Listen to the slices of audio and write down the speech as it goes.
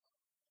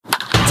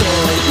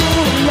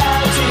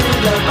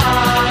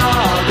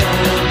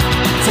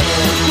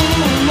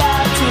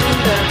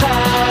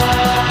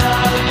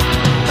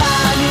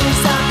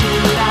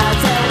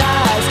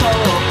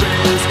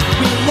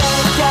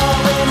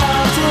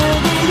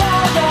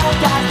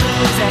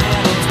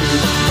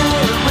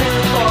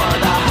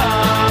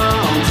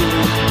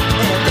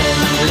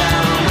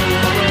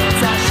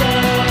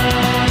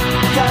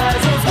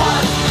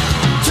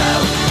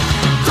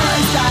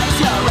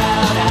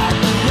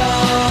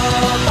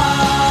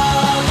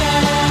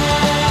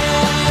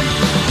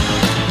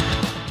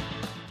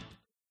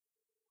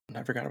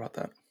I forgot about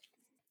that.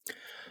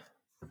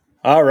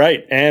 All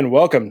right, and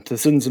welcome to the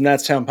Citizens of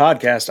Natstown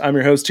podcast. I'm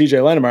your host, TJ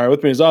Landemeyer.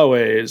 With me, as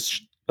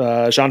always,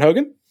 Sean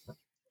Hogan.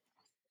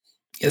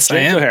 Yes, James I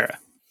am. O'Hara.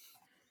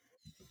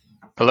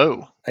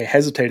 Hello. I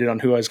hesitated on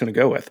who I was going to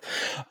go with.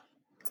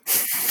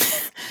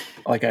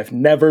 Like I've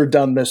never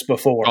done this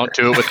before. Don't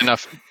do it with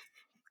enough.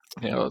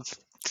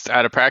 It's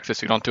out of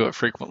practice. You don't do it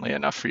frequently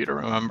enough for you to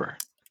remember.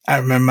 I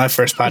remember my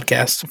first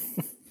podcast.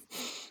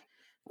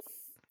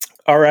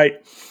 All right.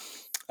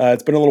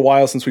 It's been a little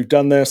while since we've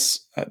done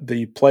this.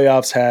 The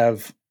playoffs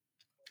have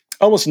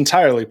almost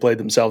entirely played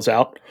themselves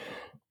out.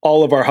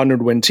 All of our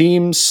 100-win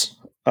teams,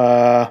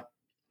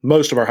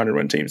 most of our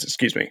 100-win teams,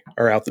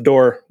 are out the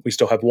door. We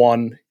still have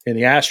one in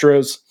the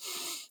Astros.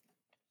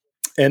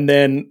 And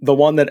then the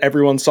one that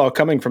everyone saw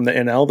coming from the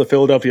NL, the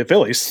Philadelphia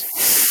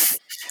Phillies,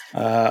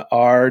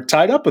 are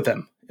tied up with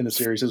them in the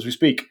series as we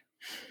speak.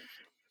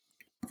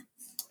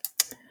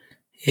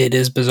 It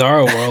is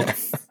Bizarro World.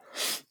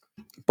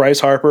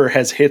 Bryce Harper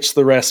has hitched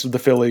the rest of the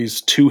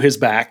Phillies to his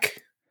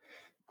back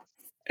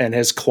and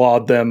has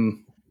clawed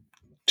them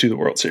to the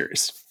World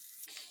Series.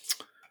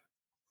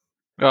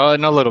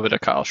 And a little bit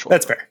of Kyle Schwarber.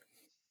 That's fair.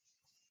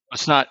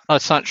 Let's not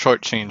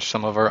shortchange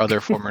some of our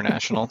other former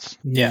Nationals.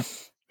 Yeah.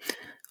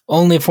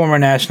 Only former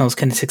Nationals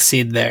can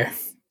succeed there.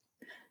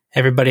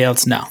 Everybody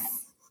else, no.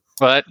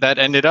 But that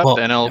ended up,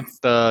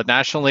 the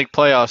National League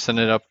playoffs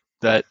ended up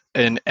that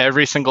in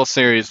every single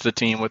series, the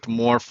team with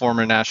more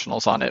former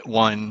Nationals on it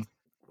won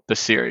the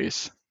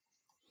series.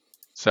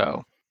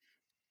 So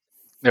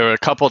there were a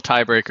couple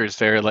tiebreakers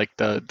there, like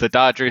the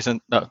Dodgers and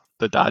the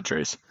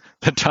Dodgers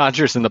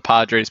and the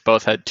Padres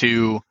both had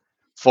two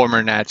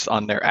former Nats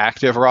on their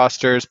active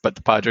rosters, but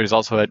the Padres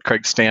also had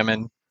Craig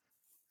Stammen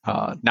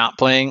not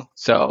playing,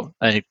 so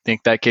I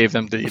think that gave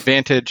them the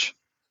advantage.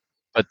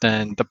 But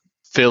then the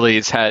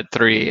Phillies had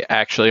three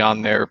actually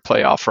on their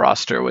playoff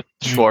roster with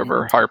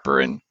Schwarber,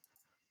 Harper, and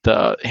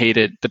the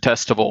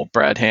detestable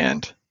Brad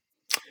Hand.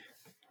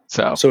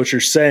 So what you're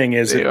saying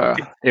is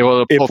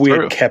if we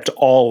had kept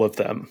all of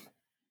them,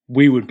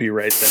 we would be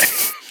right there.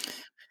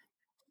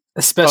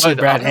 Especially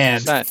Brad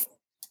Hand.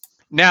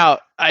 Now,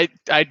 I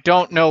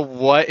don't know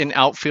what an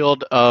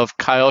outfield of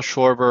Kyle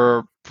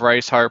Schwarber,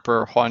 Bryce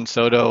Harper, Juan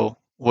Soto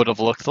would have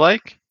looked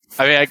like.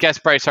 I mean, I guess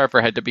Bryce Harper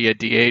had to be a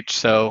DH,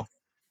 so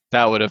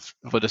that would have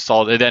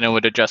solved it. Then it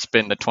would have just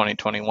been the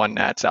 2021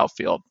 Nats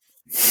outfield.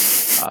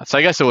 So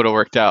I guess it would have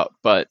worked out,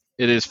 but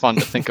it is fun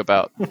to think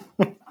about.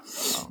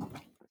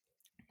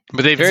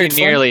 But they very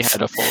nearly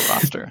had a full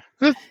roster.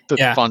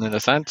 That's fun in a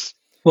sense.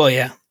 Well,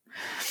 yeah.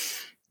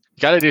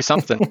 You got to do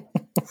something.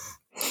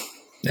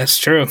 That's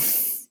true.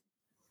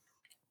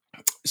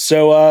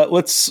 So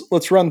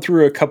let's run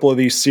through a couple of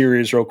these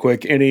series real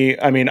quick.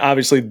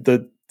 Obviously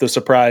the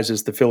surprise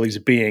is the Phillies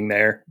being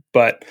there,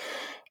 but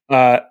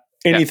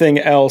anything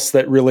else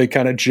that really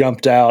kind of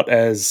jumped out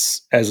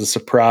as a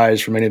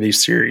surprise from any of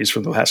these series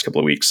from the last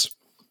couple of weeks?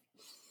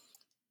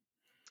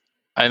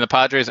 And the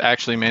Padres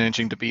actually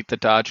managing to beat the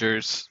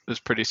Dodgers is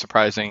pretty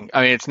surprising.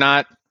 I mean, it's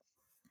not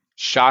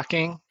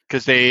shocking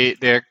because they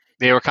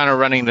were kind of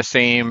running the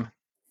same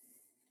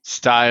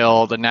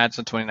style the Nats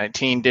in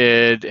 2019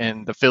 did,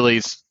 and the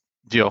Phillies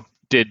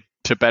did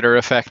to better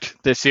effect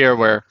this year,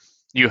 where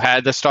you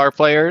had the star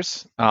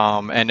players,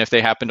 and if they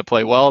happen to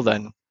play well,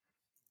 then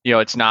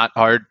it's not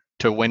hard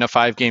to win a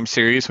 5-game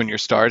series when your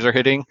stars are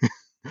hitting.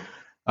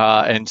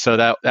 And so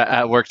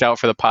that worked out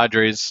for the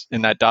Padres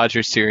in that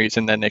Dodgers series,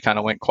 and then they kind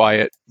of went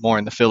quiet more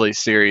in the Phillies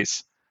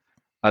series.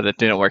 That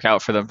didn't work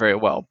out for them very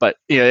well. But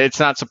it's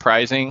not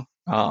surprising,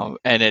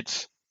 and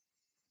it's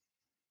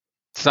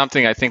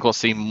something I think we'll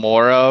see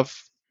more of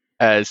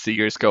as the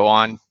years go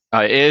on.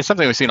 It is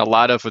something we've seen a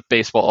lot of with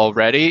baseball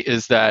already,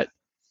 is that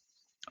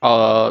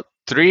 3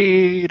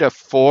 to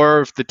 4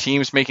 of the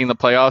teams making the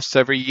playoffs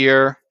every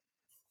year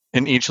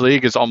in each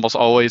league is almost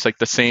always like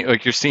the same.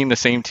 Like you're seeing the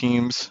same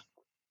teams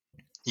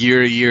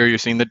year to year. You're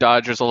seeing the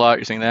Dodgers a lot.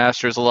 You're seeing the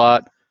Astros a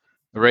lot,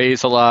 the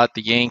Rays a lot,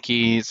 the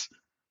Yankees,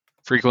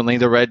 frequently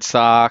the Red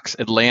Sox.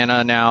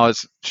 Atlanta now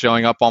is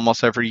showing up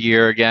almost every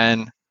year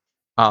again.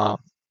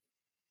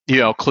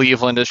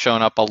 Cleveland has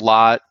shown up a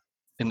lot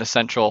in the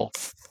Central.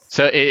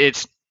 So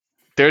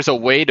there's a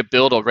way to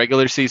build a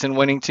regular season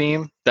winning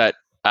team that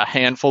a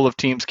handful of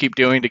teams keep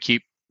doing to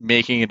keep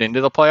making it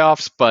into the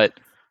playoffs. But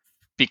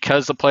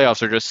because the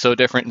playoffs are just so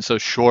different and so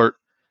short,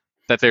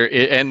 that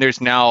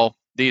there's now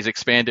these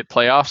expanded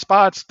playoff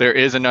spots, there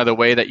is another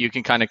way that you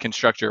can kind of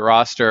construct your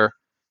roster,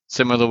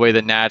 similar to the way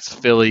the Nats,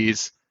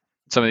 Phillies,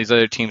 some of these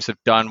other teams have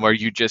done, where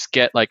you just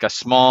get like a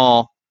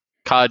small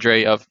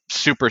cadre of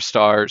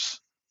superstars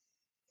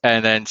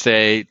and then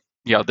say,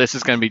 this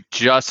is going to be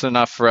just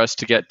enough for us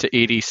to get to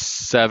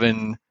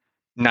 87,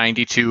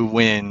 92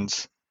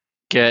 wins,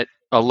 get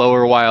a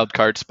lower wild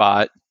card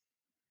spot,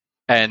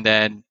 and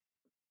then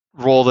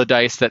roll the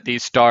dice that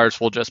these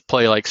stars will just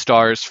play like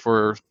stars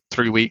for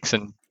 3 weeks.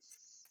 And,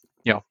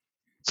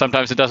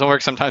 sometimes it doesn't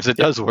work. Sometimes it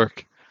does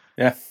work.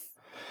 Yeah.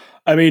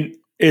 I mean,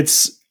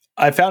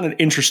 I found it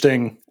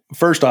interesting.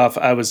 First off,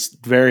 I was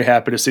very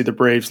happy to see the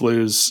Braves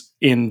lose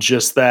in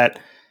just that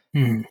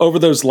over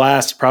those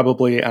last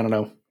probably, I don't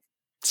know,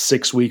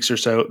 6 weeks or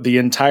so, the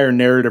entire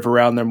narrative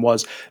around them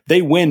was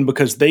they win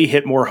because they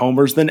hit more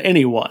homers than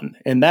anyone.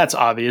 And that's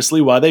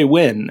obviously why they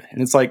win.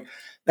 And it's like,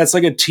 that's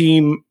like a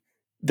team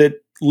that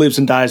lives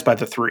and dies by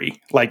the three.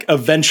 Like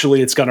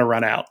eventually it's going to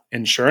run out.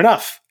 And sure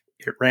enough,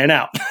 it ran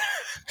out.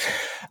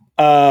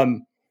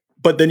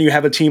 But then you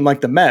have a team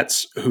like the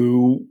Mets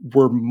who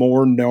were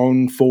more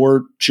known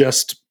for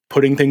just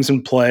putting things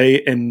in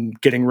play and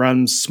getting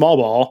runs small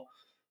ball.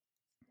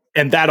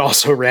 And that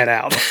also ran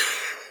out.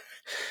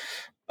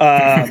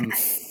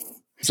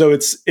 So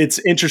it's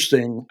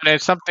interesting. And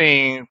it's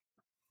something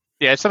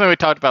we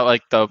talked about,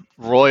 like the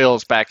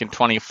Royals back in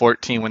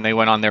 2014 when they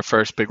went on their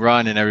first big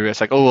run, and everybody's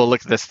like, oh, well,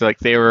 look at this. Like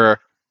they were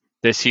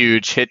this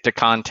huge hit to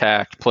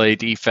contact, play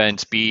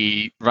defense,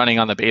 be running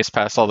on the base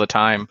pass all the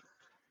time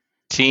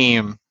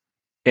team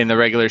in the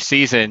regular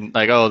season.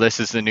 Like, oh, this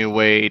is the new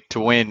way to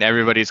win.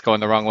 Everybody's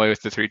going the wrong way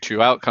with the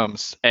 3-2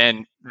 outcomes.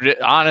 And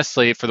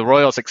honestly, for the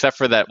Royals, except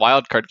for that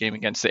wild card game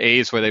against the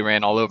A's where they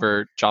ran all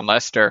over John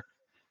Lester,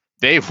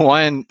 they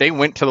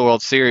went to the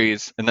World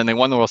Series, and then they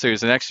won the World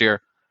Series the next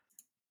year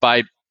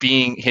by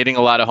hitting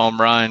a lot of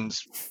home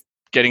runs,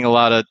 getting a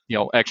lot of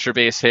extra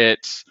base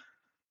hits.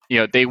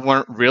 They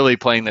weren't really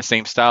playing the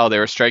same style. They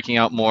were striking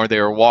out more, they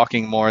were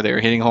walking more, they were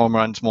hitting home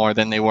runs more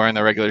than they were in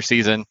the regular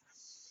season.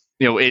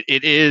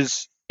 It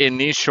is in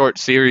these short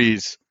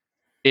series,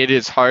 it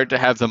is hard to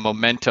have the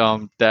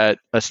momentum that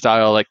a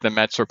style like the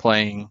Mets are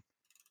playing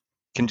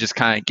can just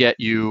kind of get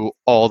you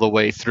all the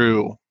way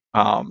through.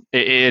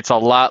 It's a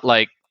lot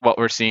like what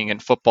we're seeing in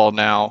football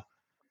now,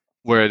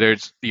 where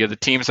there's the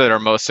teams that are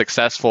most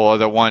successful are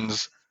the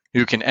ones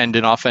who can end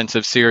an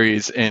offensive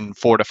series in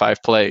 4 to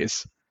 5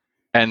 plays.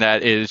 And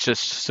that is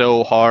just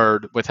so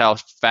hard with how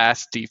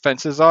fast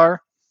defenses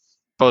are,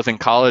 both in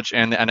college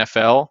and the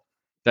NFL,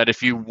 that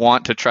if you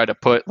want to try to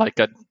put like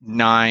a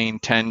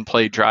 9-10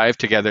 play drive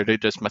together to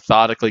just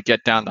methodically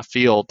get down the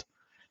field,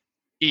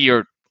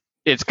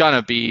 it's going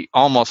to be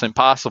almost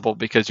impossible,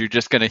 because you're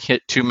just going to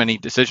hit too many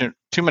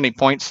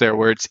points there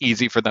where it's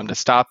easy for them to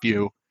stop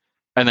you,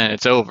 and then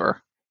it's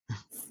over.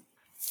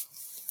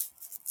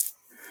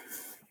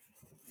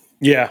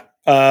 Yeah.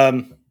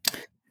 And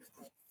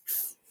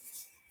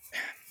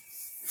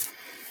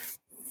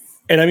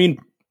I mean,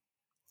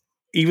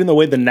 even the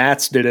way the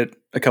Nats did it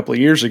a couple of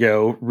years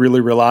ago,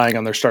 really relying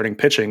on their starting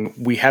pitching,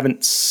 we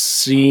haven't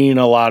seen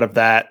a lot of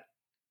that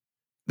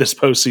this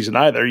postseason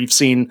either. You've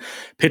seen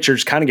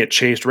pitchers kind of get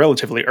chased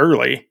relatively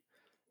early,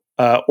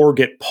 or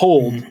get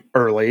pulled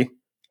early,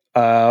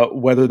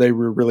 whether they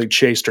were really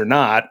chased or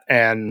not.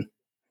 And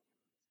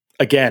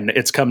again,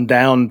 it's come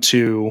down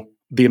to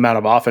the amount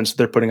of offense that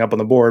they're putting up on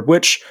the board,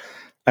 which,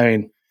 I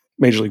mean,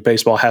 Major League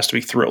Baseball has to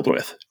be thrilled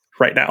with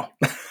right now.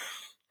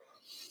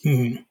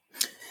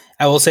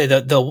 I will say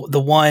that the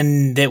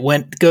one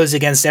that goes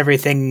against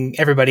everything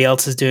everybody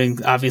else is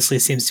doing obviously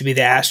seems to be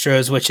the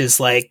Astros, which is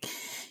like,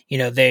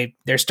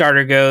 their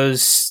starter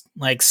goes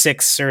like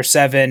 6 or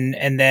 7,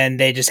 and then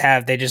Dusty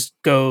just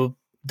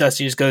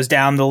goes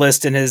down the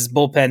list in his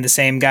bullpen, the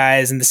same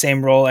guys in the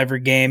same role every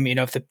game.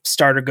 If the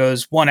starter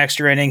goes one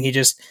extra inning, he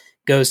just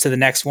goes to the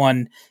next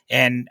one.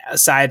 And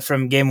aside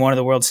from game 1 of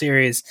the World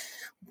Series,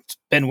 it's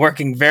been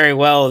working very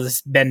well.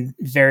 There's been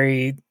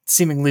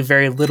seemingly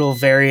very little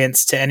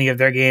variance to any of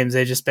their games.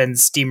 They've just been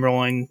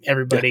steamrolling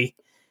everybody,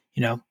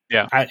 Yeah.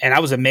 I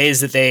was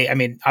amazed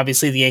that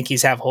obviously the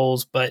Yankees have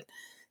holes, but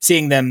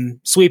seeing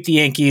them sweep the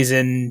Yankees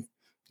and,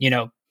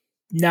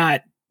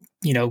 not,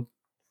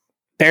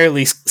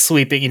 barely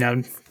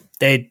sweeping,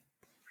 they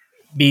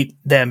beat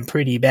them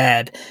pretty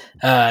bad.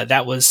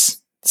 That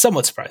was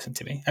somewhat surprising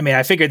to me. I mean,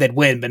 I figured they'd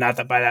win, but not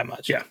by that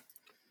much. Yeah.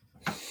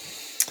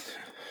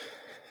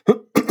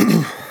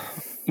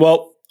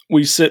 Well,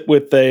 we sit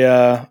with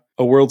a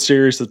World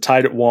Series that's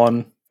tied at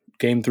 1.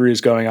 Game 3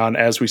 is going on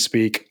as we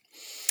speak.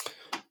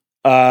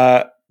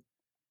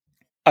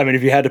 I mean,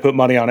 if you had to put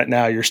money on it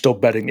now, you're still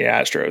betting the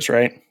Astros,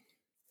 right?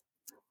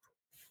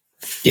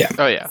 Yeah.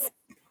 Oh, yeah.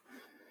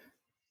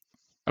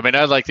 I mean,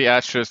 I like the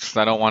Astros because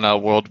I don't want a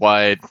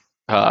worldwide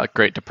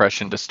Great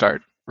Depression to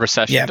start,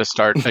 recession to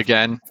start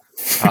again,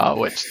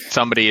 which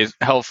somebody is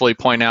helpfully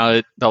pointing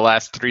out the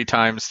last 3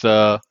 times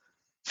the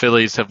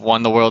Phillies have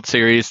won the World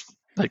Series.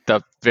 Like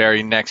the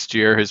very next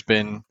year has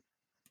been,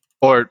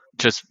 or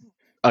just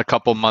a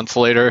couple months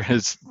later,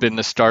 has been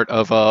the start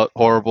of a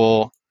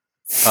horrible,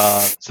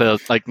 so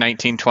like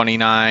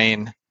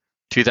 1929,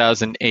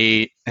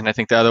 2008, and I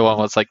think the other one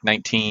was like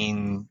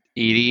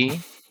 1980,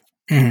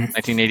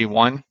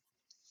 1981.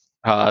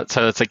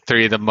 So it's like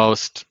 3 of the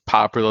most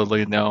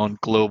popularly known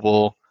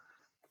global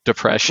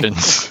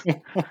depressions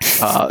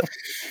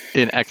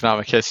in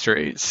economic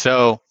history.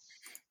 So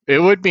it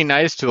would be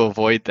nice to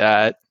avoid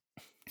that.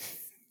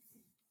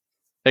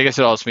 I guess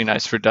it'd also be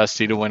nice for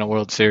Dusty to win a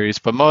World Series,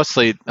 but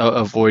mostly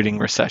avoiding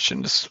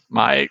recession is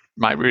my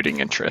rooting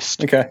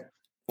interest. Okay.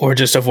 Or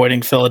just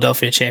avoiding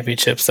Philadelphia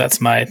championships. That's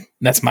my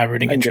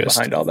rooting interest.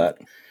 Get behind all that.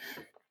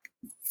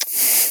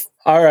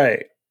 All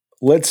right.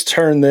 Let's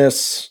turn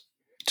this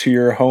to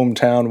your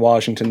hometown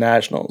Washington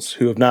Nationals,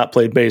 who have not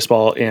played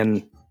baseball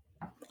in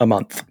a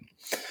month.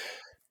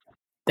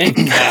 Thank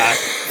God.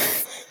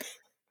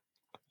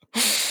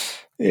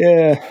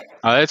 Yeah.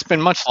 It's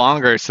been much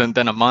longer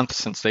than a month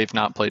since they've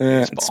not played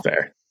baseball. It's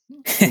fair.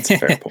 It's a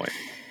fair point.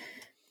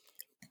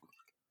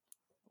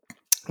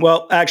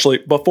 Well, actually,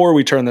 before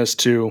we turn this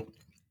to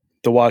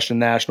the Washington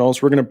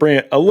Nationals, we're going to bring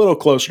it a little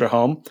closer to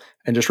home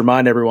and just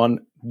remind everyone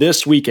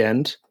this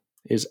weekend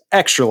is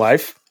Extra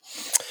Life.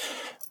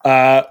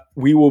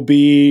 We will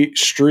be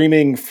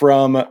streaming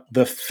from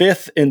the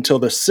 5th until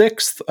the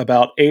 6th,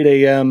 about 8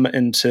 a.m.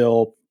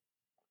 until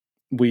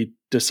we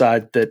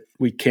decide that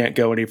we can't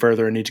go any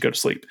further and need to go to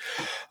sleep.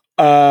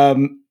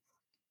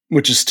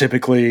 Which is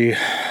typically,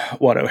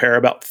 O'Hara,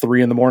 about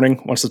 3 in the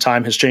morning, once the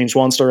time has changed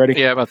once already?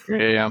 Yeah, about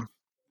 3 a.m.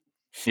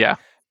 Yeah.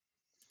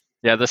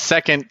 Yeah, the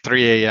second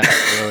 3 a.m.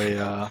 really...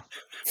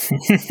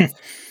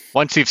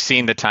 once you've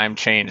seen the time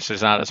change,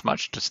 there's not as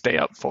much to stay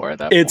up for at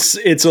that point.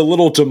 It's a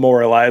little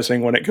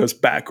demoralizing when it goes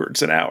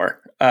backwards an hour.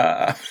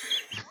 I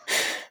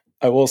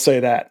will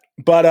say that.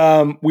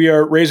 But we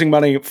are raising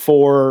money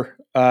for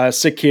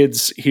sick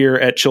kids here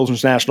at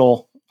Children's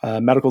National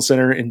Medical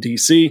Center in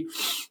DC.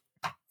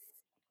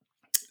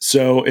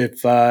 So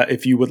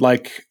if you would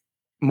like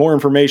more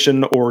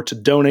information or to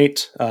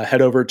donate,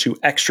 head over to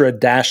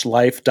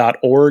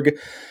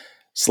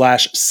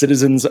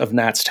extra-life.org/citizens of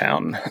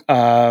Natstown.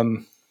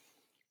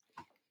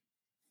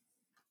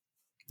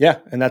 Yeah,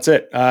 and that's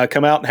it.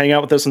 Come out and hang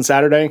out with us on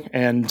Saturday,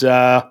 and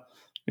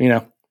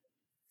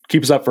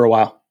keep us up for a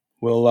while.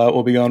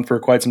 We'll be going for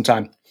quite some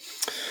time.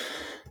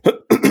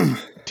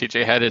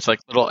 TJ had his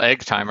little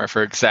egg timer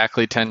for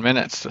exactly 10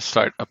 minutes to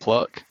start a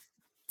plug.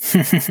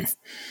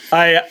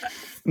 I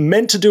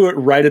meant to do it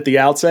right at the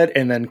outset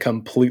and then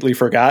completely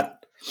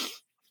forgot.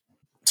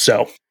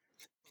 So,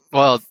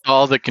 well,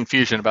 all the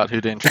confusion about who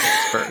to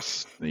introduce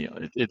first.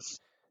 It's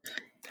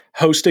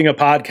hosting a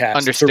podcast.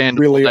 Understandable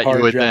really that hard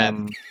you would job.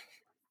 then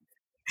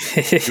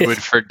you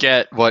would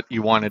forget what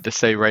you wanted to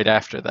say right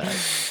after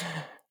that.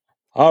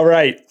 All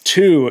right,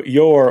 to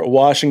your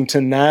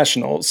Washington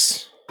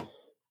Nationals.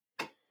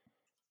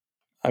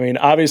 I mean,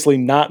 obviously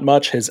not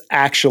much has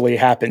actually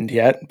happened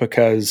yet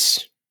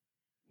because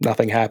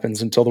nothing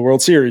happens until the World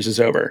Series is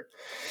over.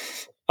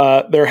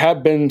 There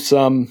have been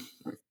some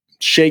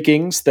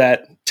shakings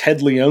that Ted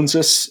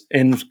Leonsis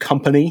and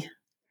company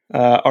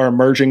are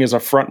emerging as a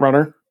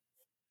frontrunner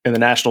in the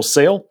national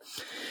sale.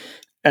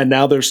 And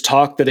now there's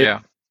talk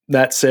that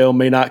that sale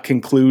may not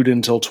conclude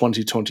until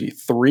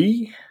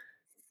 2023.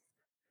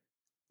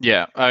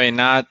 Yeah, I mean,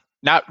 not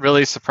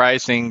really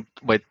surprising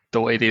with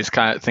the way these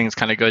kind of things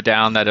kind of go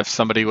down, that if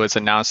somebody was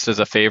announced as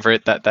a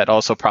favorite, that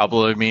also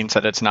probably means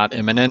that it's not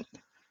imminent.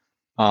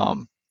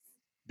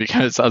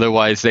 Because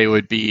otherwise they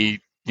would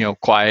be,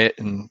 quiet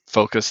and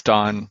focused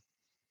on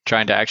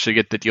trying to actually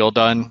get the deal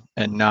done,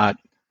 and not,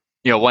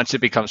 once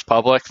it becomes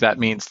public,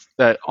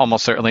 that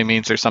almost certainly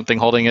means there's something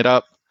holding it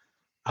up.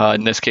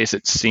 In this case,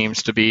 it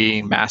seems to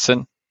be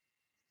MASN.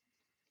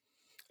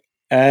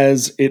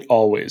 As it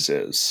always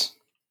is.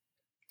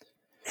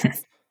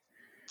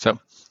 So,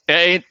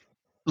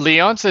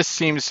 Leonsis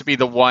seems to be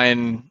the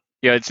one.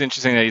 It's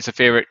interesting that he's a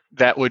favorite.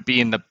 That would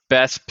be in the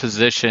best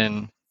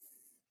position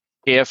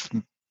if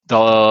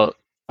the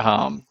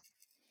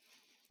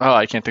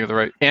I can't think of the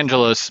right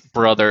Angelos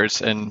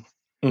brothers and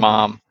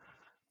mom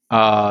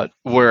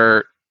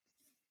were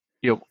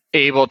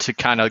able to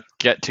kind of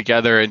get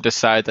together and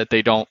decide that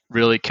they don't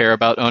really care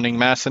about owning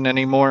MASN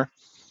anymore,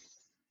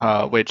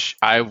 which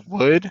I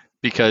would,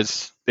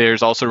 because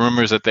there's also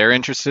rumors that they're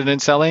interested in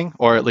selling,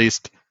 or at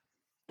least.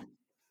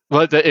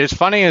 What is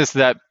funny is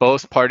that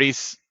both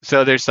parties.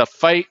 So there's a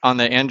fight on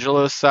the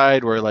Angelos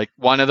side where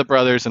one of the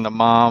brothers and the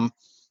mom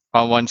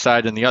on one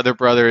side, and the other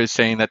brother is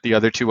saying that the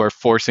other two are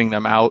forcing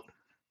them out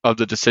of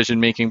the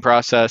decision-making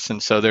process,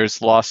 and so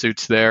there's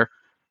lawsuits there.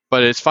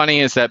 But it's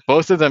funny is that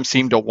both of them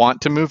seem to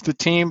want to move the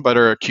team, but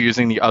are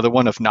accusing the other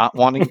one of not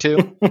wanting to,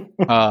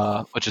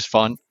 which is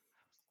fun.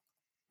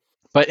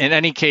 But in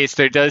any case,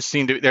 there does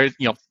seem to there's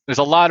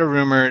a lot of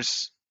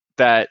rumors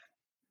that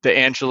the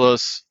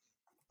Angelos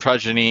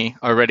progeny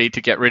are ready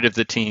to get rid of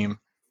the team,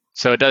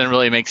 so it doesn't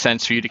really make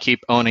sense for you to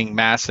keep owning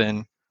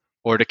MASN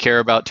or to care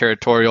about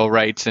territorial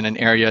rights in an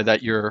area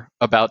that you're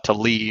about to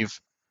leave.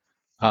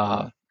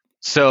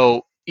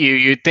 So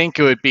you'd think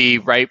it would be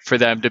right for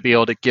them to be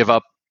able to give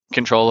up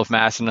control of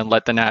MASN and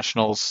let the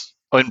Nationals,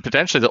 and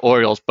potentially the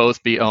Orioles,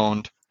 both be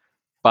owned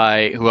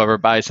by whoever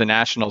buys the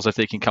Nationals if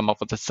they can come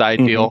up with a side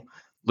deal.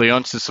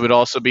 Leonsis would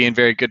also be in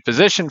very good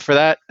position for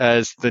that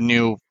as the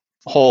new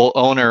whole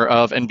owner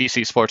of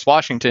NBC Sports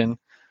Washington,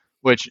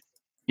 which,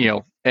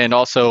 and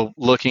also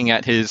looking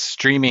at his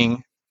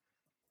streaming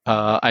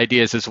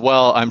ideas as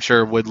well, I'm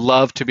sure would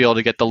love to be able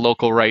to get the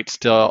local rights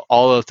to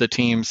all of the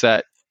teams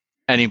that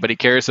anybody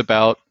cares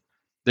about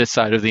this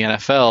side of the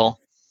NFL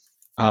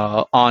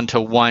onto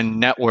one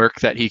network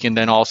that he can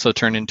then also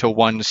turn into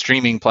one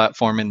streaming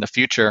platform in the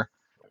future.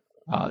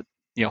 And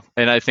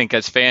I think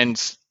as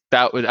fans,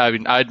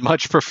 I'd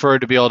much prefer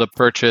to be able to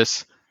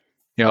purchase,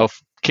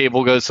 if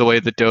cable goes the way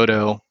of the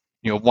dodo,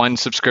 one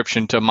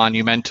subscription to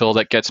Monumental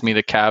that gets me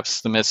the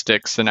Cavs, the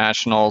Mystics, the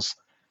Nationals,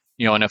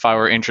 and if I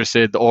were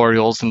interested, the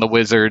Orioles and the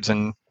Wizards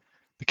and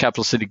the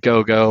Capital City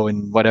Go-Go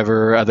and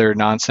whatever other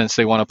nonsense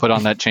they want to put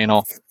on that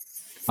channel,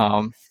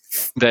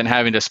 then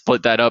having to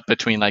split that up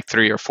between like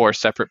 3 or 4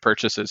 separate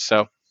purchases.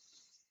 So,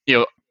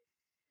 I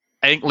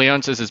think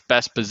Leonsis is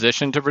best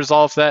positioned to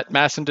resolve that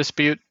MASN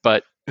dispute,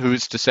 but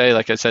who's to say?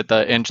 Like I said,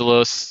 the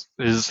Angelos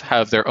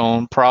have their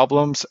own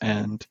problems,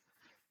 and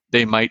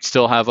they might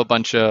still have a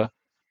bunch of,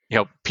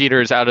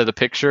 Peter's out of the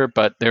picture,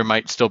 but there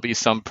might still be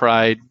some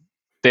pride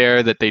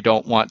there that they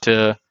don't want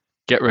to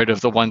get rid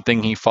of the one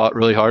thing he fought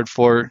really hard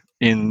for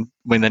when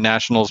the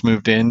Nationals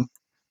moved in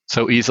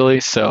so easily.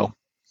 So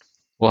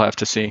we'll have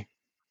to see.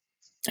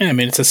 I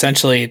mean, it's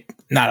essentially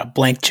not a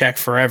blank check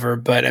forever,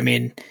 but I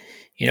mean,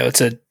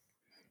 it's a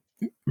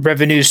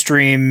revenue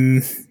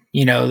stream,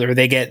 or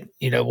they get,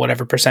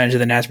 whatever percentage of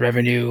the Nats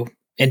revenue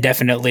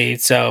indefinitely.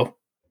 So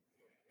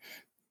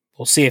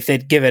we'll see if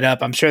they'd give it up.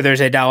 I'm sure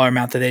there's a dollar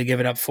amount that they'd give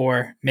it up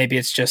for. Maybe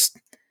it's just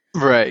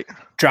right.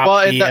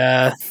 Drop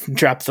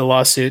the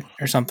lawsuit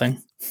or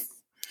something.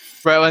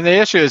 Right. And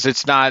the issue is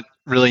it's not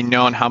really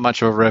known how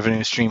much of a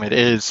revenue stream it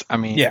is. I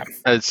mean,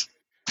 as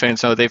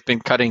fans know, they've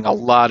been cutting a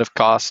lot of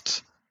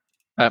costs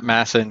at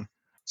MASN.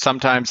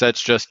 Sometimes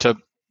that's just to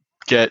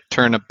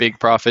turn a big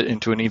profit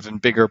into an even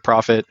bigger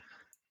profit.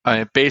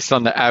 Based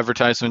on the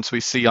advertisements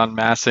we see on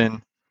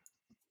MASN,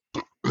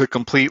 the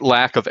complete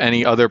lack of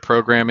any other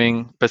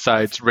programming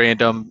besides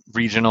random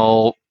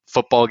regional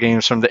football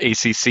games from the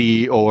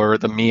ACC or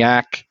the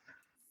MEAC.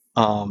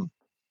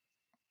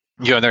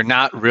 They're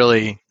not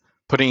really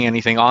putting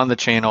anything on the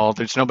channel.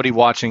 There's nobody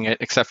watching it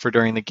except for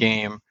during the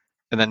game.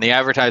 And then the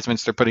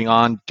advertisements they're putting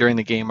on during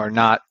the game are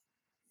not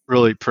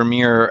really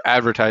premier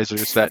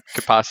advertisers that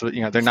could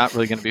possibly, they're not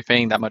really going to be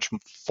paying that much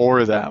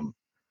for them.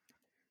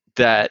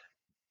 That,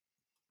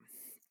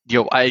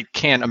 I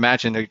can't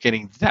imagine they're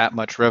getting that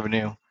much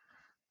revenue.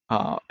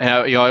 And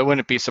I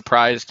wouldn't be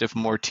surprised if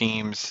more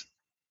teams,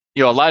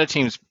 a lot of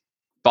teams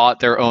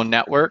bought their own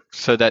network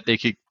so that they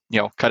could,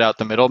 cut out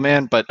the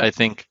middleman. But I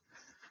think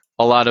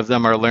a lot of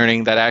them are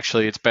learning that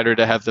actually it's better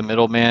to have the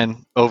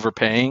middleman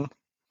overpaying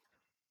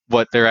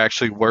what they're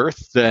actually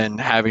worth than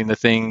having the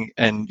thing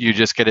and you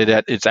just get it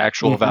at its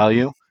actual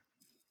value.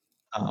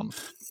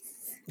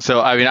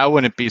 So, I mean, I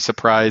wouldn't be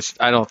surprised.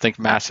 I don't think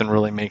MASN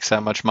really makes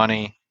that much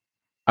money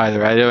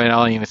either. I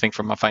don't even think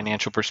from a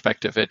financial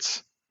perspective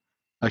it's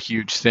a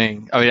huge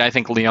thing. I mean, I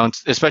think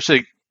Leonsis,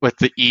 especially with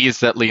the ease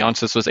that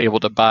Leonsis was able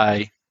to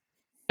buy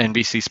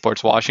NBC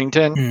Sports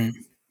Washington,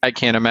 I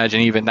can't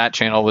imagine even that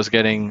channel was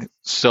getting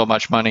so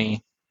much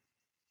money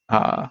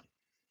that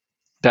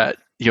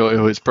it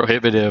was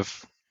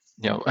prohibitive.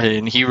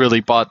 And he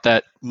really bought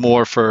that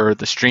more for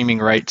the streaming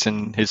rights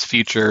and his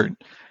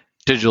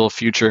digital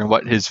future, and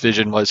what his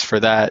vision was for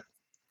that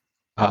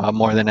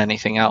more than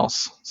anything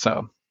else.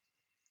 So,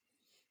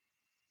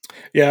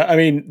 yeah, I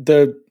mean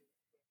the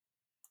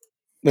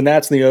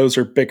Nats and the O's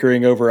are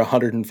bickering over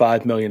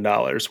 $105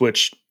 million,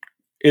 which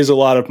is a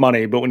lot of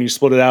money, but when you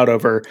split it out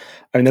over,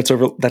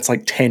 that's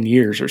like 10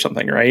 years or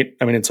something, right?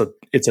 I mean,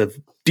 it's a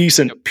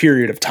decent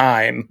period of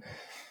time.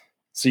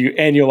 So you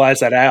annualize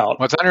that out.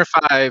 Well, it's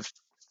 105.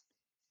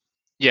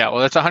 Yeah,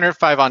 well, that's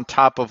 105 on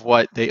top of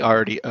what they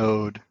already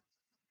owed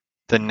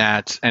the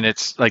Nats. And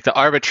it's like the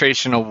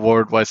arbitration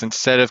award was,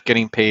 instead of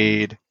getting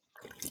paid,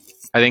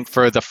 I think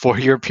for the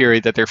 4-year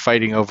period that they're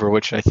fighting over,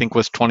 which I think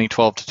was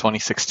 2012 to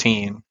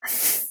 2016,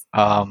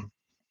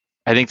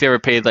 I think they were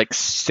paid like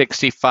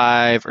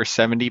 65 or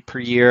 70 per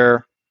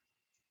year.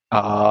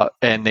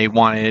 And they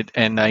wanted,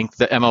 and I think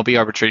the MLB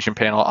arbitration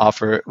panel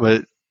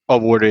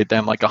awarded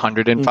them like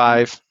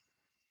 105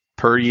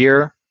 per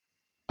year.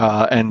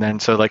 And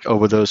then so like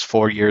over those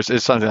 4 years,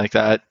 it's something like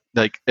that.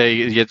 Like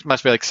it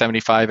must be like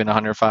 75 and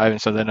 105,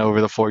 and so then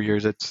over the 4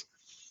 years, it's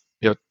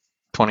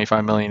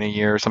 25 million a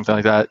year or something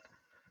like that.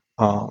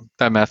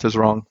 That math is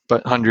wrong,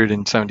 but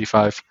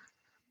 175,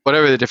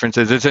 whatever the difference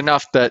is, it's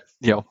enough that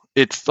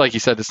it's like you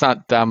said, it's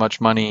not that much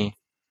money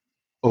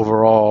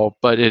overall,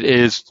 but it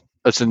is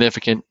a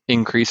significant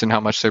increase in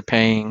how much they're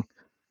paying,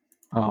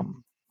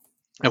 and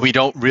we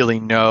don't really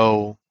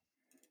know.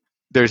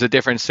 There's a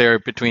difference there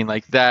between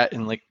like that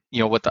and like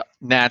what the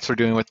Nats are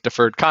doing with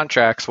deferred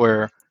contracts,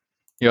 where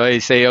they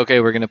say, okay,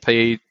 we're going to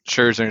pay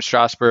Scherzer and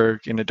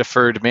Strasburg in a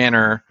deferred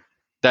manner.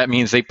 That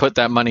means they put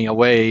that money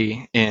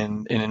away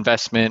in an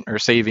investment or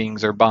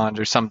savings or bonds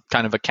or some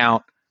kind of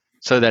account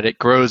so that it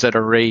grows at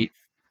a rate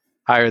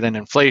higher than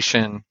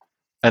inflation,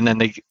 and then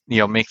they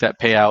make that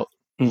payout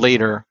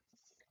later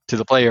to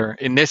the player.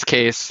 In this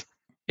case,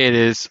 it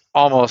is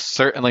almost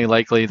certainly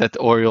likely that the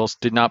Orioles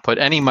did not put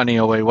any money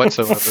away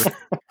whatsoever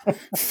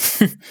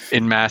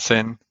in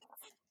MASN,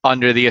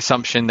 under the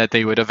assumption that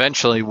they would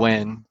eventually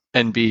win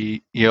and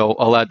be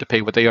allowed to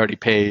pay what they already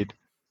paid.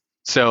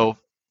 So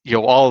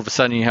all of a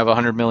sudden you have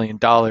 $100 million.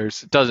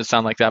 It doesn't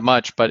sound like that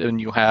much, but when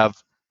you have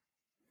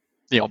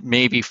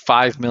maybe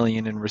 $5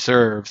 million in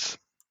reserves,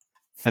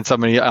 and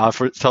somebody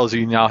tells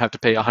you now have to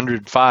pay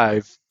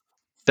 105,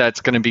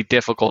 that's going to be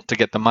difficult to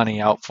get the money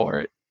out for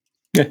it.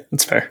 Yeah,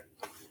 that's fair.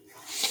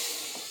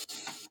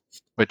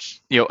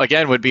 which,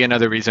 again, would be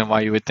another reason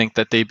why you would think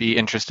that they'd be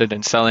interested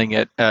in selling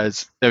it.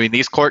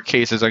 These court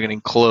cases are getting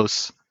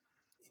close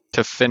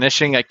to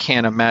finishing. I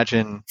can't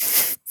imagine,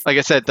 like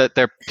I said, that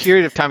their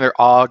period of time they're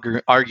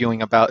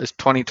arguing about is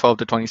 2012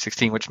 to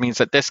 2016, which means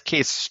that this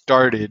case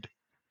started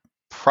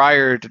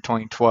prior to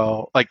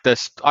 2012. Like,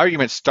 this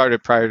argument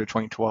started prior to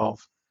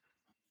 2012.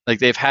 Like,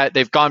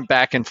 they've gone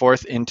back and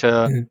forth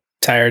into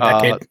entire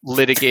decade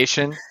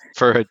litigation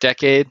for a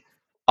decade.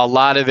 A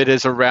lot of it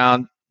is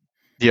around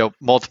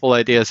multiple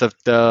ideas of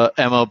the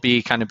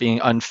MLB kind of being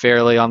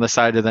unfairly on the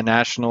side of the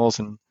Nationals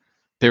and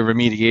their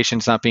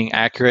remediations not being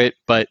accurate.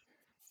 But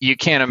you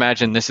can't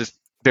imagine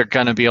they're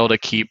going to be able to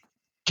keep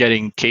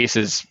getting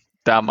cases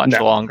that much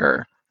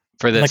longer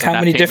for this. Like, how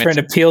many different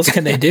appeals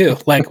can they do?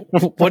 Like,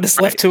 what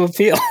is left to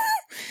appeal?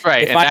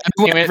 Right. And that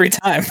payment, every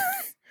time.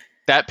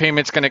 That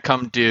payment's going to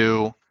come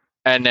due.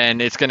 And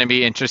then it's going to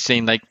be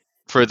interesting, like,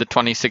 for the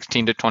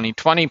 2016 to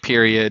 2020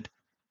 period,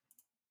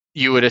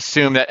 you would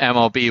assume that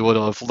MLB would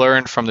have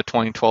learned from the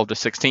 2012 to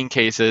 16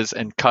 cases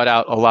and cut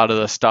out a lot of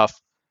the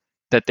stuff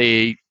that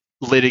they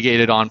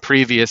litigated on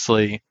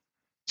previously.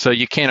 So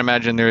you can't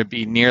imagine there would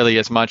be nearly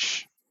as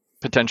much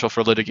potential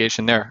for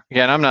litigation there.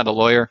 Again, I'm not a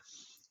lawyer.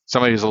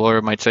 Somebody who's a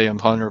lawyer might say I'm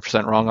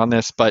 100% wrong on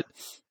this, but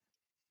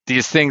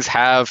these things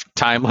have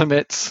time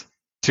limits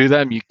to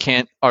them. You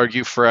can't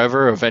argue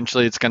forever.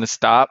 Eventually it's going to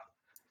stop,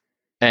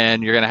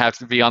 and you're going to have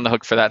to be on the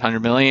hook for that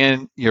 $100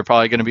 million. You're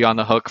probably going to be on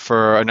the hook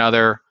for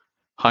another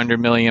 $100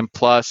 million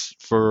plus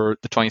for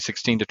the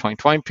 2016 to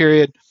 2020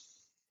 period.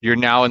 You're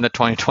now in the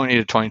 2020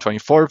 to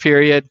 2024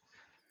 period.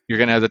 You're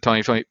going to have the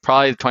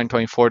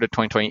 2024 to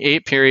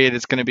 2028 period.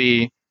 It's going to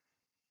be,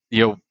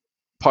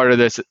 part of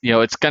this.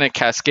 It's going to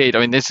cascade. I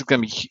mean, this is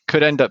going to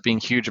could end up being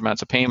huge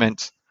amounts of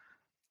payments.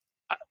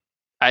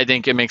 I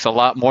think it makes a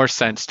lot more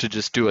sense to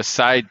just do a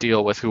side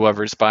deal with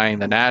whoever's buying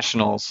the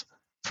Nationals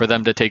for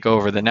them to take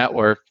over the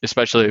network,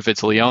 especially if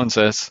it's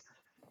Leonsis,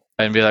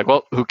 and be like,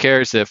 well, who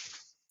cares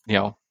if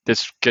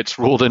this gets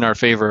ruled in our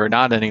favor or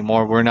not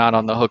anymore? We're not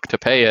on the hook to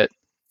pay it.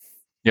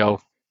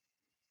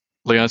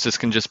 Leonsis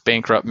can just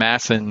bankrupt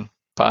Masson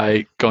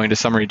by going to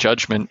summary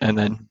judgment and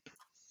then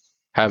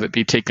have it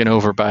be taken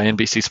over by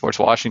NBC Sports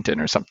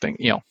Washington or something.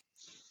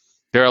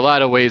 There are a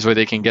lot of ways where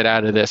they can get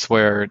out of this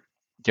where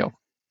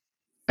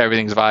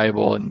everything's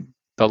viable, and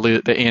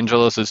the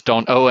Angeloses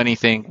don't owe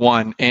anything,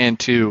 one, and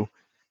two,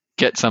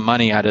 get some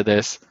money out of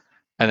this,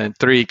 and then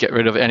three, get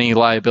rid of any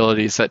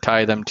liabilities that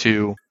tie them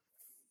to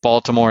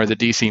Baltimore or the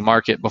DC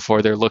market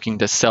before they're looking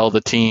to sell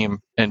the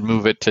team and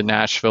move it to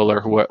Nashville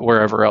or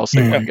wherever else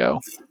they want to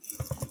go.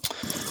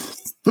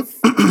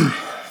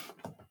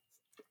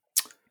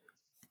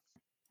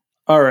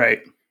 All right.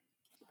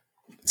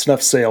 It's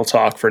enough sale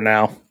talk for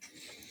now.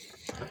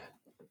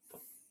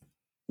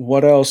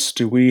 What else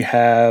do we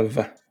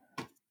have?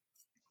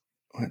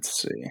 Let's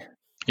see.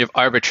 You have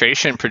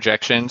arbitration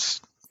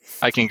projections.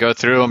 I can go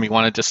through them. You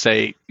want to just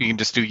say, you can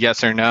just do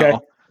yes or no.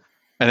 Okay.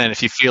 And then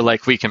if you feel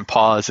like we can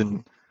pause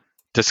and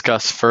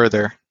discuss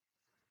further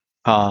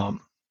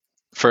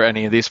for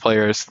any of these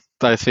players,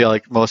 I feel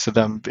like most of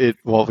them,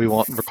 we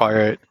won't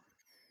require it.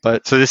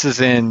 But so this is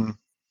in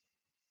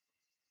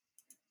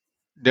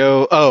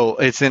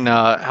it's in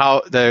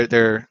how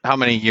how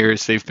many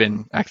years they've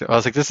been active. I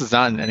was like, this is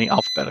not in any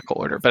alphabetical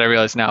order, but I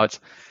realize now it's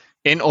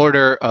in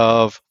order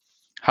of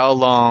how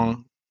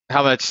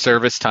much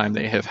service time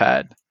they have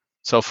had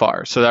so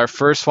far. So our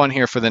first one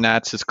here for the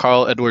Nats is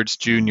Carl Edwards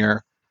Jr.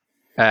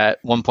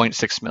 at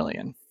 $1.6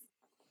 million.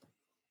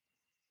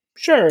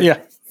 Sure.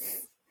 Yeah.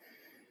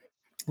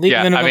 League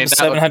minimum is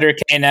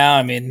 $700K now.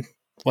 I mean,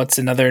 what's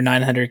another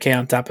 $900K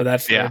on top of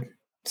that for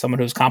someone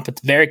who's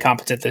very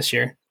competent this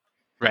year?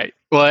 Right.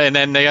 Well, and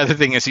then the other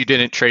thing is you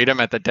didn't trade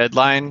him at the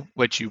deadline,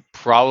 which you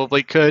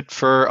probably could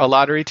for a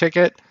lottery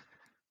ticket.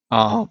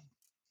 And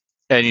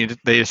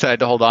they decided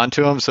to hold on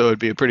to him, so it would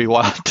be a pretty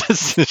wild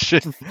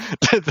decision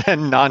to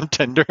then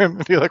non-tender him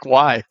and be like,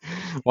 why?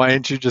 Why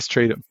didn't you just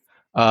trade him?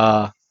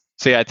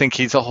 So yeah, I think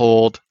he's a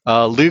hold.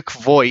 Luke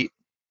Voit,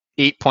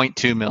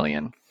 $8.2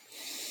 million.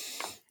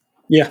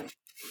 Yeah.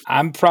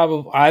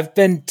 I've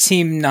been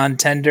team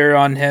non-tender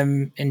on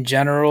him in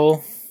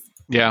general.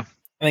 Yeah.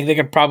 I think they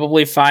could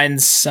probably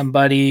find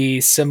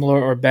somebody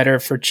similar or better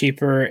for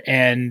cheaper,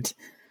 and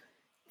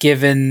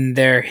given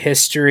their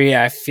history,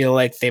 I feel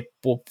like they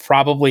will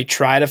probably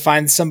try to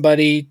find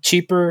somebody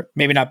cheaper,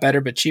 maybe not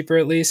better, but cheaper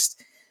at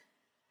least.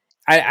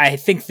 I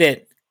think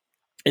that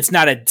it's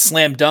not a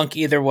slam dunk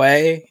either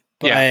way,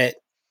 but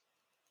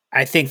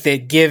I think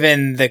that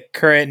given the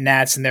current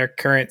Nats and their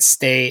current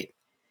state,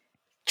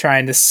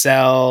 trying to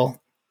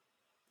sell,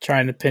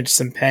 trying to pinch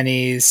some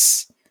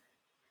pennies,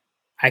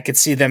 I could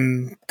see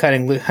them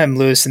cutting him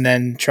loose and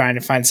then trying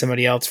to find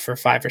somebody else for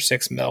 $5 or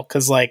 $6 mil.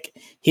 Cause like,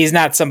 he's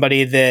not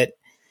somebody that,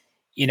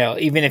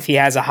 even if he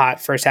has a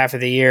hot first half of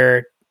the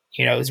year,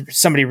 is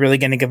somebody really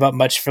going to give up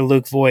much for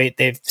Luke Voit?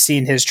 They've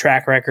seen his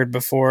track record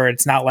before.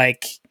 It's not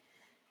like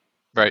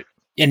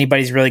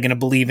anybody's really going to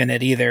believe in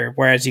it either.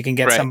 Whereas you can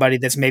get somebody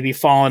that's maybe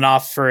fallen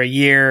off for a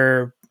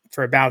year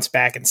for a bounce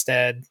back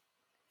instead.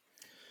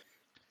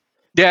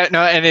 Yeah,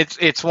 no, and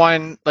it's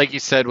one, like you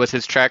said, with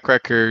his track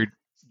record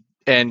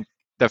and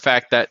the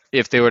fact that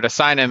if they were to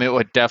sign him, it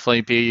would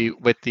definitely be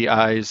with the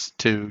eyes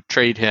to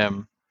trade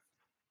him,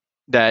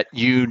 that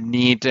you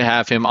need to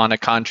have him on a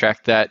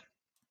contract that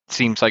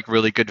seems like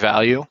really good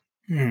value.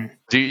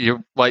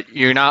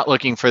 You're not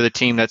looking for the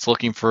team that's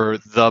looking for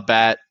the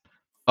bat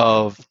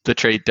of the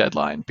trade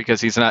deadline,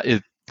 because he's not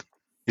going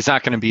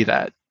to be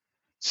that.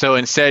 So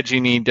instead,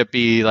 you need to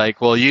be like,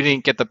 well, you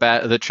didn't get the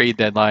bat of the trade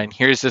deadline.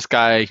 Here's this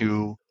guy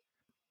who,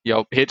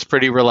 hits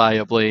pretty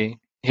reliably,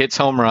 hits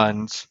home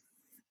runs.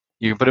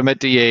 You can put him at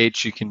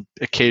DH. You can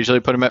occasionally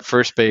put him at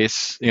first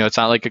base. It's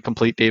not like a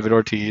complete David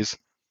Ortiz.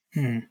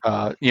 And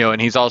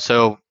he's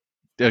also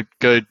a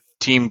good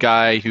team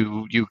guy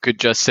who you could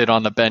just sit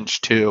on the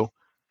bench too,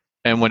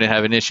 and wouldn't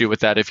have an issue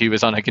with that if he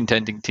was on a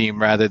contending team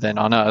rather than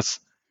on us.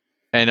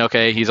 And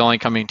okay, he's only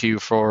coming to you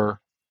for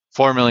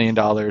 $4 million,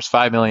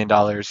 $5 million.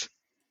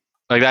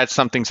 Like, that's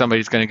something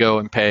somebody's going to go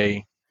and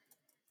pay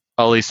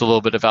at least a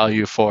little bit of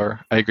value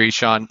for. I agree,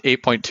 Sean.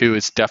 8.2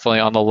 is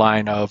definitely on the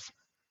line of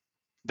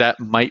that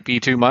might be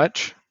too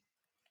much.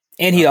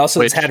 And he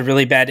also has had a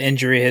really bad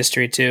injury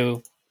history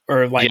too,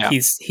 or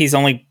he's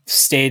only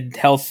stayed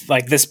healthy.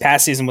 Like, this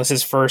past season was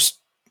his first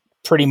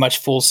pretty much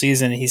full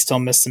season, and he still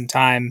missed some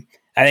time.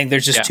 I think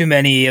there's just too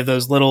many of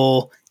those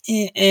little.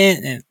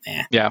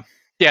 Yeah.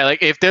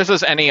 Like, if this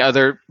was any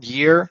other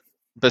year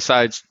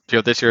besides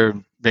this year,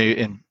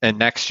 maybe and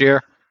next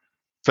year,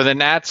 for the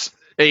Nats,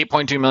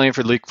 $8.2 million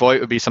for Luke Voit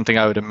would be something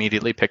I would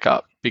immediately pick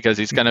up, because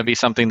he's going to be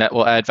something that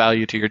will add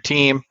value to your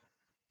team.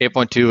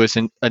 8.2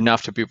 isn't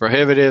enough to be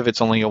prohibitive.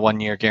 It's only a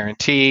 1-year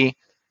guarantee,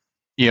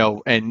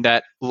 and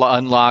that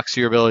unlocks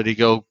your ability to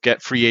go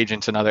get free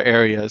agents in other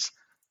areas.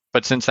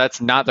 But since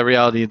that's not the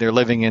reality they're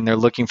living in, they're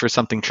looking for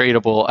something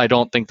tradable. I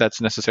don't think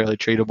that's necessarily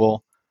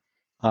tradable,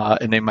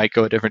 and they might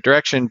go a different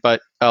direction.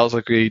 But I also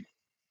agree,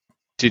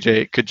 TJ,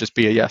 it could just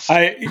be a yes.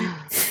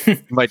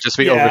 Might just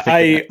be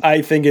overthinking it.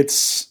 I think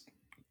it's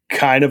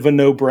kind of a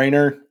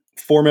no-brainer.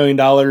 $4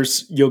 million,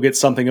 you'll get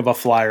something of a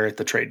flyer at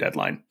the trade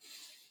deadline.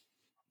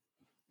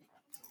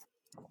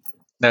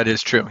 That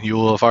is true. You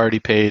will have already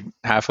paid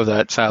half of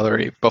that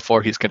salary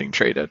before he's getting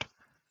traded.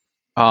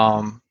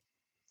 All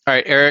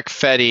right, Eric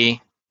Fetty,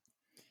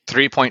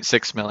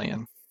 $3.6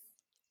 million.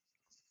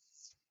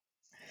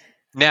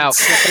 Now,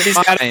 he's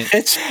got a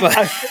pitch, but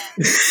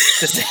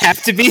does it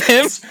have to be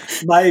him?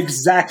 My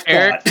exact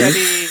Eric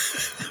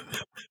Fetty.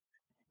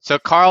 So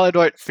Carl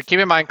Edwards. Keep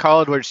in mind, Carl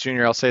Edwards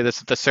Jr. I'll say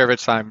this at the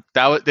service time.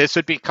 This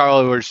would be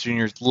Carl Edwards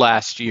Jr.'s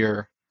last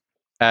year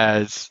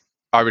as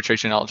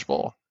arbitration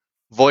eligible.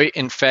 Voit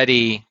and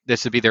Fetty,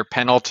 this would be their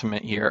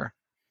penultimate year.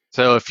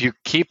 So if you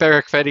keep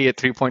Eric Fetty at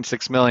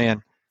 $3.6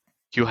 million,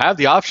 you have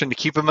the option to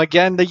keep him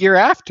again the year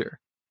after.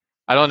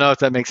 I don't know if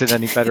that makes it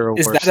any better or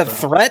worse. Is that a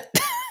threat?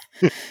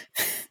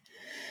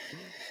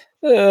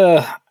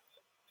 I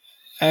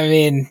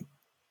mean,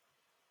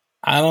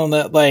 I don't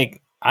know.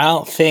 Like, I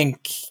don't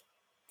think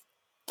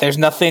there's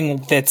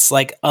nothing that's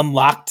like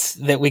unlocked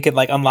that we could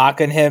like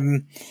unlock in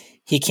him.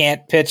 He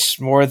can't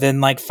pitch more than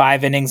like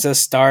 5 innings a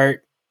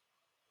start.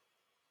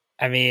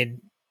 I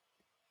mean,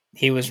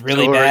 he was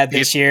really bad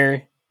this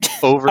year.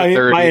 Over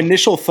 30. My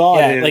initial thought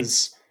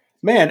is,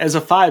 man, as a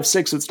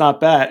 5'6", it's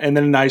not bad. And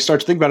then I start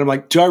to think about it. I'm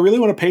like, do I really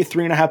want to pay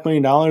 $3.5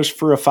 million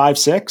for a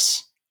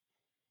 5'6"?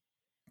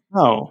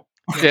 No.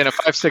 Yeah, a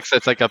 5'6",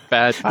 that's like a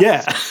bad 5'6".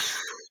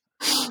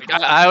 Yeah.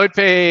 I would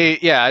pay.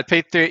 Yeah, I'd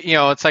pay 3.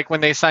 It's like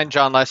when they signed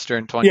John Lester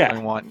in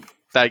 2021. Yeah.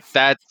 Like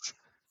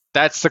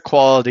that's the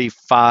quality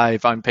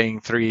 5 I'm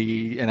paying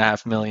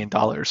 $3.5 million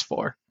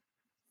for.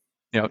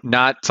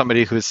 Not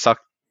somebody who's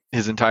sucked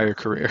his entire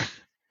career,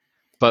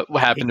 but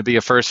happened to be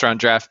a first-round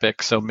draft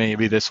pick, so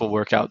maybe this will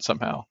work out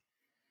somehow.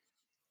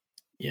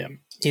 Yeah.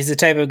 He's the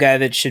type of guy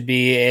that should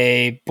be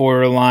a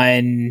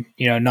borderline,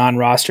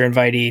 non-roster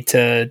invitee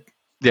to,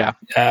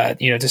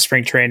 to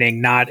spring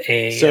training, not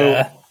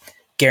a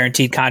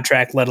guaranteed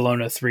contract, let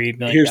alone a $3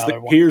 million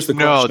one. Here's the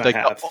question I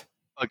have.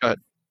 Go ahead.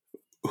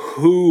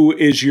 Who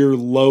is your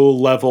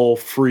low-level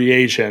free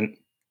agent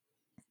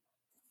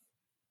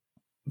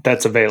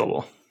that's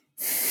available?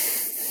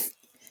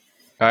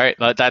 All right,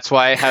 that's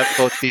why I have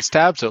both these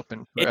tabs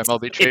open for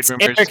MLB Trade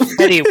Rumors. Eric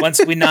Fetty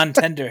once we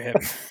non-tender him.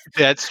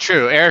 That's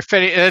true. Eric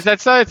Fetty.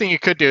 That's the other thing you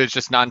could do, is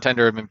just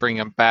non-tender him and bring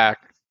him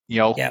back.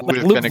 But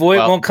Luke Voit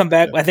won't come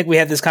back. I think we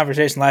had this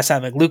conversation last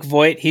time. Like, Luke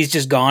Voit, he's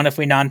just gone if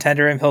we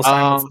non-tender him. He'll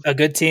sign with a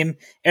good team.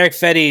 Eric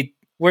Fetty,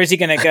 where's he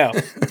going to go?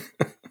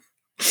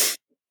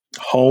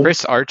 Home.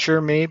 Chris Archer,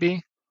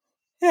 maybe.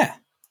 Yeah.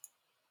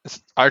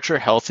 Is Archer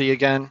healthy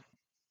again?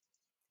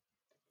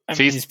 I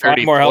mean, he's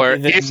 34.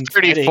 He's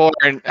 34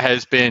 and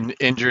has been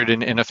injured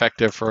and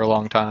ineffective for a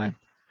long time.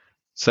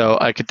 So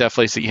I could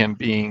definitely see him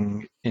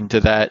being into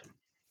that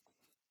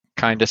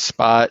kind of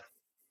spot.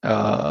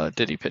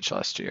 Did he pitch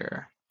last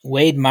year?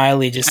 Wade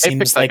Miley just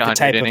seems like the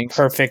type innings. Of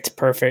perfect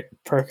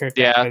for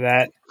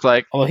that.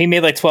 Like, although he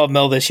made like 12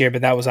 mil this year,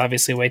 but that was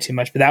obviously way too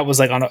much. But that was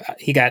like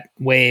he got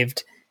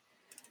waived.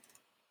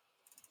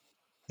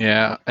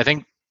 Yeah, I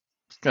think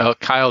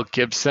Kyle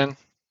Gibson.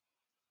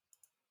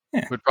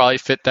 would probably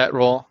fit that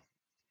role.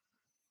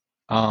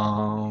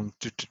 Trying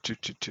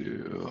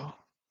to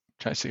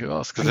see who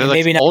else, because there's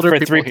maybe not older for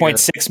people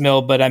 3.6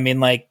 mil, but I mean,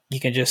 like, you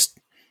can just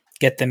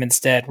get them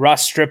instead.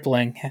 Ross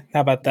Stripling, how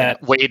about that?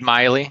 Yeah, Wade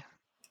Miley.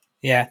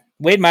 Yeah,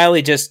 Wade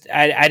Miley. Just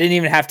I didn't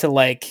even have to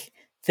like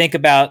think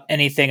about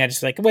anything. I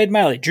just like Wade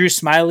Miley, Drew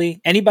Smiley,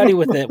 anybody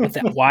with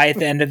that Y at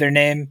the end of their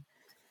name.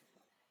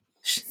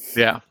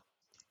 Yeah,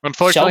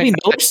 unfortunately, Shelby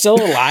Miller's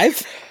still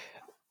alive.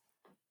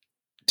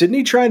 Didn't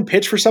he try and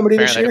pitch for somebody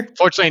this year?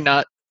 Unfortunately,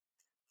 not.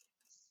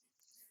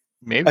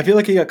 Maybe. I feel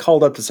like he got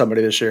called up to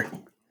somebody this year.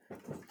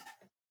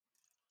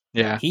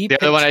 Yeah, he the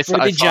other one I saw,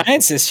 for the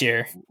Giants this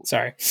year.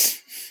 Sorry.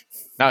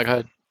 No, go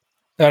ahead.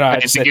 No, I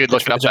didn't think you'd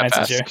look it up that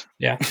fast.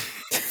 Yeah.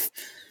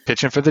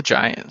 Pitching for the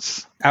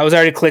Giants. I was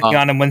already clicking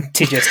on him when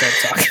TJ started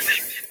talking.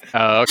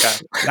 Oh, okay.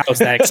 I was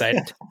that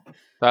excited.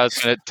 I was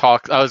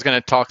going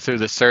to talk through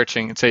the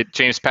searching and say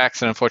James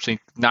Paxton, unfortunately,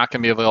 not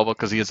going to be available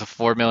because he has a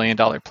 $4 million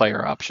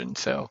player option,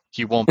 so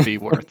he won't be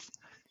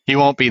he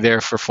won't be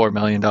there for $4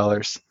 million.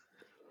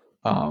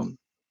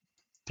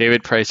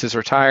 David Price is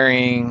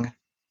retiring.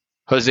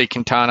 Jose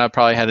Quintana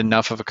probably had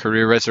enough of a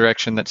career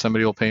resurrection that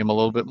somebody will pay him a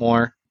little bit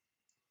more.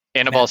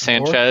 Anibal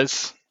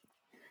Sanchez.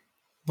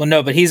 Well,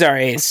 no, but he's our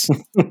ace.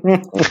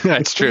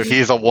 That's true.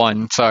 He's a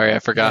 1. Sorry, I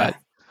forgot. Yeah.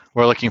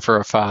 We're looking for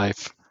a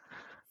 5.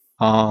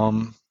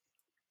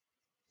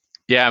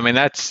 Yeah, I mean,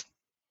 that's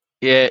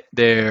it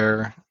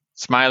there.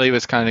 Smiley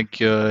was kind of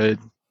good.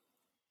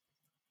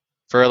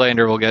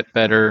 Verlander will get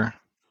better.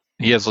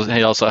 He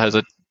also has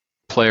a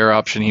player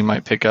option he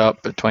might pick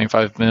up at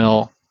 25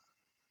 mil.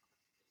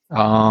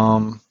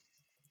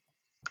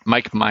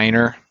 Mike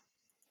Minor.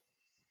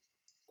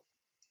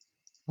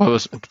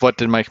 What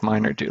did Mike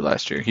Minor do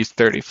last year? He's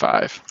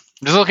 35.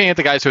 I'm just looking at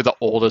the guys who are the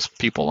oldest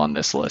people on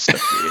this list of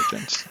free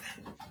agents.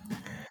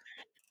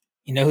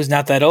 You know who's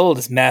not that old?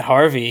 Is Matt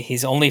Harvey.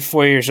 He's only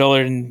 4 years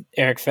older than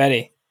Eric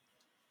Fetty.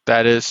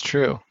 That is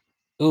true.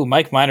 Ooh,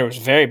 Mike Minor was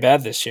very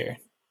bad this year.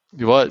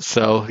 He was,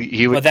 so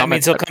he would. But that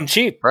means he'll come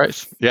cheap.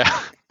 Price,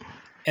 yeah.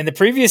 And the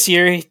previous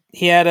year,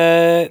 he had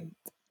a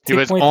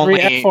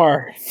 2.3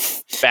 FR.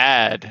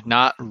 Bad,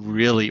 not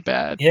really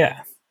bad.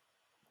 Yeah.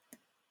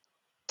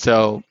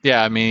 So,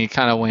 yeah, I mean, he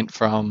kind of went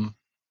from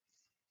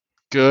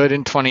good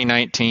in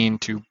 2019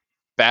 to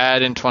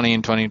bad in 2020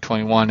 and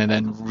 2021, and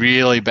then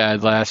really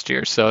bad last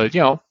year. So,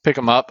 pick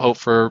him up, hope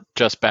for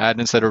just bad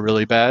instead of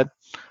really bad.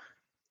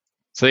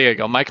 So there you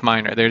go, Mike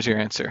Minor. There's your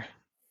answer.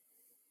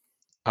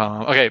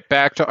 Okay,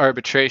 back to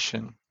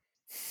arbitration.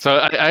 So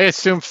I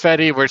assume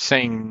Fetty, we're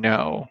saying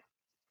no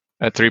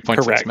at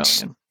 3.6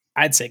 million.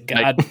 I'd say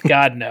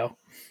God no.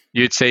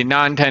 You'd say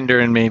non-tender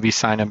and maybe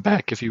sign him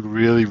back if you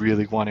really,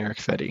 really want Eric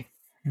Fetty.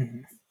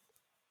 Mm-hmm.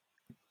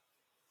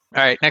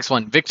 All right, next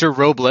one. Victor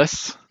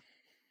Robles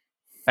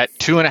at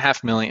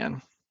 $2.5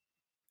 million.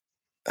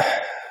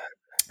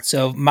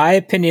 So my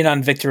opinion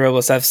on Victor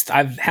Robles,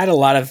 I've had a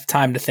lot of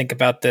time to think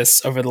about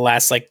this over the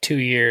last 2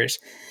 years,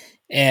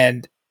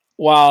 and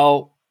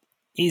while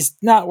he's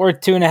not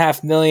worth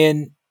 $2.5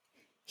 million,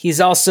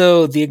 he's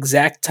also the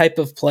exact type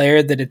of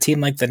player that a team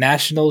like the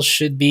Nationals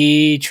should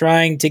be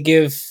trying to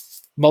give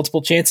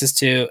multiple chances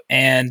to.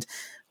 And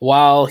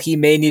while he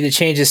may need to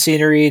change his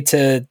scenery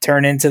to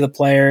turn into the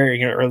player,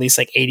 or at least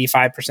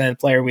 85% of the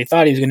player we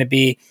thought he was going to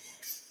be,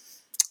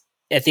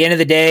 at the end of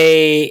the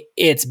day,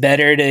 it's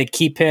better to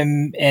keep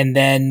him and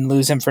then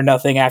lose him for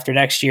nothing after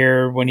next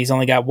year when he's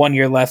only got 1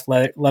 year left,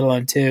 let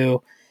alone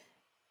 2,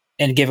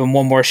 and give him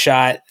one more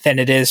shot than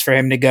it is for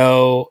him to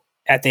go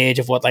at the age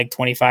of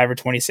 25 or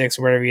 26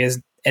 or whatever he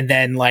is, and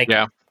then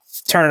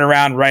turn it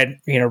around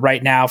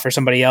right now for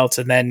somebody else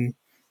and then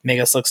make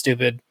us look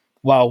stupid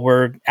while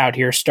we're out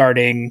here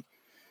starting,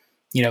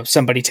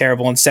 somebody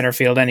terrible in center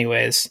field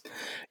anyways.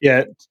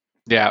 Yeah.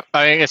 Yeah,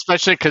 I mean,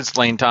 especially because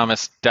Lane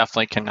Thomas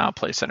definitely cannot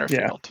play center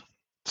field.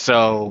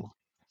 So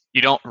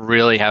you don't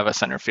really have a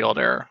center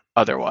fielder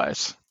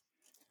otherwise.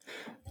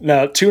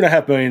 No,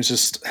 $2.5 million is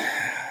just...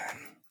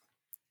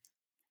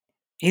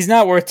 He's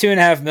not worth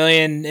 $2.5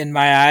 million in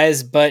my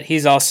eyes, but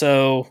he's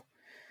also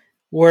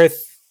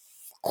worth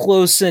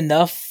close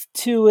enough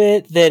to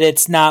it that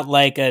it's not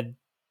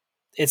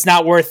it's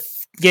not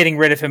worth getting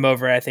rid of him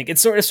over. I think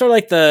it's sort of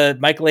like the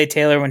Michael A.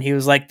 Taylor when he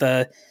was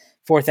the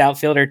fourth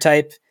outfielder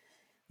type.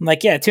 I'm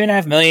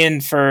 $2.5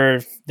 million for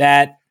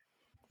that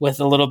with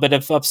a little bit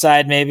of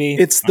upside, maybe.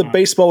 It's the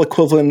baseball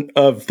equivalent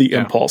of the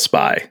impulse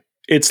buy.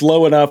 It's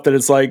low enough that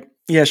it's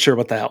sure,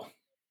 what the hell?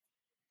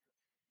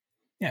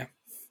 Yeah.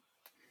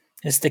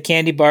 It's the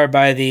candy bar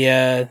by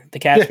the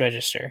cash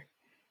register.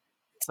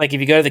 It's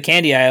if you go to the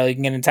candy aisle, you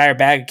can get an entire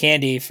bag of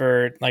candy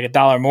for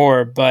 $1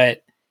 more,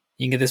 but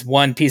you can get this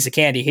one piece of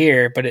candy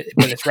here, but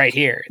it's right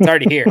here. It's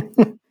already here.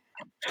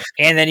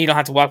 And then you don't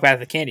have to walk back to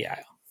the candy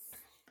aisle.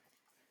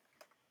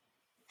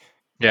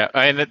 Yeah,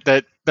 I mean,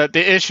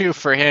 the issue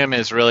for him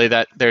is really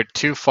that they're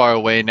too far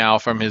away now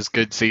from his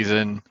good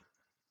season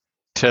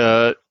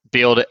to be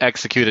able to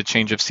execute a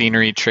change of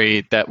scenery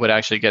trade that would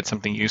actually get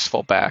something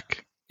useful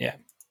back. Yeah.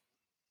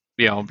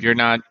 You're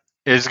not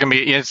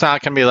It's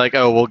not gonna be like,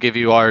 oh, we'll give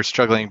you our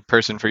struggling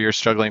person for your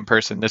struggling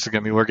person. This is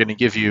gonna be, we're gonna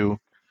give you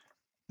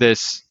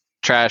this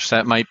trash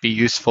that might be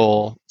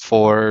useful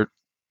for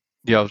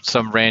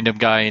some random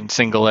guy in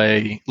single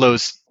A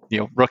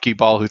rookie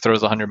ball who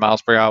throws 100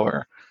 miles per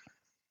hour.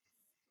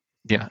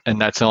 Yeah, and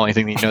that's the only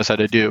thing he knows how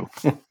to do.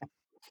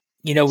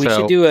 We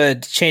should do a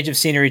change of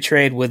scenery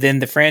trade within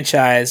the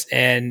franchise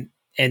and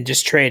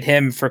just trade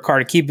him for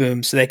Carter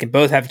Kieboom so they can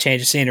both have a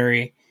change of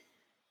scenery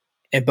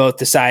and both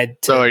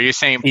decide to. So are you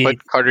saying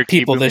put Carter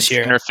Kieboom in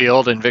center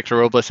field and Victor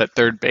Robles at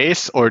third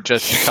base, or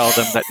just tell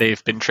them that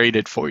they've been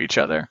traded for each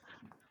other?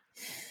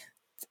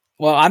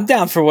 Well, I'm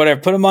down for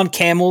whatever. Put them on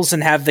camels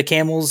and have the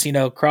camels,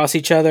 cross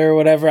each other or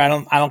whatever. I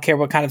don't care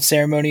what kind of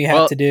ceremony you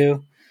have to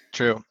do.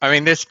 True. I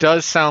mean, this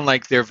does sound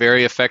like their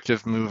very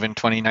effective move in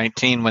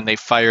 2019 when they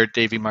fired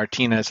Davey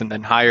Martinez and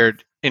then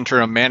hired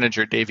interim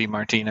manager Davey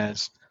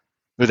Martinez,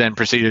 who then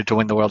proceeded to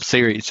win the World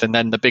Series. And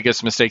then the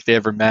biggest mistake they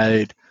ever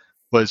made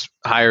was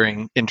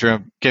giving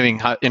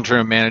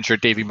interim manager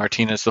Davey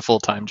Martinez the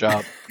full-time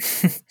job.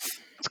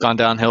 It's gone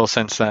downhill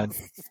since then.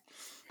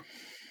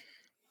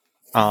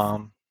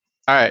 All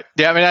right.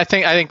 Yeah, I mean, I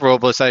think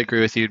Robles, I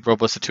agree with you.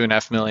 Robles at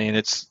 $2.5 million.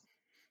 It's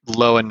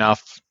low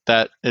enough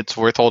that it's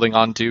worth holding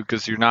on to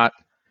because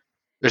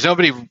there's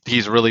nobody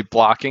he's really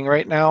blocking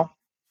right now.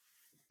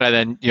 And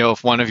then,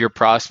 if one of your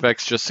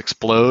prospects just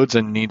explodes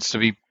and needs to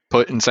be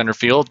put in center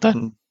field,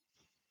 then,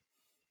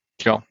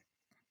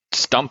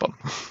 stump him.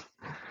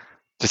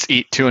 Just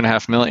eat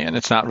 $2.5 million.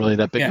 It's not really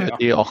that big of a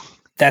deal.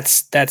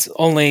 That's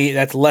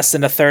less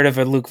than a third of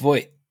a Luke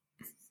Voit.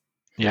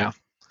 Yeah.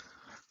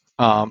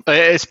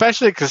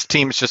 Especially because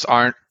teams just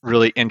aren't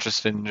really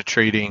interested in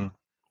trading.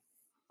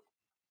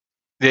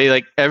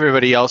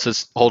 Everybody else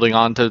is holding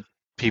on to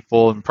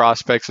people and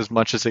prospects as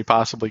much as they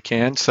possibly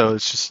can. So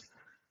it's just,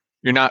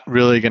 you're not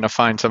really going to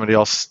find somebody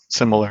else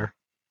similar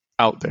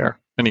out there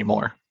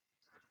anymore.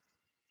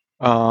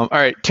 All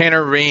right.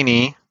 Tanner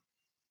Rainey,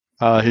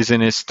 who's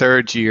in his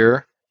third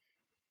year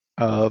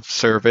of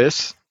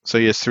service. So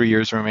he has 3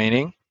 years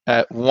remaining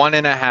at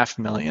 $1.5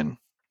 million.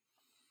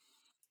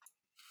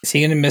 Is he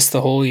going to miss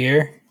the whole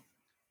year?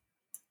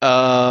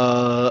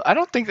 I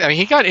don't think. I mean,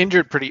 he got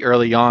injured pretty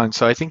early on,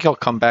 so I think he'll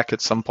come back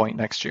at some point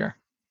next year.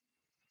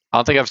 I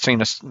don't think I've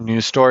seen a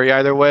news story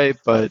either way,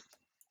 but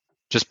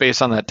just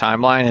based on that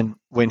timeline and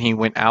when he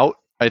went out,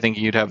 I think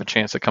he'd have a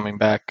chance of coming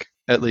back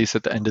at least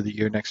at the end of the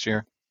year next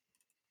year.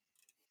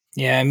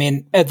 Yeah, I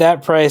mean, at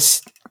that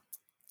price,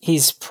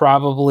 he's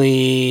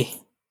probably.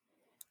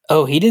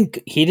 Oh, he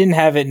didn't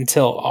have it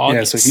until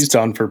August. Yeah, so he's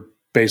done for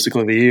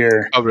basically the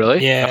year. Oh,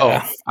 really? Yeah.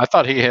 Oh, I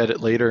thought he had it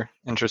later.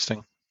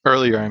 Interesting.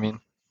 Earlier, I mean.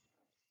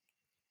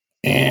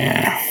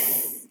 Yeah.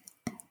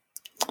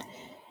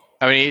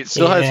 I mean, he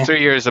still has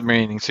 3 years of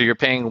remaining, so you're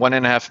paying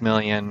 $1.5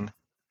 million,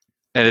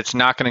 and it's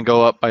not going to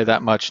go up by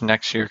that much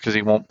next year because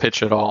he won't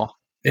pitch at all.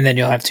 And then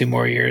you'll have 2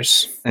 more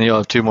years. And you'll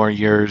have 2 more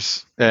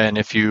years, and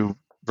if you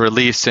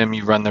release him,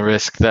 you run the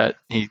risk that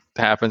he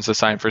happens to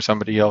sign for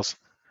somebody else.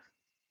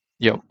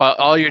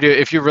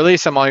 If you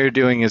release him, all you're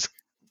doing is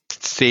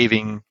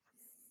saving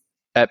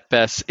at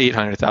best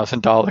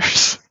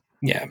 $800,000.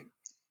 Yeah,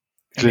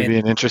 It would be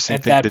an interesting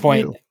at thing that to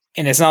point. do.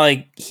 And it's not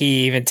like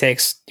he even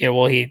takes.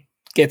 He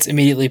gets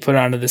immediately put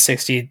onto the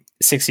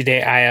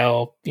 60-day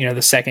IL.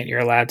 The second you're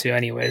allowed to,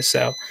 anyways.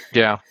 So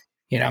yeah,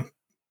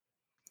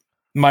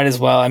 might as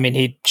well. I mean,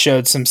 he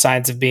showed some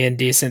signs of being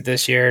decent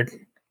this year.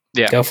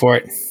 Yeah, go for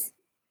it.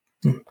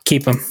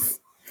 Keep him.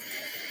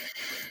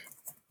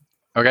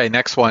 Okay,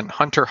 next one.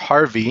 Hunter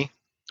Harvey,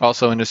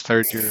 also in his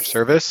third year of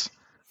service,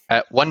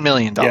 at $1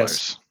 million.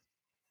 Yes.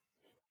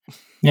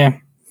 Yeah.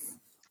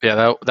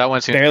 Yeah, that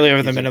one seems barely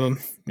over the minimum.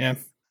 Yeah.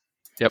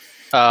 Yep.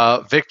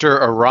 Victor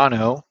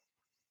Arano,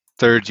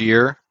 third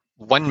year,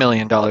 $1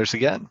 million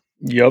again.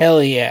 Yep.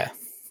 Hell yeah.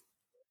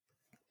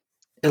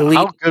 Elite,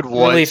 how good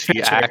was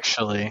he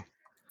actually?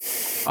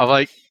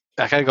 I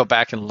gotta go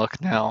back and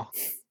look now.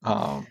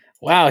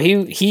 Wow,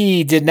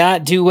 he did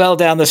not do well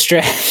down the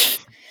stretch.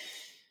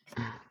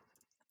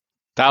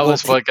 That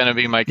was going to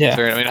be my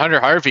concern. Yeah. I mean,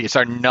 Hunter Harvey is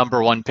our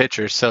number one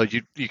pitcher, so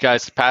you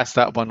guys passed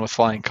that one with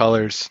flying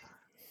colors.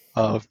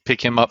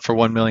 Pick him up for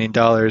 $1 million.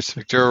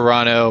 Victor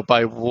Arano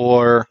by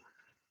WAR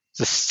is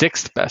the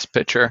 6th best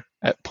pitcher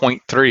at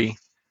 0.3.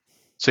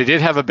 So he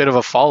did have a bit of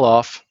a fall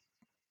off.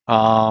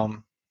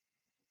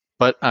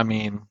 But I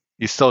mean,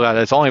 you still got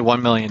it's only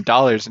 $1 million.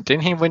 And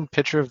didn't he win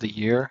pitcher of the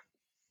year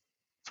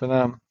for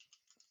them?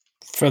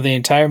 For the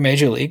entire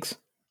major leagues?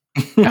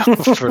 No,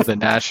 for the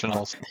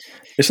Nationals.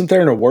 Isn't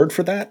there an award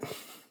for that?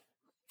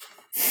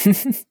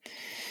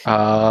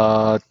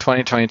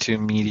 2022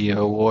 Media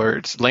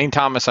Awards. Lane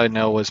Thomas, I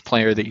know, was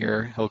Player of the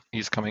Year.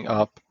 He's coming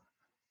up.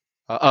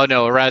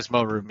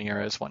 Erasmo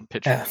Ramirez won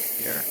Pitcher of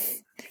the Year.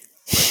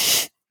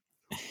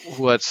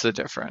 What's the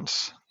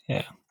difference?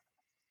 Yeah,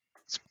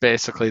 it's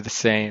basically the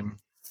same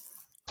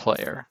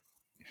player.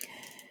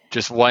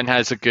 Just one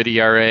has a good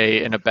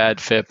ERA and a bad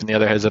FIP, and the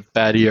other has a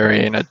bad ERA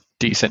and a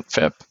decent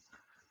FIP.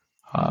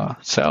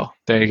 So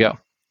there you go.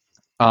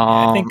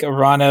 I think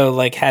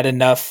Arano had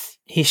enough.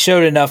 He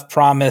showed enough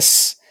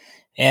promise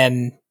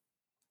and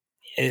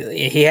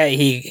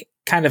he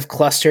kind of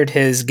clustered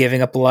his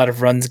giving up a lot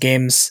of runs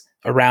games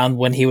around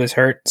when he was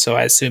hurt. So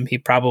I assume he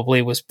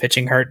probably was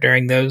pitching hurt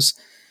during those.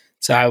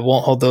 So I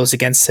won't hold those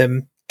against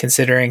him,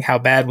 considering how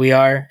bad we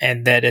are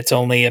and that it's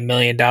only $1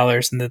 million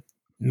and the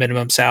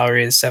minimum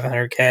salary is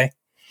 $700K.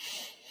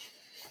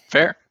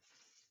 Fair.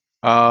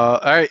 All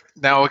right,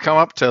 now we come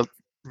up to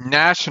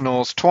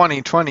Nationals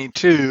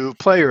 2022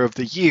 Player of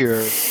the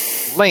Year,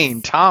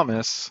 Lane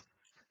Thomas,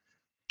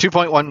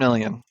 $2.1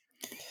 million.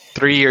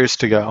 3 years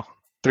to go.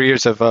 3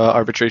 years of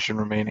arbitration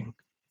remaining.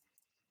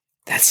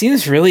 That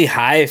seems really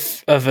high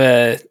of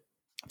a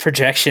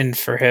projection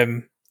for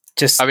him.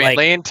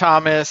 Lane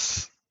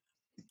Thomas,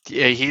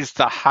 yeah, he's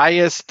the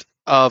highest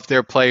of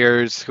their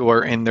players who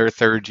are in their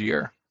third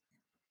year.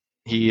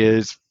 He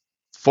is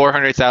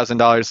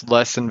 $400,000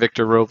 less than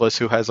Victor Robles,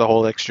 who has a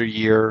whole extra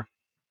year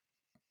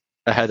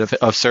ahead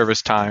of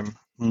service time,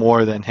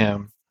 more than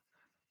him.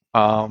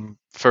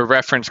 For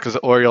reference, because the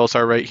Orioles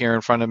are right here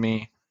in front of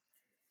me,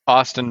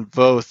 Austin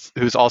Voth,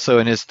 who's also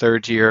in his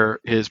third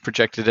year, is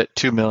projected at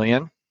 $2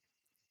 million.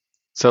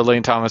 So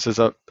Lane Thomas is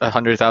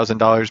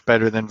 $100,000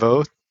 better than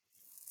Voth.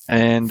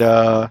 And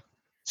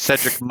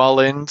Cedric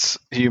Mullins,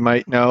 who you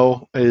might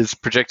know, is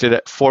projected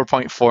at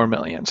 $4.4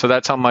 million. So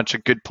that's how much a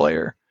good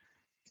player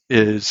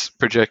is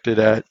projected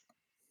at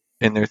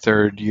in their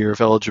third year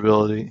of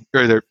eligibility,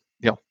 or their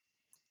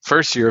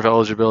first year of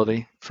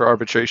eligibility for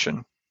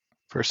arbitration,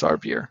 first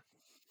ARB year.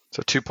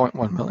 So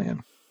 $2.1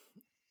 million.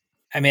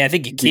 I mean, I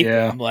think you keep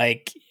him.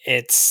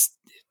 It's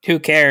who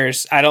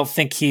cares? I don't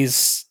think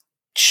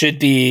should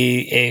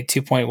be a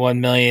 $2.1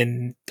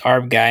 million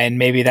ARB guy, and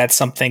maybe that's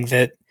something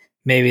that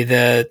maybe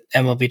the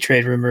MLB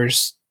trade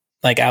rumors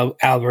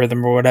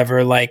algorithm or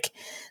whatever,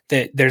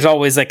 there's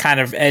always kind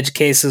of edge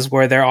cases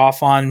where they're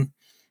off on.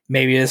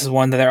 Maybe this is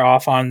one that they're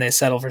off on. They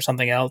settle for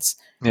something else.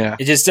 Yeah,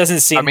 it just doesn't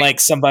seem like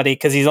somebody,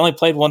 because he's only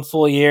played one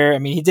full year. I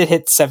mean, he did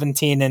hit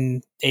 17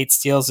 and 8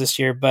 steals this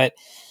year, but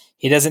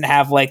he doesn't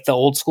have the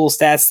old school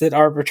stats that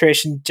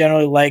arbitration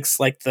generally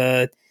likes, like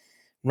the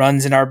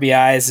runs and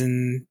RBIs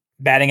and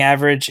batting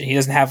average. He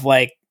doesn't have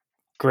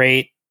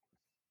great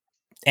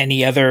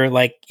any other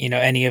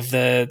any of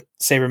the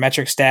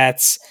sabermetric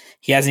stats.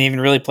 He hasn't even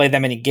really played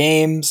that many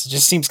games. It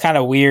just seems kind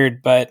of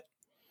weird, but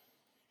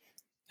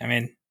I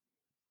mean,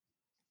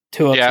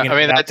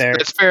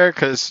 that's fair,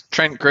 because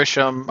Trent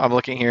Grisham, I'm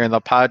looking here, in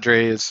the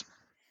Padres,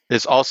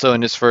 is also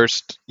in his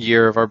first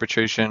year of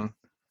arbitration,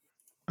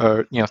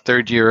 or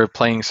third year of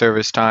playing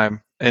service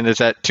time, and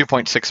is at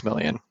 $2.6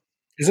 million.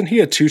 Isn't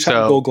he a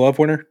two-time Gold Glove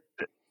winner?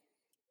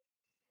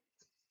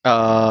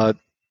 Maybe.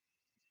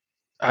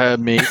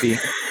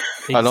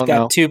 I don't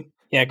know.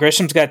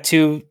 Grisham's got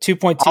 2.2,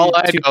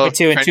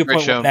 2.2, and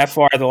 2.1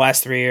 FR the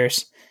last 3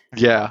 years.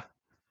 Yeah.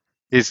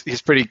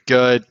 He's pretty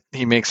good.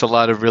 He makes a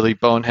lot of really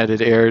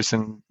boneheaded errors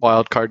in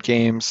wild card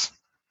games.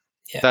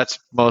 Yeah. That's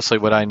mostly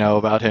what I know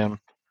about him.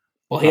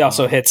 Well, he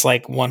also hits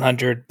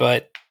 100,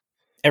 but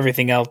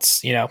everything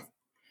else, he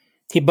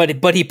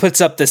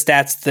puts up the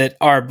stats that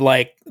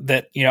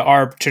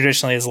ARB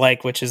traditionally is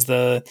which is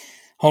the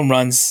home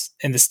runs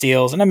and the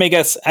steals. And I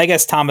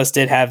guess Thomas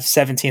did have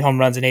 17 home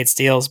runs and 8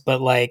 steals, but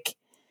he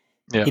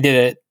did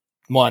it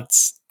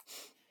once.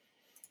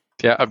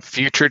 Yeah, a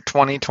future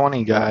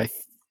 2020 guy.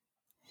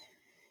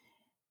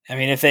 I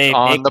mean, if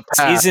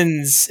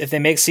they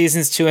make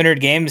seasons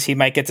 200 games, he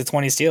might get to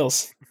 20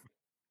 steals.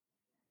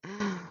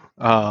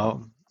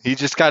 Davies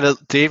just got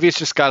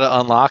to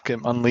unlock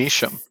him,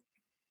 unleash him.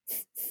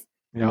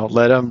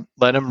 Let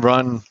him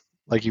run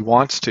like he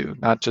wants to,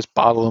 not just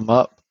bottle him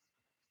up.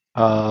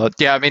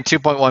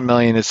 $2.1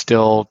 million is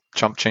still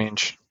chump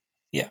change.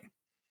 Yeah.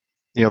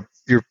 You're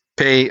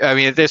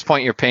at this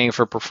point, you're paying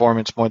for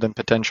performance more than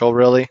potential,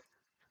 really.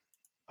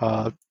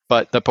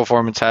 But the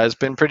performance has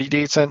been pretty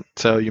decent,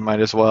 so you might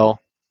as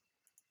well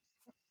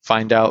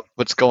find out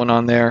what's going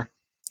on there.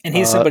 And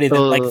he's somebody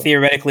that,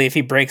 theoretically, if he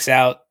breaks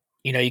out,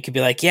 you could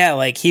be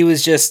he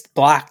was just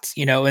blocked,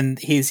 and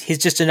he's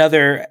just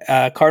another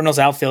Cardinals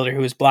outfielder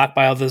who was blocked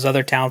by all those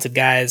other talented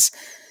guys.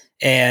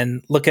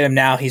 And look at him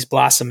now; he's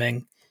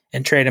blossoming.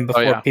 And trade him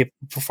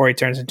before he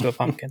turns into a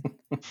pumpkin.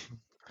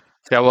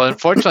 Yeah, well,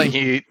 unfortunately,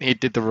 he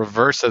did the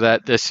reverse of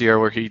that this year,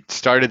 where he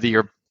started the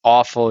year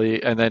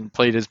awfully and then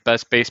played his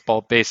best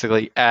baseball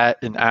basically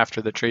at and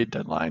after the trade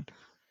deadline,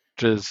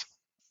 which is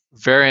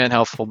very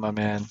unhelpful, my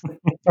man.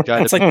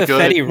 It's like the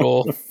Fetty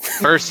rule.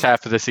 First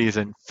half of the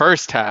season.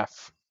 First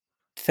half.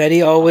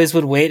 Fetty always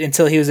would wait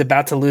until he was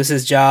about to lose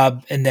his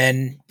job and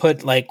then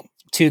put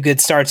 2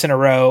 good starts in a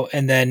row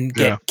and then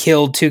get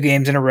killed 2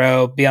 games in a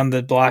row, be on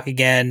the block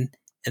again,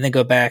 and then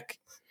go back.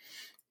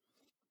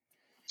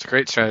 It's a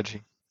great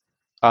strategy.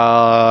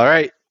 All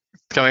right.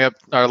 Coming up,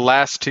 our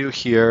last 2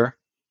 here.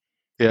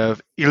 We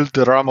have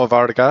Ilderamo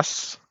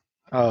Vargas,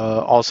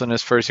 also in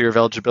his first year of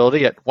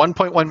eligibility, at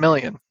 $1.1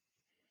 million.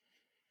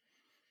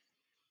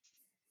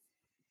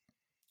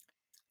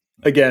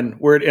 Again,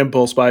 we're at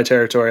impulse buy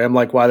territory. I'm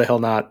why the hell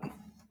not?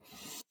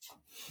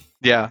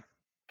 Yeah.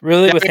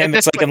 Really, with him,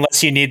 it's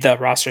unless you need the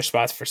roster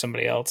spots for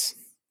somebody else.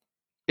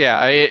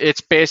 Yeah,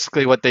 it's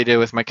basically what they did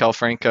with Maikel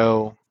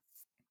Franco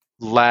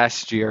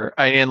last year.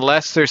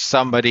 Unless there's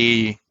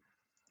somebody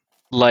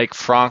like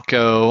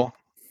Franco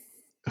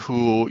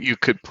who you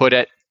could put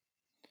at,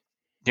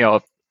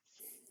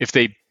 if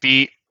they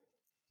beat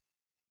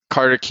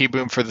Carter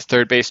Kieboom for the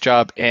third base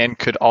job and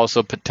could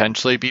also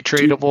potentially be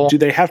tradable. Do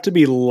they have to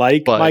be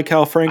like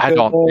Maikel Franco? I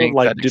don't think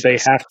like, do they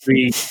have to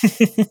be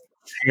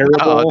terrible?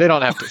 No, they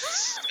don't have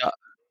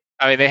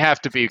to. They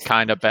have to be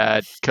kind of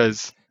bad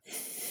because,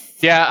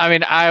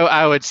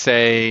 I would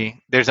say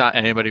there's not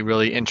anybody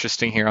really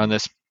interesting here on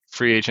this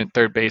free agent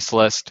third base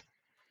list.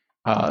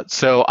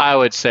 So I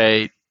would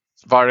say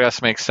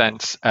Vargas makes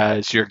sense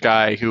as your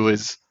guy who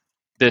is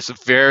this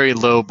very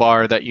low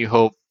bar that you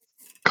hope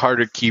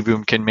Carter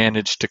Kieboom can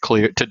manage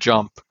to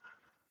jump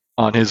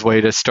on his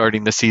way to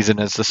starting the season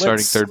as the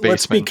starting third baseman.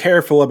 Let's be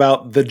careful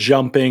about the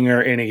jumping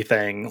or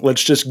anything.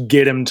 Let's just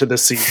get him to the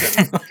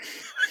season.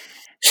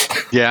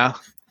 Yeah.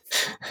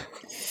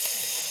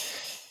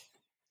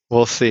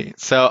 We'll see.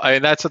 So,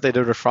 that's what they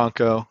did with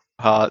Franco.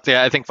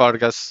 I think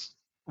Vargas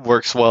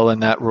works well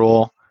in that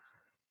role.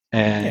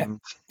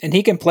 And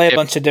he can play a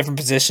bunch of different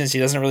positions. He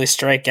doesn't really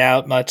strike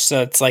out much.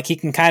 So it's like he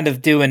can kind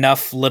of do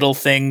enough little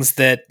things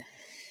that,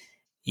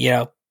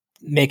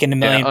 making $1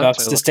 million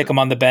bucks to stick him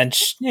on the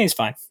bench. Yeah, he's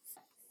fine.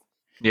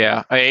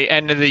 Yeah.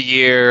 End of the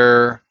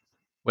year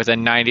with a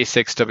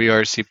 96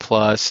 WRC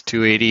plus,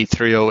 280,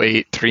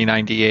 308,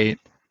 398,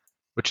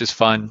 which is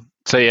fun.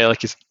 So yeah,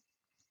 like you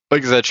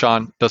said,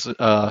 Sean doesn't.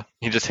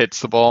 He just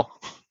hits the ball.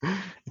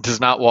 He does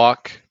not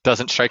walk.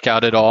 Doesn't strike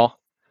out at all.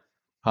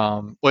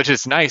 Which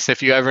is nice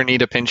if you ever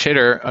need a pinch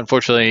hitter.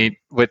 Unfortunately,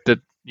 with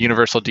the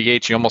universal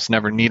DH, you almost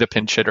never need a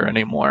pinch hitter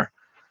anymore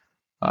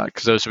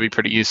because those would be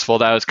pretty useful.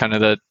 That was kind of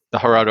the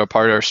Gerardo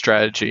Pardo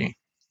strategy.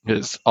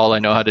 Because all I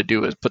know how to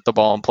do is put the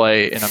ball in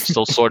play, and I'm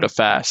still sort of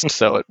fast,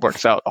 so it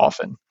works out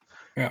often.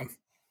 Yeah.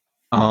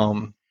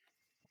 $1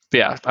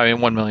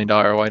 million.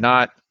 Why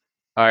not?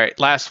 All right,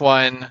 last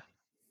one.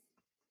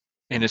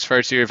 In his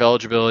first year of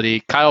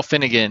eligibility, Kyle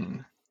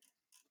Finnegan,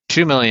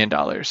 $2 million.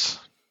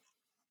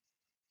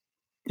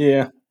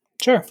 Yeah,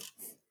 sure.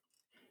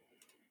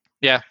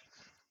 Yeah,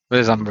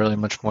 there's not really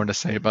much more to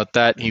say about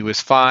that. He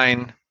was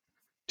fine.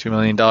 $2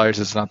 million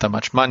is not that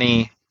much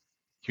money.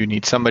 You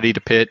need somebody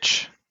to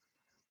pitch.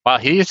 Wow,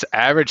 his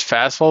average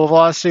fastball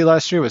velocity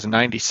last year was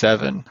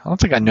 97. I don't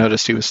think I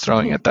noticed he was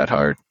throwing it that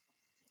hard.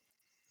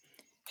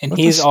 And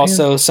he's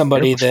also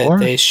somebody that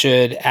they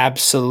should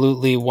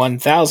absolutely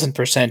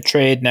 1,000%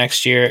 trade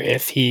next year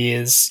if he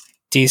is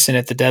decent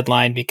at the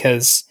deadline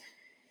because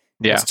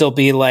he'll still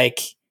be like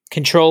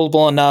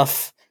controllable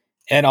enough.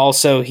 And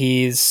also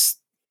he's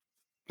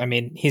going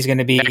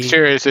to be next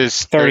year is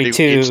his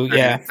 32.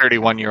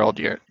 31-year-old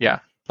year. Yeah.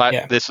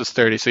 This was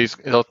 30. So he's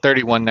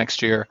 31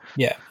 next year.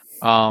 Yeah.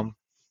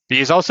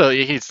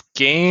 He's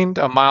gained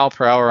a mile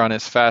per hour on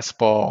his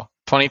fastball.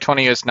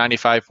 2020 is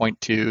 95.2,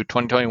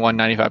 2021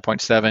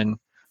 95.7,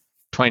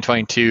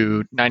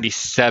 2022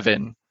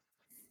 97,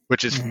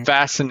 which is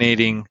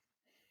fascinating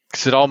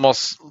because it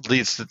almost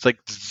leads to like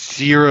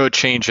zero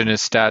change in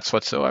his stats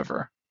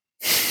whatsoever.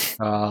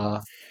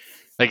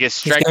 Like his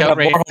strikeout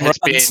rate has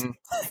been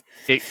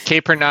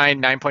K per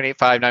 9, 9.85,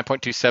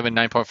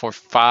 9.27,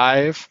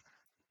 9.45.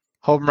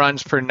 Home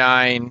runs per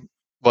 9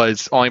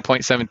 was only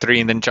 0.73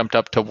 and then jumped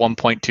up to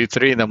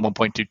 1.23 and then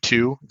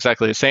 1.22,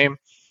 exactly the same.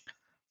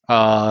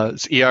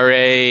 His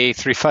ERA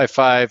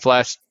 3.55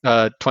 last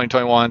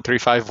 2021,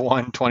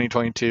 3.51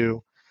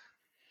 2022.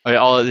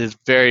 All of it is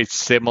very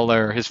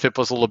similar. His FIP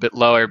was a little bit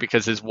lower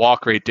because his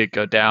walk rate did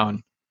go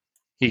down.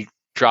 He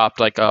dropped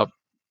like a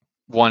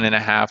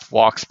 1.5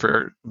 walks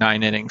per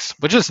 9 innings,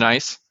 which is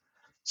nice.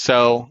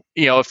 So,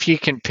 if he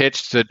can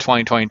pitch to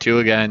 2022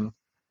 again,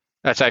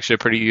 that's actually a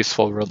pretty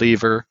useful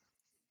reliever.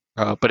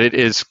 But it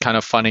is kind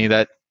of funny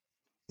that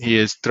he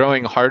is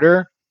throwing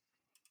harder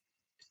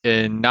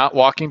and not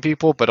walking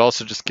people, but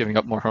also just giving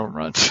up more home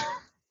runs.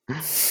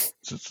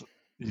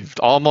 You've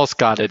almost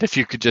got it. If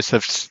you could just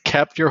have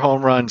kept your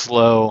home runs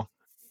low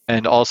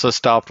and also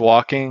stopped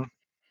walking,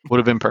 would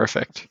have been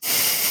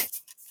perfect.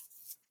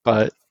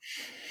 But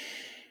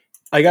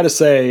I got to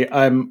say,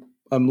 I'm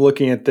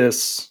looking at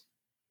this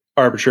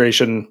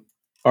arbitration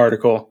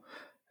article.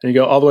 And you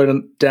go all the way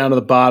down to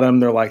the bottom.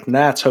 They're like,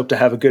 Nats hope to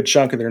have a good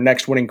chunk of their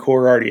next winning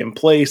core already in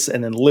place,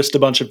 and then list a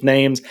bunch of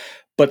names,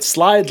 but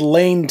slide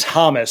Lane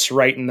Thomas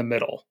right in the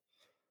middle.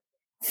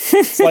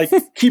 It's like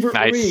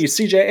Keibert Ruiz,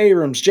 CJ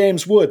Abrams,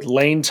 James Wood,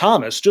 Lane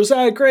Thomas,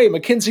 Josiah Gray,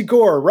 Mackenzie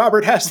Gore,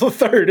 Robert Hass III.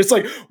 It's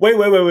like, wait.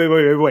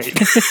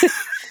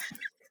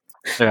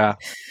 Yeah.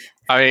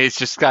 It's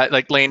just got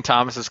like Lane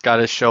Thomas has got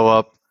to show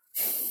up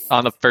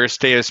on the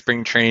first day of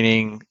spring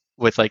training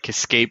with like his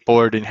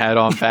skateboard and hat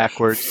on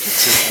backwards.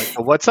 Just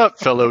like, what's up,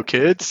 fellow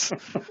kids?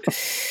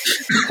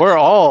 We're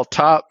all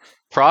top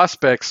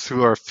prospects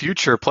who are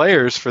future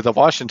players for the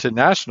Washington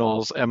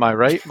Nationals. Am I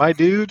right, my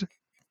dude?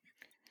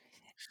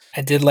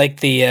 I did like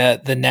the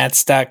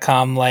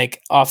Nats.com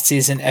like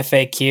off-season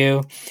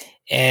FAQ.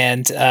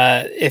 And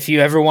if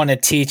you ever want to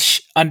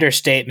teach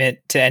understatement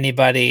to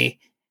anybody,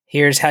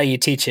 here's how you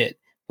teach it.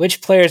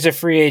 Which players are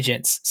free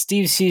agents?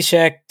 Steve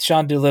Cishek,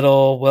 Sean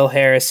Doolittle, Will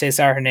Harris,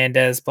 Cesar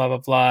Hernandez, blah, blah,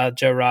 blah,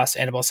 Joe Ross,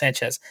 Anibal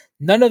Sanchez.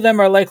 None of them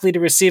are likely to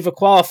receive a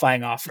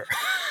qualifying offer.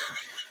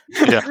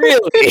 Yeah.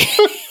 Really?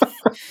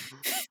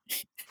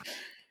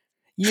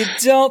 You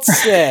don't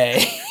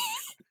say.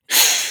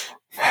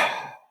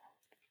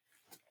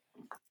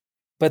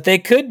 But they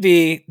could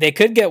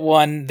get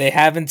one. They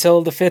have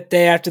until the 5th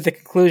day after the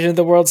conclusion of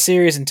the World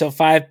Series until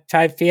 5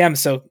 p.m.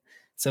 So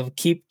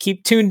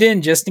keep tuned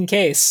in just in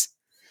case.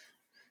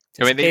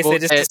 Just in case they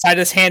just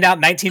decide to hand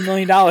out $19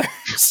 million.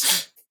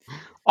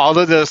 All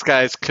of those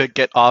guys could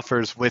get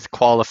offers with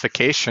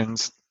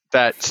qualifications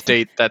that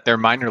state that they're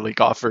minor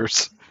league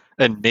offers,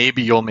 and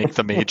maybe you'll make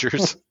the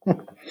majors.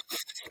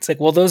 It's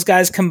like, will those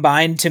guys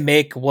combine to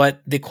make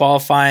what the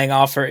qualifying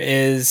offer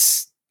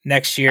is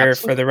next year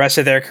for the rest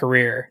of their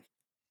career?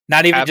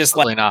 Not even just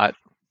not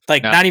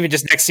even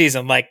just next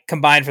season, like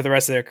combined for the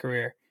rest of their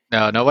career.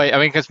 No way. I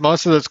mean, because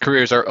most of those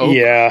careers are over.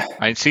 Yeah.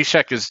 I mean,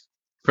 Cishek is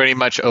pretty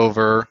much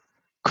over.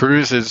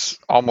 Cruz is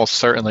almost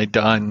certainly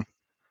done.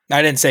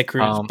 I didn't say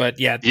Cruz, but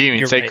yeah. You didn't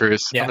even say right.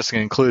 Cruz. Yeah. I'm just going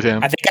to include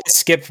him. I think I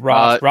skipped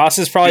Ross. Ross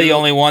is probably the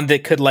only one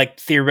that could like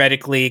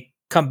theoretically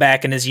come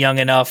back and is young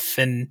enough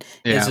and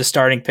is a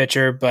starting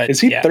pitcher. But is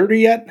he 30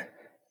 yet?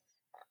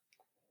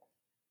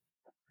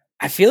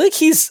 I feel like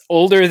he's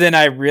older than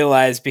I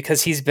realized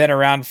because he's been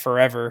around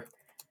forever.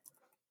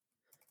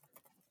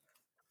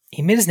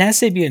 He made his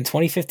Nats debut in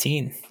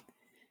 2015.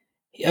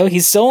 Oh,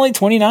 he's still only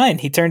 29.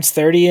 He turns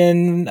 30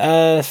 in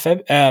May.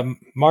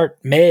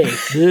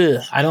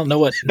 Ugh, I don't know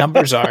what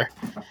numbers are.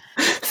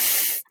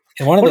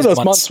 In one of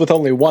those months with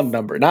only one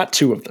number, not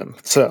two of them.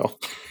 So,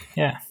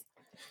 yeah.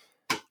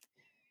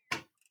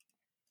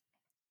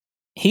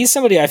 He's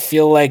somebody I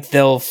feel like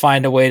they'll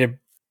find a way to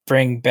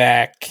bring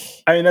back.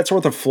 I mean, that's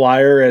worth a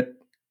flyer at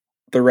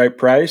the right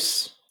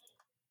price.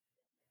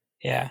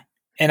 Yeah.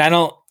 And I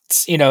don't,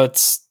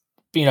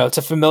 it's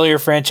a familiar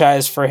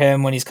franchise for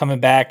him when he's coming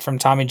back from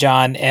Tommy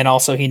John. And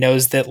also he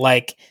knows that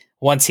like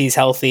once he's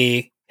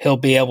healthy, he'll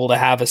be able to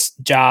have a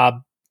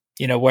job,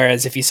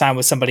 whereas if you sign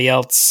with somebody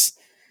else,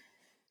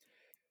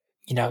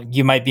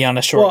 you might be on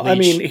a short leash. I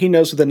mean, he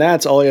knows with the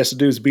Nats, all he has to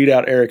do is beat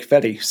out Eric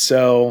Fetty.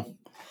 So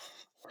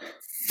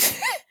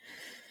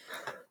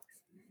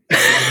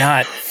maybe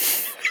not.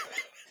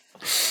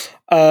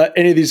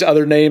 Any of these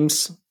other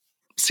names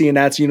see a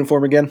Nats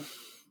uniform again?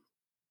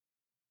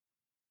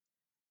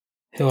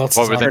 Who else?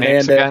 What were the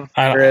names again?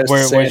 Harris,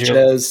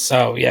 Sanchez.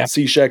 Oh yeah,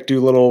 Cishek,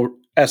 Doolittle,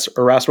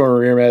 Erasmo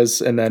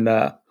Ramirez, and then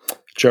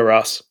Joe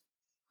Ross.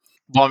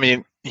 Well, I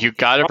mean, you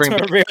got to bring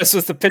Ramirez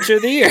was the pitcher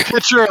of the year.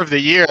 Pitcher of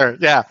the year,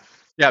 yeah.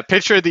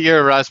 Pitcher of the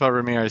year, Erasmo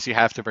Ramirez. You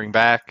have to bring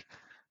back.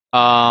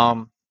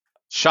 Sean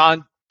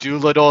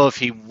Doolittle, if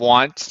he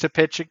wants to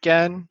pitch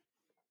again,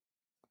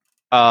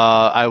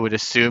 I would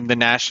assume the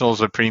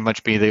Nationals would pretty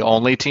much be the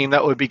only team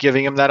that would be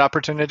giving him that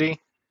opportunity.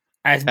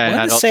 I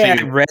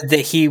read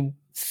that he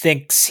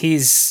thinks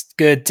he's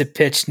good to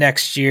pitch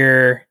next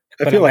year.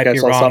 I feel like I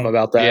saw something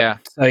about that. Yeah.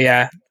 So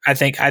yeah, I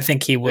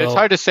think he will. It's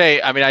hard to say.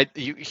 I mean,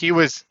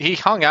 he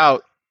hung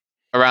out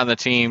around the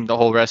team the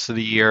whole rest of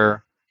the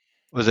year.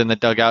 Was in the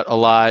dugout a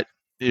lot.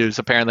 He was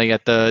apparently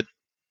at the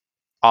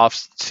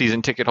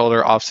off-season ticket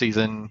holder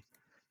off-season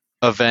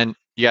event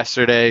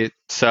yesterday.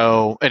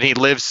 So, and he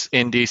lives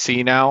in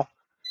DC now.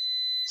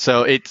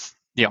 So it's,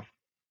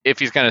 if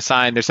he's going to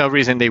sign, there's no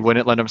reason they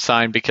wouldn't let him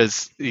sign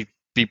because he'd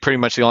be pretty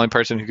much the only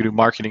person who could do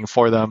marketing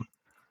for them.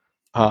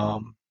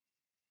 But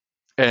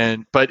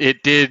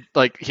it did,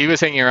 like, he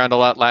was hanging around a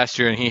lot last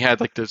year and he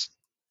had like this,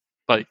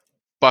 like,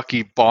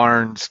 Bucky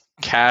Barnes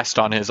cast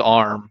on his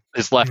arm,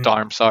 his left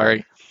arm,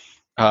 sorry.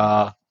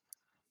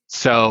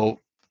 So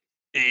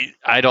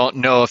I don't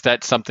know if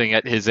that's something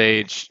at his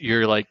age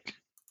you're like,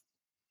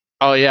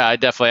 oh yeah, I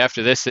definitely,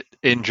 after this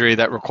injury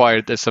that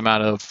required this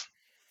amount of,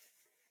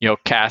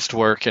 cast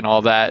work and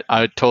all that,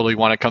 I would totally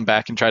want to come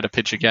back and try to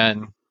pitch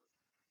again.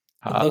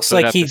 It looks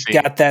like he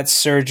got that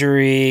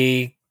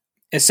surgery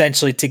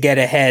essentially to get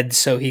ahead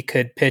so he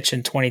could pitch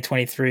in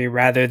 2023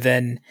 rather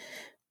than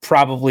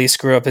probably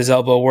screw up his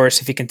elbow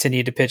worse if he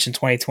continued to pitch in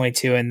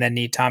 2022 and then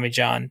need Tommy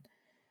John.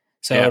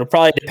 So it'll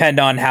probably depend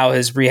on how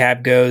his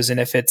rehab goes, and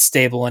if it's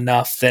stable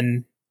enough,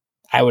 then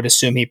I would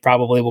assume he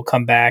probably will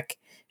come back.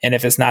 And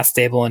if it's not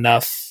stable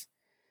enough,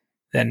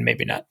 then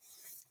maybe not.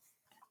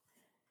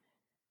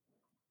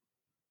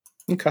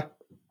 Okay.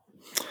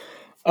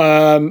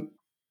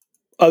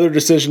 Other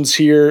decisions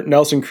here.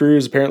 Nelson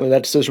Cruz, apparently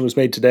that decision was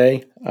made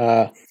today.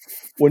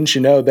 Wouldn't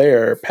you know, they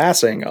are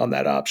passing on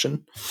that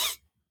option.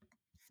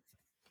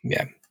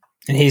 Yeah.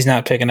 And he's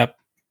not picking up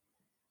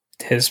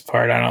his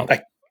part.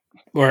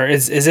 Or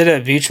is it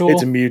a mutual?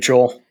 It's a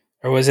mutual.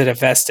 Or was it a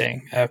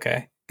vesting?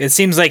 Okay. It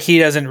seems like he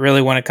doesn't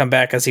really want to come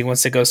back because he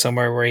wants to go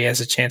somewhere where he has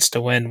a chance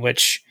to win,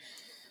 which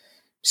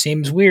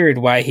seems weird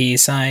why he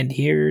signed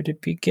here to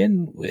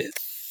begin with.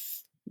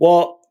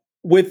 Well,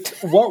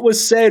 with what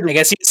was said, I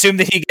guess he assumed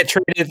that he'd get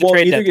traded.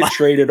 Either get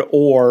traded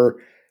or,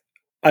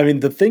 I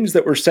mean, the things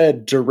that were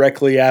said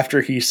directly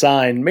after he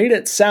signed made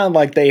it sound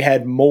like they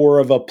had more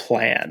of a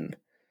plan.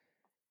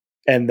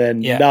 and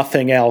then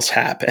nothing else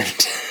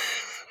happened.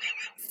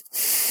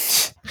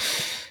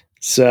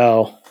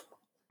 So,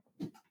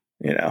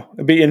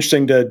 it'd be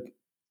interesting to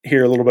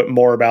hear a little bit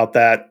more about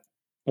that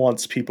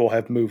once people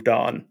have moved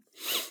on.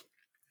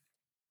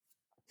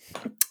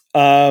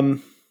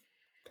 And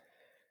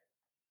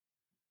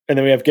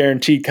then we have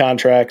guaranteed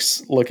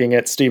contracts, looking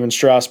at Steven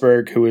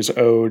Strasburg, who is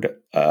owed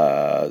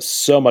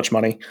so much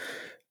money.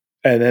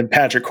 And then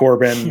Patrick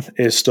Corbin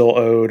is still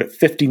owed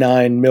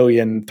 $59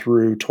 million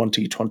through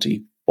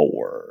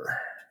 2024.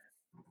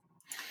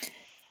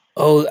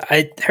 Oh,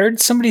 I heard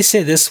somebody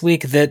say this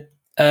week that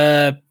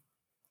I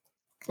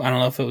don't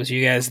know if it was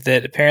you guys,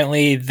 that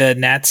apparently the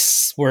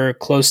Nats were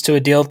close to a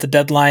deal at the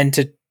deadline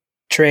to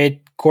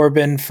trade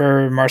Corbin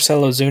for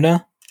Marcell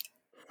Ozuna.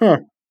 Huh.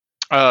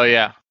 Oh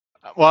yeah.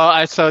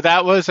 Well, so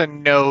that was a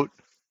note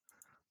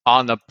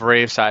on the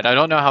Brave side. I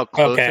don't know how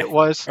close it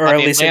was. Or on at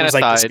the least Atlanta it was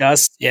side,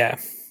 discussed. Yeah.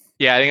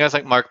 Yeah, I think it was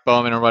like Mark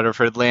Bowman or whatever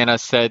for Atlanta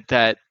said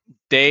that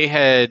they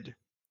had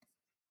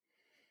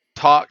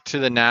talked to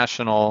the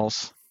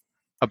Nationals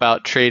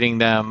about trading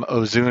them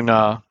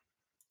Ozuna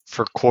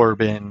for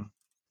Corbin,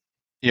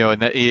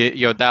 and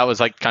that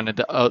was like kind of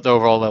the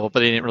overall level,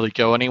 but they didn't really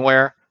go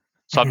anywhere.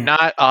 So I'm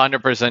not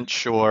 100%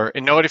 sure,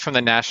 and none of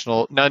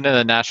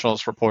the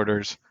Nationals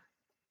reporters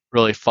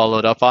really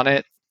followed up on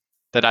it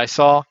that I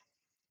saw.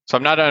 So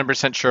I'm not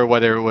 100% sure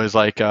whether it was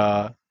like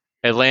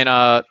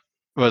Atlanta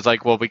was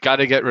like, well, we got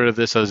to get rid of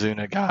this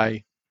Ozuna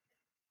guy.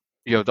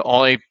 The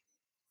only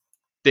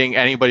thing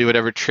anybody would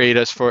ever trade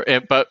us for,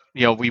 but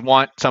we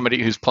want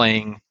somebody who's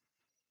playing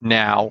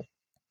now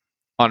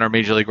on our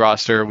major league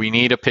roster. We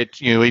need a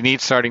pitch. We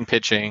need starting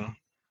pitching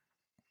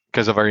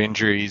because of our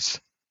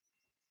injuries.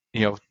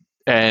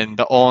 And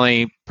the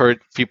only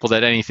people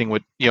that anything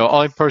would,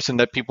 only person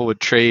that people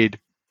would trade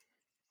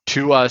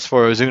to us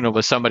for Ozuna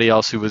was somebody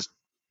else who was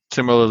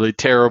similarly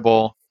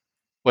terrible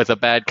with a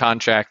bad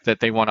contract that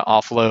they want to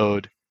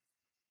offload.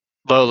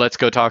 Let's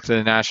go talk to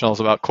the Nationals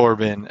about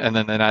Corbin. And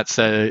then the Nats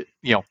said,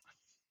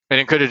 and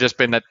it could have just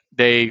been that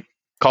they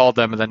called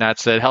them and the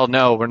Nats said, hell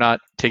no, we're not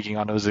taking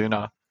on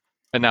Ozuna.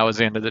 And that was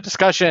the end of the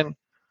discussion.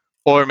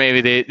 Or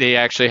maybe they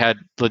actually had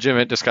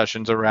legitimate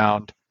discussions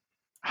around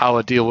how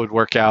a deal would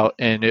work out,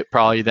 and it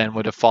probably then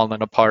would have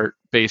fallen apart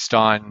based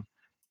on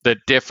the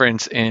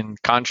difference in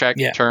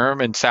contract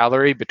term and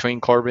salary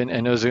between Corbin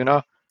and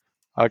Ozuna.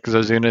 Because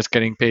Ozuna is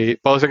getting paid,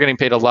 both are getting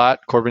paid a lot.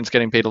 Corbin's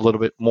getting paid a little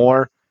bit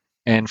more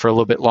and for a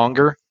little bit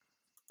longer.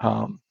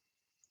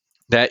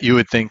 That you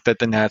would think that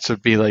the Nats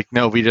would be like,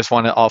 no, we just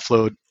want to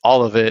offload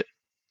all of it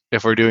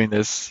if we're doing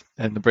this.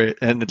 And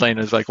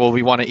Atlanta's like, well,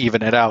 we want to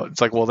even it out.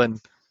 It's like, well, then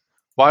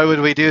why would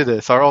we do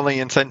this? Our only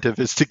incentive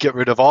is to get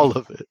rid of all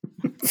of it.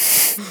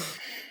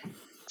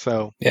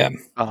 So,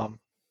 it's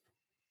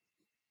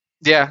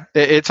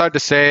hard to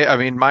say. I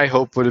mean, my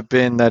hope would have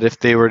been that if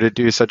they were to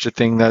do such a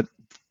thing, that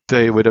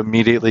they would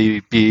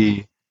immediately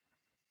be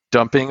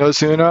dumping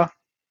Ozuna.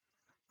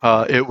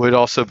 It would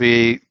also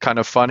be kind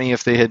of funny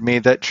if they had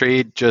made that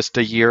trade just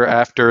a year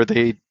after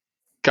they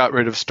got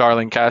rid of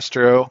Starlin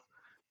Castro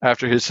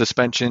after his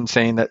suspension,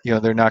 saying that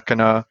they're not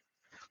gonna,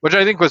 which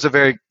I think was a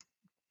very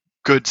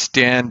good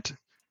stand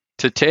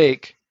to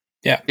take.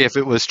 Yeah. If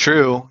it was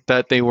true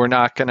that they were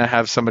not going to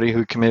have somebody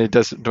who committed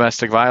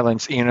domestic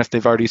violence, even if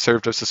they've already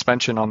served a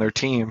suspension on their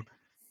team,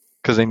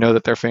 because they know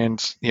that their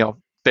fans,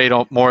 they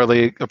don't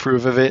morally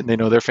approve of it, and they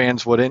know their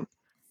fans wouldn't.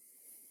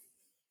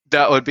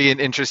 That would be an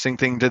interesting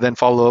thing to then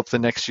follow up the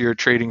next year,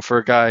 trading for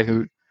a guy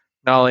who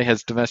not only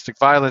has domestic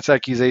violence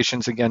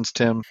accusations against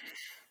him,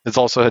 has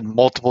also had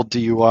multiple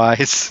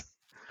DUIs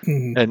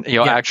and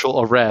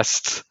actual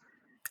arrests.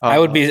 I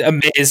would be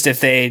amazed if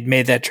they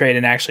made that trade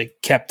and actually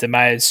kept him.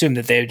 I assume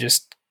that they would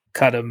just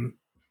cut him.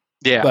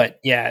 Yeah. But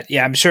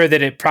I'm sure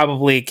that it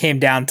probably came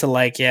down to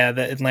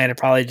the Atlanta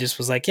probably just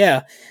was like,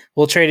 yeah,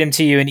 we'll trade him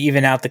to you and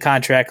even out the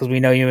contract because we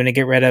know you want to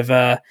get rid of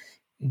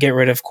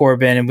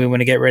Corbin and we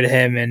want to get rid of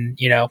him and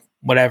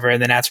whatever.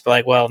 And the Nats were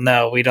like, well,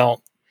 no, we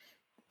don't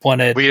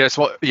want to. We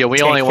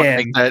only want to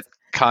make that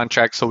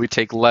contract so we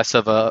take less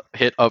of a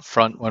hit up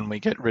front when we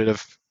get rid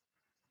of.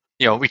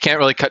 We can't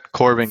really cut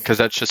Corbin because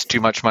that's just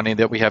too much money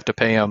that we have to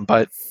pay him.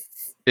 But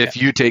if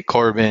you take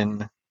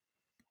Corbin,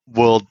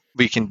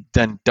 we can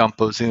then dump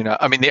Ozuna.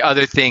 I mean, the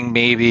other thing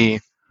maybe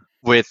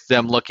with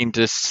them looking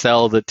to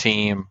sell the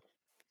team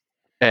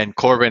and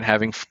Corbin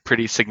having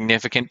pretty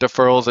significant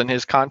deferrals in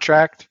his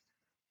contract,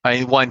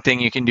 one thing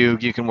you can do,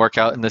 you can work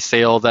out in the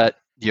sale that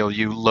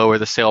you lower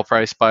the sale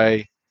price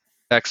by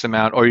X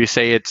amount, or you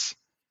say it's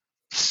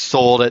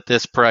sold at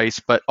this price,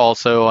 but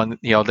also on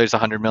there's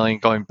 $100 million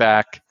going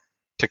back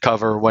to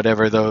cover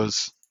whatever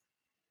those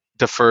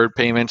deferred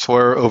payments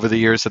were over the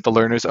years that the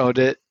Lerners owned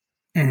it.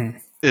 Mm-hmm.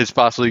 It's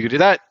possible you could do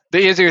that. The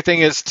easier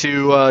thing is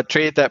to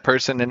trade that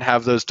person and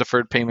have those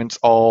deferred payments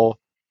all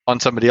on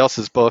somebody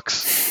else's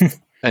books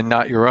and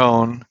not your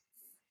own,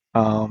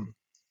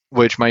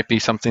 which might be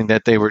something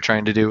that they were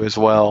trying to do as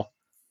well.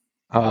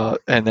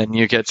 And then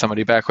you get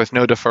somebody back with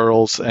no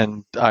deferrals,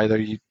 and either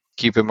you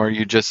keep him or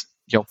you just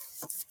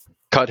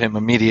cut him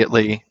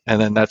immediately,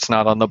 and then that's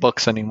not on the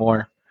books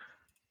anymore.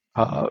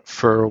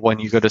 for when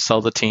you go to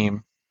sell the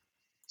team.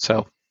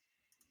 So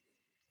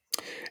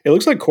It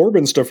looks like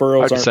Corbin's deferrals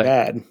Hard to aren't say.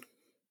 bad.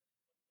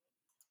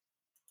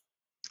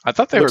 I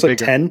thought they It were looks like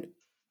bigger. 10.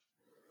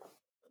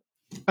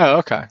 Oh,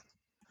 okay.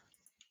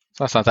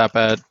 So that's not that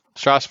bad.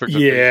 Strasburg's are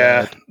pretty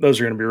Yeah, bad. those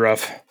are going to be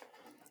rough.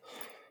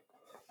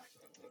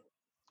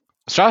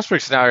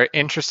 Strasburg's now are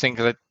interesting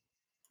because I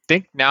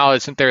think now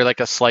isn't there like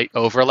a slight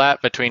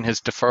overlap between his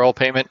deferral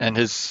payment and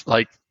his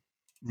like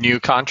new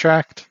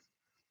contract?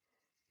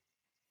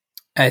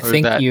 I Or is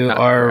think that you not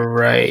are correct?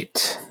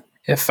 right.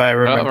 If I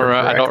remember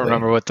correctly. I don't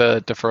remember what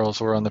the deferrals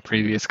were on the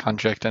previous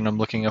contract, and I'm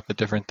looking up a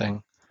different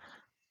thing.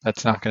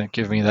 That's not going to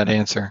give me that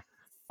answer.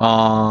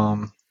 Yeah,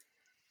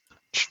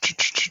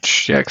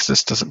 because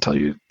this doesn't tell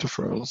you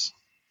deferrals.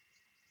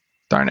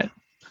 Darn it.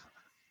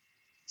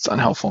 It's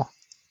unhelpful.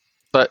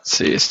 Let's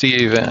see.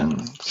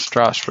 Steven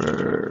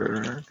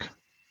Strasburg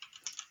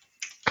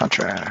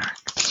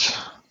contract.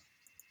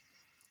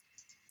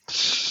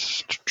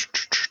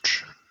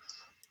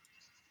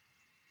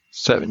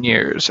 7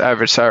 years.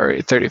 Average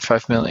salary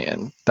 $35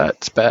 million.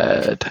 That's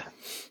bad.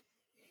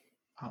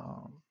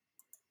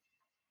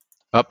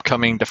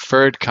 Upcoming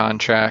deferred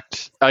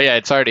contract. Oh yeah,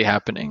 it's already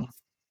happening.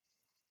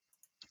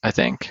 I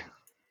think.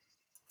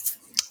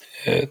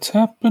 It's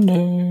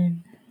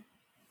happening.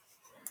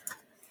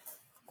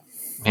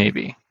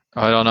 Maybe.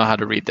 I don't know how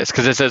to read this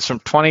because it says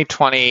from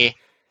 2020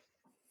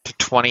 to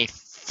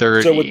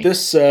 2030. So what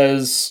this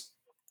says,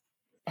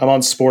 I'm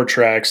on Sport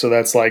Track, so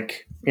that's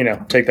like,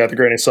 take that with a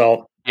grain of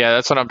salt. Yeah,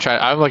 that's what I'm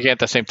trying. I'm looking at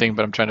the same thing,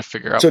 but I'm trying to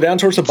figure out. So down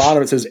towards the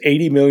bottom, it says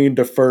 80 million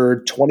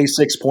deferred,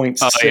 26.6.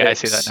 Oh yeah, I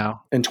see that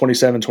now. In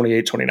 27,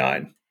 28,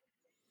 29.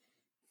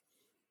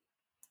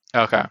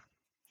 Okay.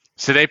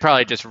 So they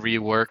probably just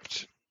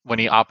reworked when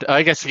he opted.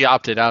 I guess he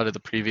opted out of the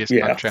previous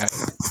contract.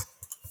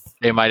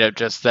 They might have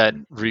just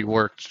then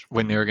reworked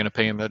when they were going to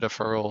pay him the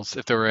deferrals,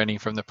 if there were any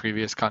from the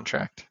previous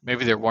contract.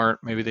 Maybe there weren't.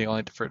 Maybe they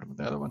only deferred him with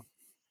the other one.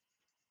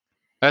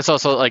 That's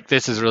also like,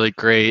 this is really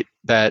great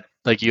that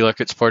like you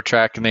look at Sport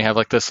Track and they have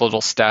like this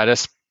little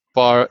status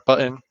bar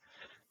button,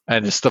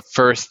 and it's the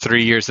first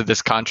 3 years of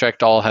this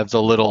contract all have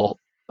the little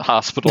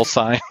hospital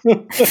sign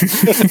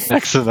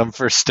next to them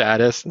for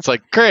status. It's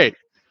like, great.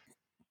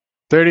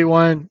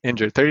 31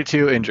 injured,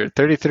 32 injured,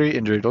 33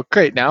 injured. Well,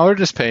 great. Now we're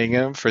just paying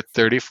him for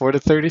 34 to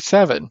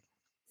 37.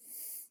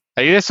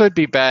 I guess it would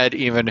be bad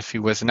even if he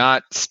was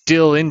not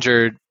still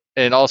injured,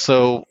 and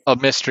also a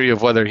mystery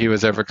of whether he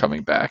was ever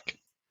coming back.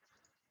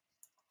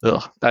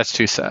 Ugh, that's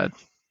too sad.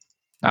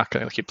 Not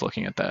going to keep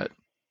looking at that.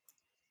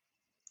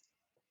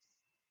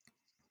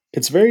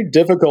 It's very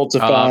difficult to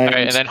find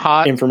and then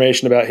hot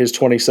information about his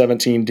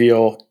 2017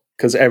 deal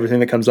because everything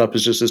that comes up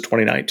is just his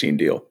 2019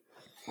 deal.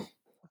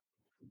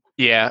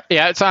 Yeah.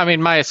 So I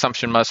mean, my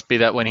assumption must be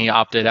that when he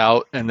opted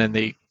out, and then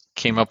they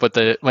came up with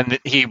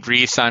he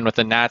re-signed with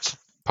the Nats,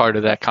 part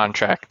of that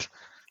contract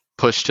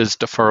pushed his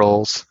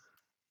deferrals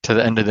to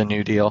the end of the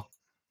new deal.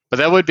 But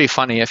that would be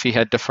funny if he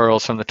had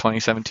deferrals from the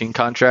 2017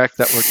 contract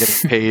that were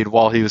getting paid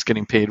while he was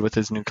getting paid with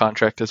his new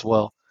contract as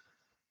well.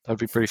 That'd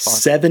be pretty fun.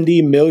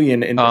 70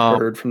 million in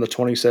deferred from the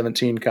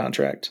 2017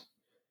 contract,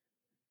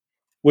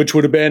 which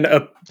would have been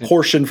a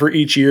portion for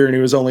each year, and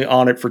he was only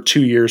on it for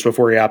 2 years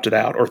before he opted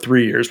out, or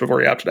 3 years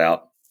before he opted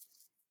out.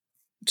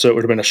 So it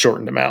would have been a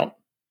shortened amount.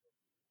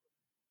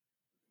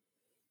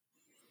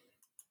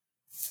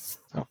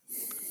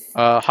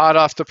 Hot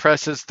off the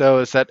presses, though,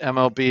 is that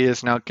MLB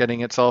is now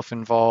getting itself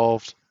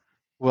involved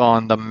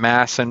on the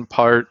Masson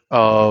part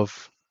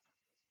of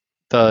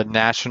the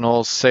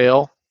Nationals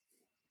sale,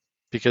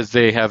 because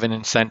they have an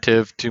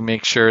incentive to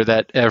make sure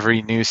that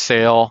every new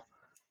sale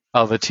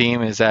of a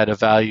team is at a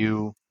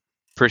value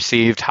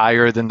perceived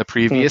higher than the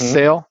previous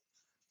sale.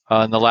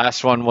 And the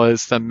last one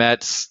was the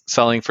Mets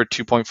selling for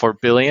 $2.4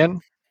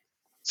 billion.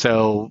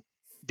 So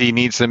he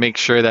needs to make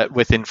sure that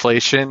with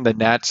inflation, the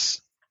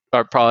Nats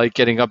are probably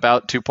getting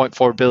about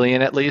 $2.4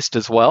 billion at least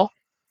as well.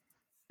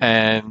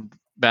 And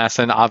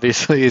Masson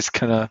obviously is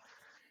going to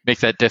make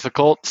that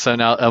difficult. So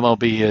now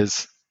MLB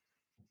is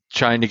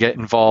trying to get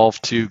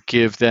involved to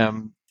give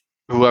them,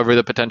 whoever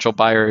the potential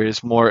buyer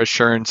is, more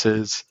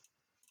assurances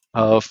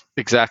of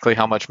exactly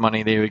how much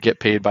money they would get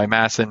paid by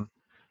Masson.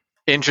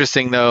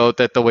 Interesting, though,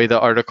 that the way the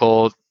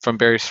article from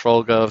Barry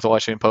Svrolga of the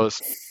Washington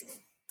Post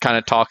kind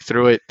of talked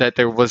through it, that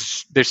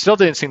there still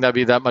didn't seem to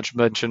be that much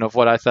mention of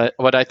what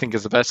I think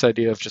is the best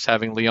idea of just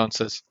having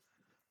Leonsis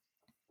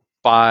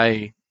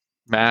buy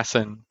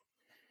Masson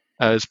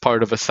as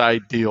part of a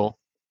side deal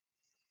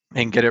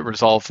and get it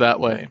resolved that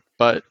way.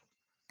 But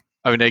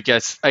I mean, I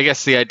guess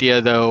the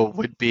idea, though,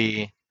 would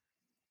be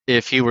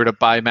if he were to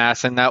buy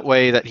Masson that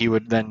way, that he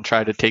would then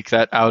try to take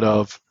that out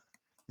of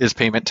his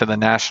payment to the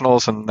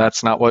Nationals, and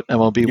that's not what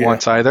MLB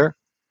wants either.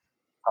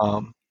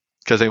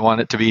 Because they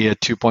want it to be a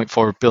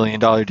 $2.4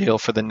 billion deal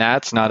for the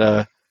Nats, not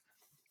a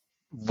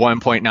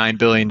 $1.9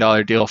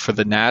 billion deal for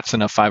the Nats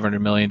and a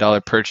 $500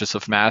 million purchase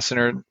of Masson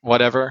or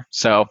whatever.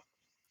 So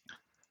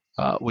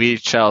we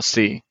shall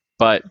see.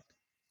 But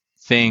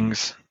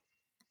things,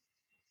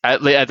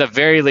 at the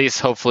very least,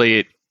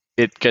 hopefully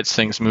it gets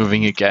things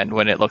moving again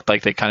when it looked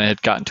like they kind of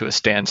had gotten to a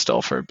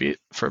standstill for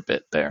a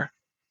bit there.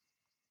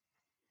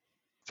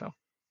 So,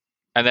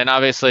 and then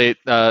obviously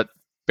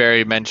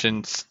Barry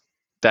mentions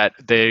that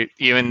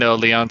even though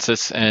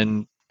Leonsis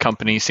and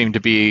company seem to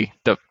be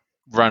the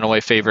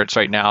runaway favorites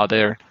right now,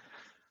 they're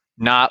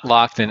not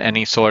locked in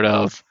any sort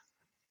of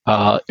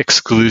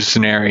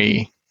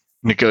exclusionary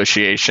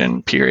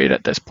negotiation period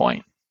at this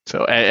point.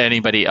 So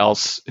anybody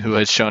else who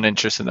has shown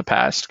interest in the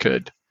past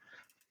could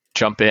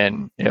jump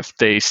in if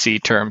they see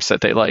terms that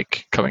they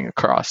like coming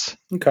across.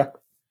 Okay.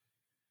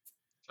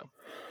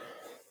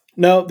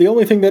 Now, the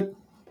only thing that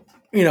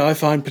I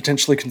find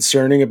potentially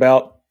concerning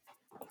about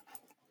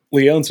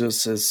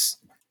Leonsis is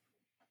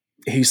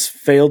he's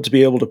failed to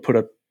be able to put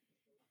a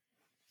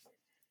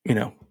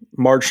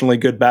marginally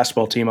good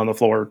basketball team on the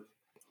floor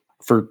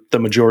for the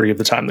majority of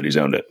the time that he's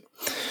owned it.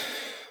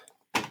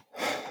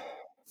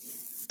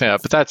 Yeah,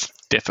 but that's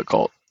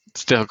difficult.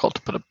 It's difficult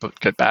to put a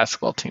good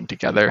basketball team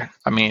together.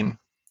 I mean,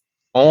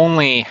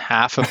 only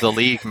half of the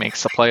league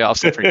makes the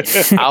playoffs every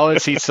year. How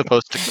is he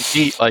supposed to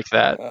compete like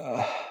that?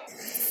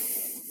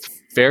 It's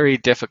very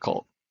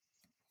difficult.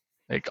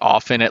 Like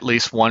often, at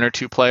least one or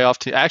two playoff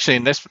teams.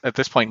 Actually, at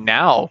this point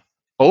now,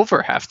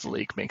 over half the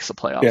league makes the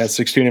playoffs. Yeah,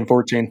 16 and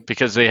 14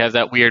 because they have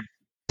that weird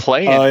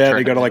play-in. Oh yeah, tournament.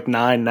 they go to like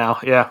 9 now.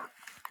 Yeah,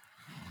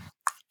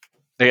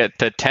 they get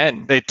to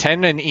 10. They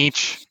 10 in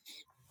each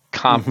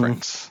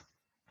conference,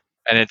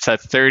 and it's a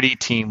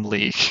 30-team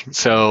league.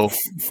 So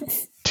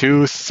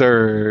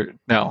 2/3.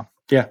 No.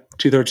 Yeah,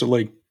 2/3 of the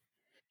league.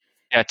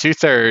 Yeah,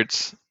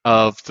 2/3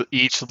 of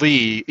each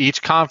league,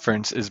 each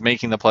conference is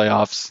making the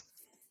playoffs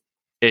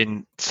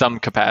in some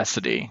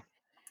capacity.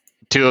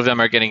 2 of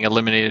them are getting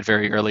eliminated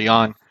very early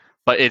on,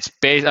 but it's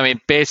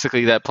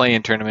basically that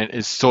play-in tournament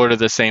is sort of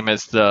the same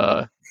as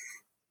the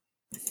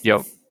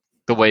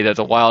way that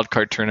the wild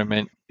card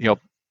tournament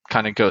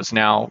kind of goes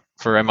now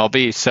for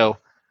MLB. So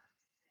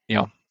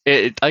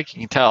like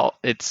you can tell,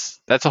 that's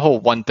a whole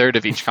 1/3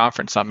 of each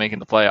conference not making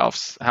the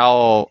playoffs.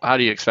 How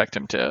do you expect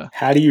him to?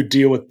 How do you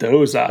deal with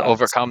those odds?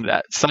 Overcome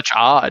that? Such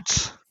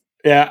odds.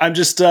 Yeah, I'm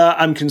just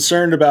I'm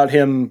concerned about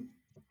him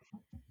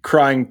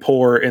crying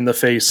poor in the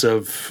face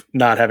of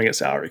not having a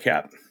salary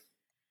cap.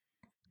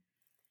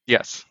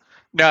 Yes.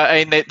 No,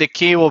 and the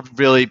key will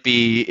really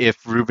be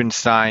if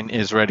Rubenstein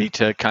is ready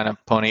to kind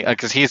of pony,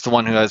 because he's the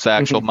one who has the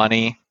actual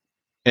money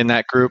in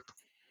that group.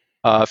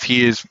 If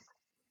he is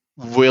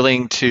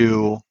willing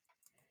to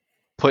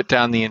put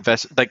down the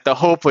investment, like the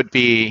hope would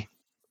be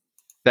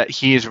that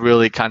he is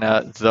really kind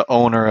of the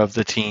owner of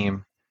the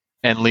team,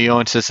 and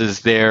Leonsis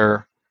is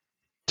there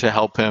to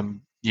help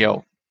him,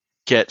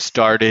 get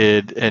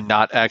started and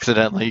not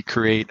accidentally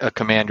create a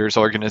commander's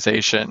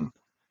organization,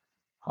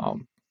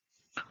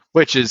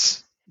 which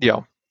is,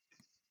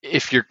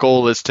 if your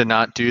goal is to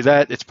not do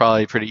that, it's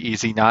probably pretty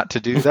easy not to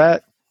do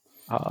that.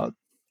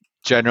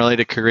 Generally,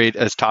 to create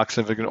as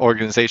toxic of an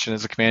organization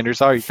as the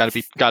Commanders are, you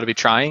got to be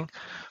trying.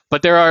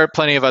 But there are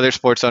plenty of other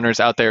sports owners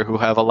out there who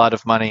have a lot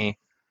of money,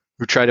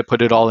 who try to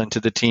put it all into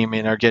the team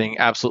and are getting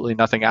absolutely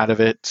nothing out of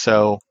it.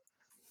 So,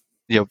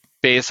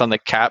 based on the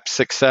Caps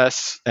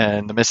success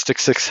and the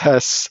Mystics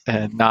success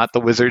and not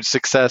the Wizards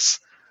success,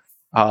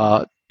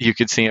 you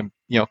could see him,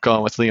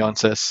 going with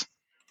Leonsis.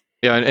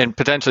 And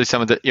potentially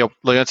some of the,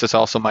 Leonsis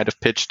also might have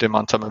pitched him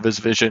on some of his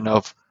vision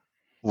of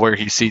where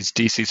he sees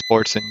DC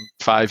sports in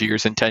 5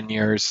 years and 10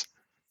 years,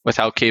 with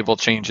how cable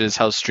changes,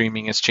 how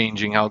streaming is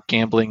changing, how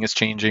gambling is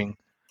changing.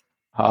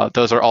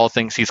 Those are all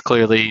things he's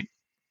clearly,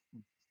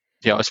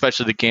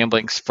 especially the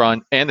gambling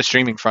front and the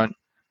streaming front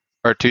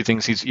are 2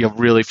 things he's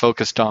really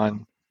focused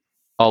on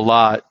a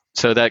lot.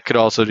 So that could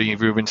also be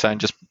Rubenstein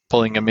just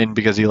pulling him in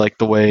because he liked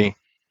the way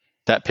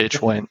that pitch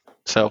went.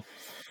 So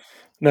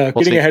no,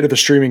 getting ahead of the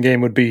streaming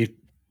game would be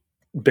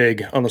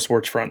big on the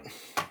sports front.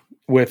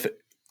 With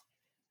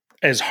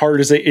as hard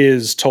as it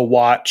is to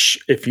watch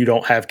if you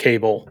don't have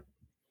cable,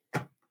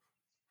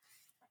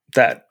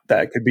 that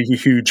could be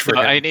huge for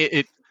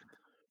him.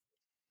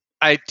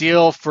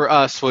 Ideal for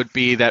us would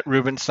be that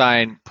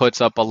Rubenstein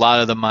puts up a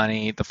lot of the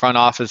money. The front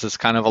office is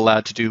kind of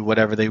allowed to do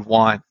whatever they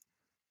want,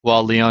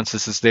 while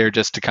Leonsis is there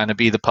just to kind of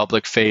be the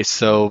public face,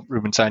 so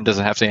Rubenstein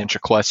doesn't have to answer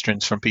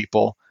questions from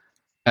people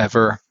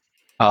ever.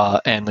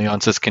 And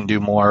Leonsis can do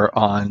more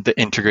on the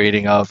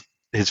integrating of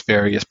his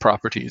various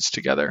properties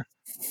together.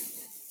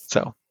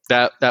 So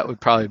that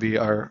would probably be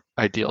our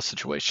ideal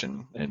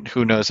situation, and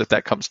who knows if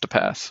that comes to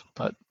pass.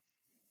 But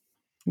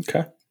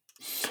okay.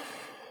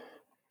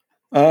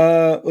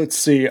 Let's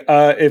see.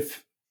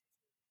 If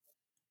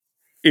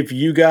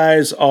you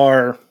guys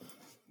are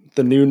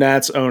the new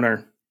Nats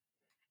owner,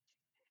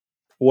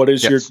 what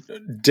is your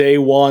day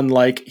one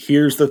like?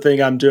 Here's the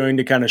thing I'm doing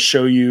to kind of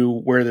show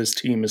you where this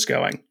team is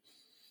going.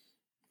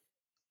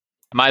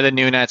 Am I the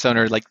new Nats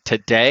owner like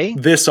today?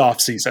 This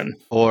offseason.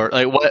 Or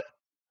like what?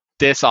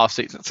 This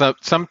offseason. So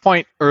some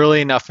point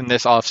early enough in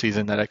this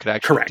offseason that I could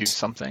actually do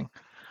something.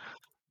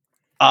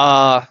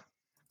 So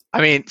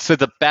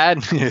the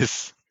bad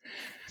news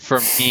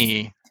for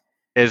me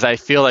is I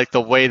feel like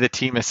the way the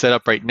team is set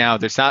up right now,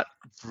 there's not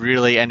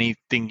really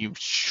anything you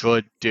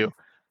should do.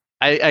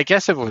 I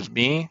guess if it was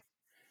me,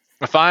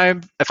 if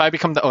I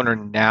become the owner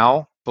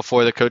now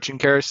before the coaching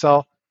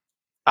carousel,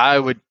 I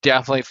would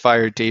definitely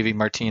fire Davey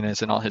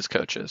Martinez and all his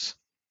coaches.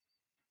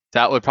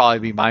 That would probably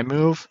be my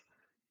move.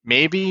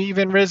 Maybe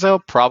even Rizzo,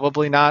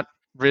 probably not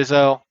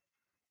Rizzo.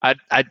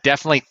 I'd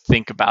definitely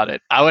think about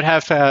it. I would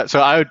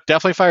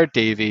definitely fire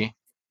Davey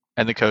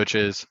and the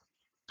coaches.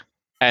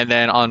 And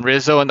then on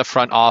Rizzo in the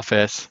front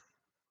office,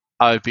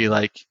 I would be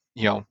like,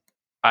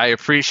 I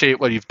appreciate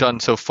what you've done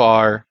so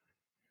far.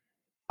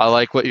 I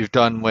like what you've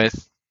done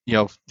with,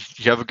 you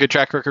have a good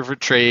track record for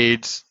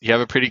trades. You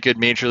have a pretty good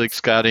major league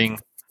scouting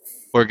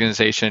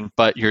organization,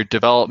 but your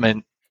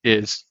development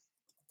and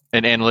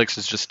analytics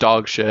is just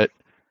dog shit.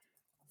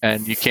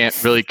 And you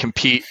can't really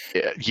compete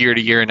year to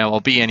year in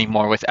MLB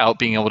anymore without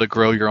being able to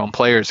grow your own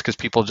players because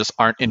people just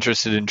aren't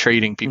interested in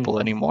trading people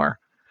anymore.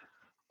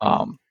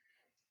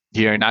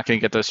 You're not going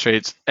to get those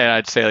trades. And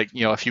I'd say,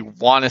 if you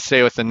want to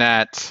stay with the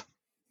Nats,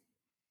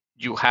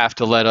 you have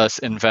to let us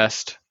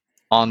invest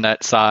on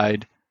that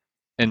side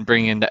and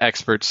bring in the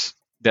experts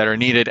that are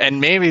needed.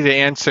 And maybe the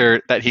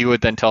answer that he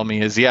would then tell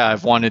me is, yeah,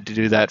 I've wanted to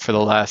do that for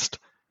the last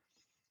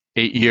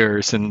 8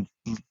 years and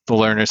the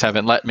learners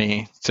haven't let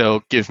me.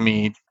 So give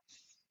me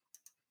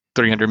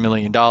 $300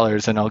 million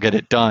and I'll get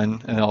it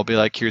done. And I'll be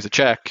like, here's a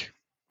check.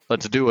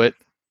 Let's do it.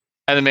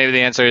 And then maybe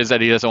the answer is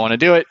that he doesn't want to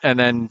do it. And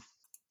then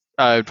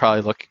I would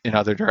probably look in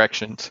other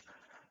directions.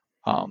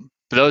 But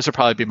those would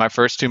probably be my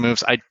first two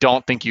moves. I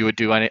don't think you would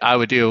do I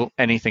would do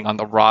anything on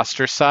the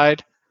roster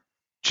side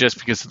just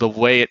because of the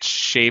way it's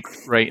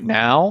shaped right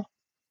now.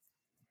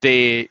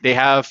 They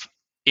have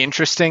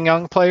interesting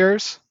young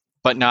players,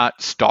 but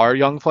not star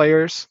young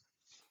players.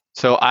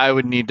 So I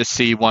would need to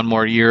see one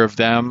more year of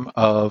them,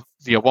 one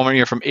more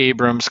year from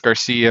Abrams,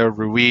 Garcia,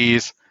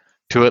 Ruiz,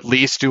 to at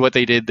least do what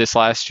they did this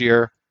last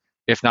year.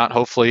 If not,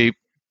 hopefully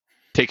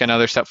take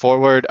another step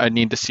forward. I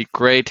need to see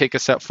Gray take a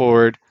step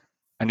forward.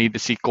 I need to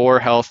see Gore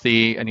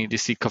healthy. I need to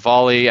see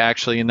Cavalli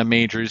actually in the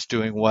majors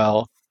doing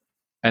well.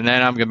 And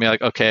then I'm going to be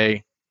like,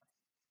 okay,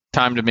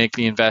 time to make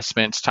the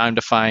investments, time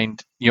to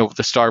find,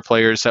 the star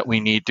players that we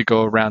need to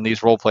go around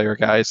these role player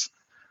guys.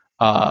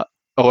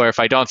 Or if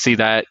I don't see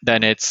that,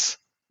 then it's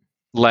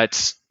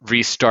let's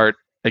restart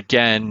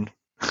again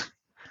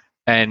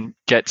and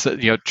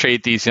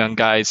trade these young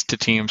guys to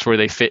teams where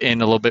they fit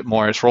in a little bit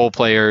more as role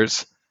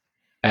players,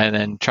 and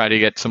then try to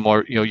get some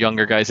more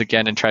younger guys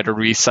again and try to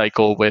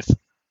recycle with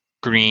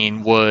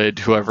Green, Wood,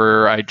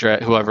 whoever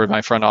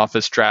my front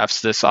office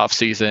drafts this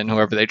offseason,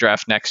 whoever they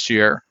draft next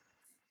year.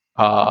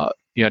 Try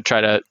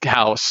to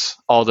house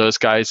all those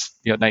guys,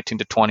 19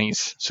 to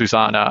 20s,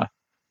 Susana,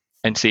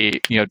 and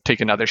see,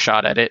 take another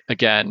shot at it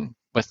again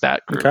with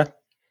that group. Okay.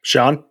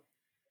 Sean?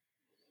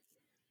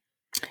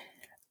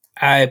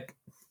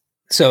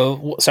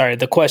 Sorry,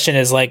 the question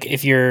is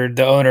if you're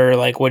the owner,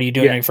 what are you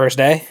doing on your first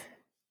day?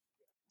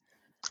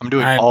 I'm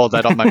doing all of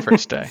that on my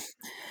first day.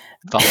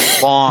 The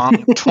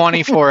long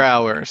 24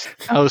 hours,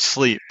 no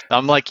sleep.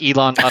 I'm like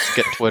Elon Musk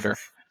at Twitter.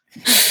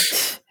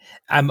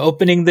 I'm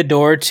opening the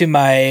door to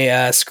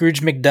my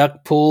Scrooge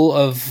McDuck pool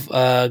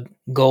of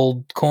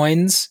gold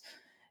coins,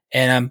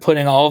 and I'm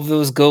putting all of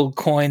those gold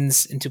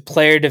coins into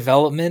player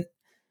development,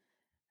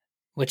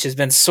 which has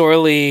been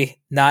sorely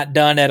not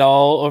done at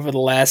all over the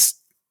last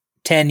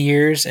 10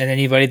 years. And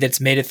anybody that's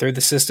made it through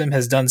the system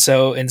has done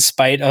so in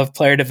spite of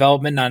player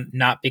development,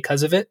 not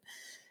because of it.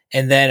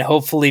 And then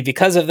hopefully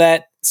because of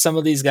that, some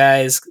of these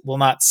guys will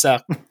not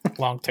suck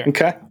long term.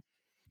 Okay.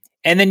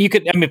 And then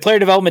player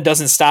development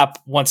doesn't stop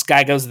once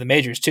guy goes to the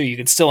majors too. You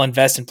can still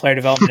invest in player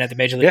development at the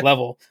major league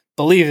level,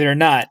 believe it or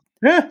not.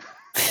 Yeah,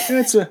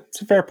 it's a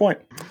fair point.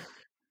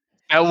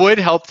 That would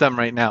help them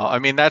right now. I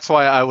mean, that's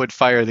why I would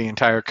fire the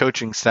entire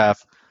coaching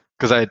staff,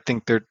 because I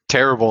think they're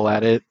terrible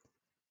at it.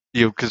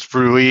 Because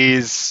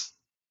Ruiz,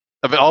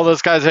 all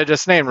those guys I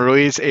just named,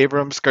 Ruiz,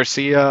 Abrams,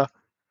 Garcia,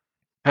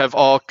 have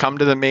all come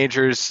to the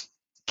majors,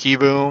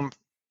 Kieboom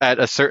at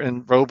a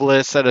certain,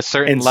 Robles at a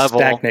certain level,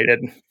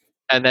 stagnated,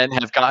 and then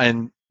have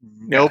gotten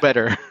no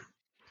better.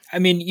 I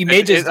mean, you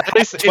may just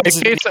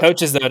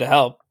coaches though to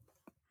help.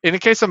 In the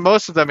case of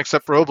most of them,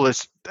 except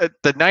Robles,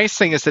 the nice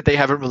thing is that they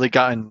haven't really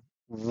gotten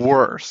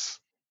worse,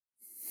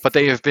 but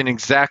they have been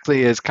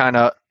exactly as kind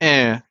of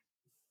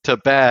to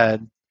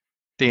bad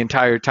the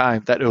entire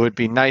time. That it would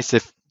be nice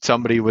if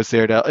somebody was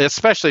there to,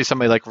 especially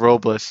somebody like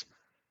Robles,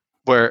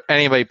 where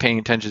anybody paying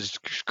attention to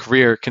his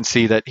career can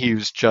see that he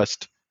was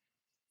just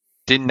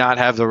did not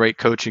have the right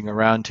coaching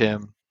around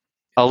him.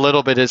 A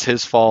little bit is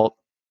his fault,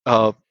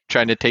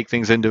 trying to take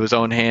things into his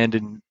own hand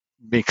and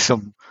make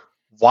some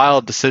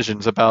wild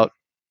decisions about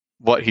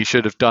what he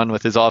should have done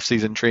with his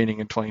offseason training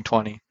in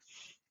 2020.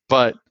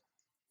 But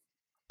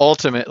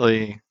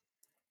ultimately,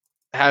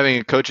 having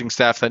a coaching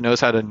staff that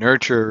knows how to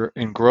nurture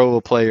and grow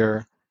a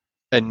player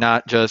and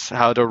not just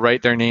how to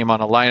write their name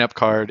on a lineup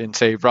card and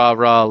say, rah,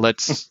 rah,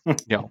 let's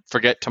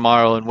forget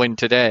tomorrow and win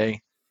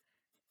today.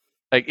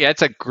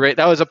 That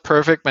was a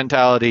perfect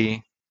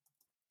mentality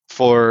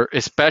for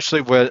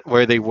especially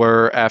where they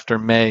were after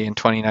May in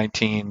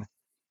 2019,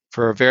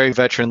 for a very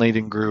veteran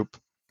leading group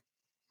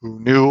who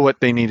knew what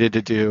they needed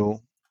to do,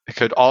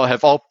 could all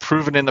have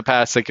proven in the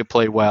past they could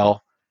play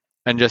well,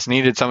 and just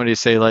needed somebody to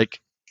say like,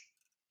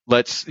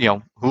 let's,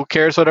 who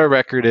cares what our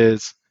record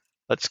is?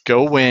 Let's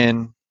go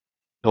win.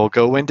 We'll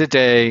go win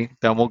today,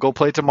 then we'll go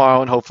play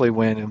tomorrow and hopefully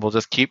win, and we'll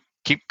just keep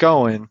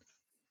going.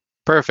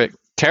 Perfect.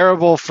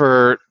 Terrible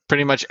for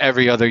pretty much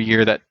every other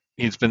year that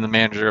he's been the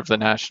manager of the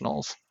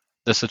Nationals,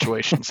 the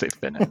situations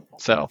they've been in.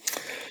 So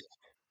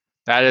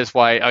that is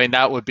why,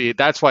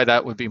 that's why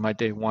that would be my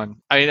day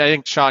one. I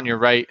think, Sean, you're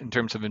right in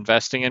terms of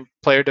investing in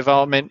player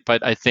development,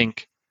 but I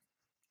think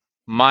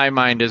my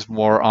mind is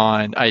more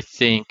on, I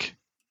think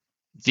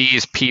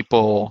these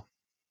people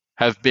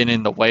have been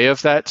in the way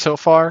of that so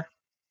far.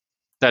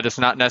 That is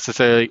not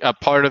necessarily a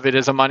part of it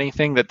is a money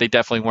thing, that they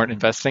definitely weren't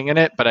investing in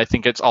it. But I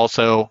think it's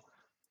also,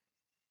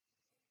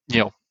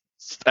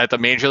 at the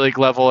major league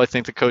level, I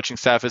think the coaching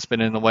staff has been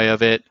in the way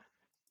of it.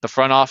 The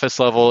front office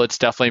level, it's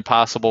definitely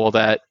possible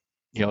that,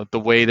 the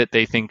way that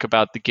they think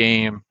about the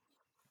game,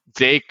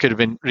 they could have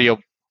been,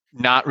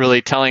 not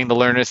really telling the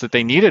learners that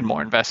they needed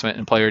more investment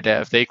in player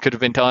dev. They could have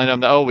been telling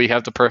them, oh, we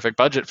have the perfect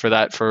budget for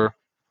that, for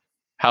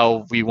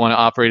how we want to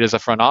operate as a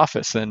front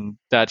office. And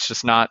that's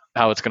just not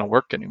how it's going to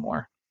work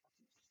anymore.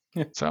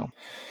 Yeah. So,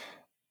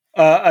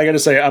 I got to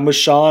say, I'm with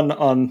Sean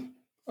on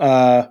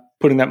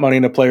putting that money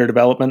into player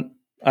development.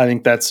 I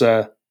think that's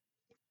a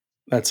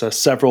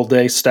several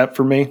day step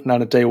for me,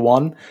 not a day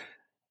one.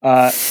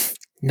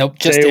 Nope,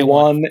 just day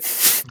one.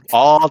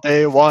 All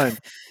day one.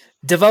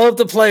 Develop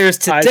the players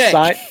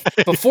today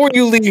before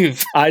you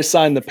leave. I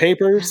signed the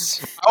papers.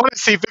 I want to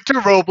see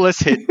Victor Robles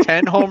hit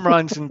 10 home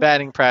runs in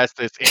batting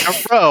practice in a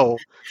row,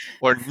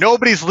 or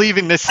nobody's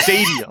leaving this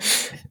stadium.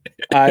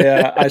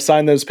 I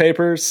signed those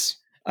papers.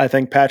 I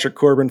thank Patrick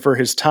Corbin for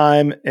his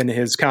time and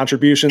his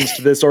contributions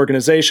to this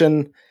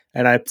organization,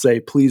 and I say,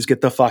 please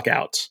get the fuck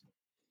out.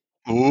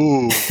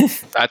 Ooh,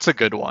 that's a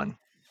good one.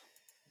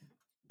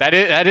 That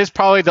is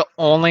probably the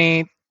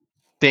only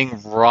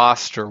thing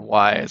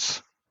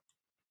roster-wise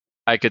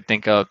I could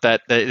think of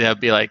that'd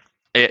be like,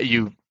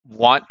 you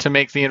want to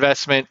make the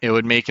investment, it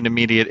would make an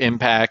immediate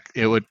impact,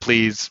 it would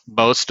please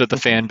most of the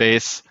fan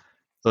base,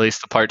 at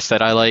least the parts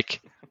that I like.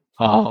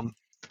 Although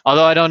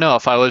I don't know,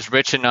 if I was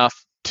rich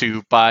enough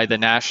to buy the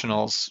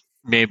Nationals,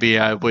 maybe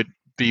I would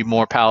be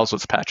more pals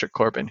with Patrick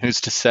Corbin.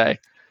 Who's to say?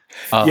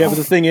 Yeah, but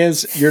the thing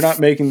is, you're not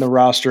making the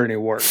roster any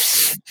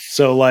worse.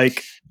 So,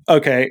 like,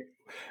 okay,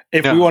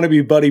 if we want to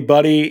be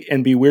buddy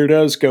and be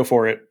weirdos, go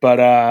for it.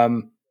 But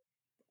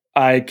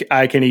I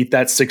can eat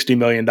that $60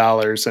 million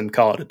and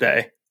call it a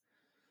day.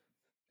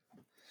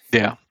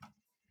 Yeah.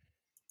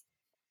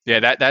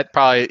 Yeah, that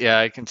probably,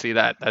 I can see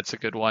that. That's a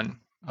good one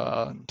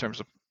in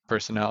terms of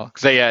personnel.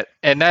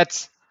 And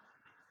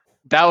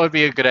that would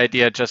be a good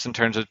idea just in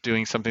terms of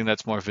doing something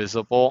that's more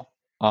visible.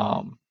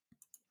 I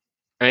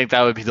think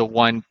that would be the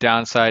one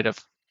downside of.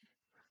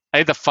 I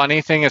think the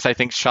funny thing is, I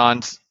think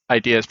Sean's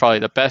idea is probably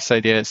the best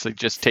idea, is to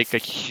just take a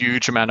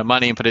huge amount of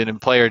money and put it in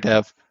player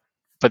dev,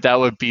 but that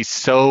would be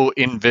so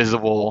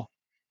invisible.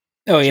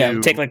 Oh yeah, it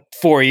would take like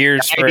 4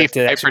 years for it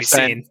to actually be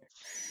seen.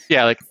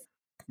 Yeah, like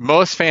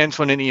most fans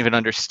wouldn't even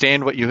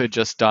understand what you had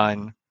just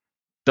done.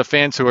 The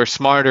fans who are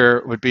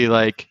smarter would be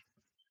like,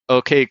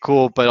 okay,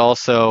 cool, but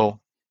also,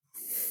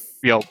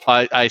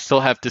 I still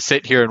have to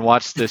sit here and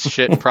watch this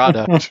shit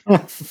product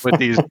with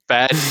these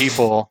bad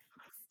people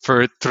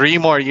for 3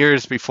 more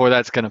years before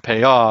that's going to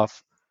pay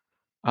off.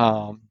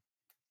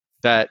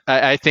 That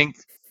I think,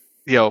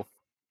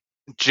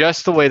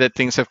 just the way that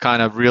things have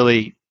kind of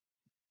really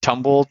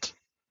tumbled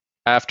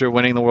after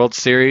winning the World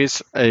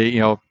Series,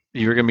 you're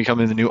going to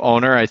become the new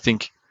owner. I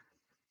think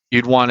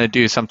you'd want to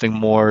do something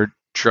more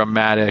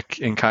dramatic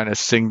and kind of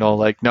signal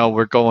like, no,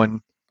 we're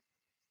going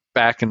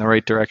back in the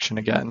right direction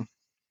again.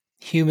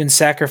 Human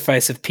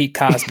sacrifice of Pete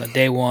Kozma,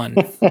 day one.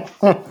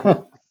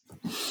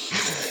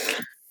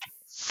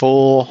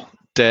 Full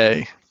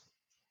day.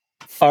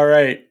 All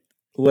right,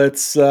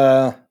 let's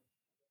live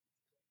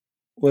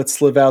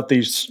out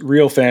these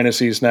real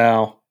fantasies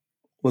now.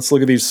 Let's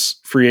look at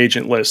these free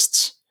agent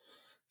lists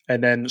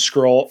and then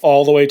scroll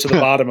all the way to the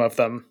bottom of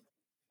them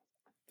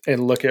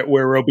and look at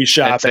where we'll be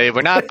shopping. I'd say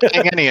we're not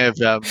paying any of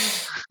them.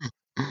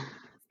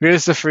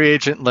 Here's the free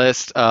agent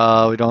list.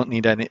 We don't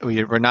need any.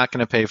 We're not going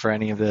to pay for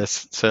any of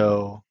this.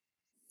 So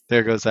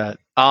there goes that.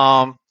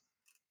 All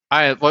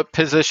right, what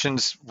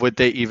positions would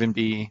they even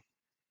be?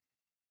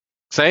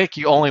 Because I think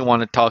you only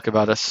want to talk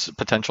about a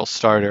potential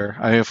starter.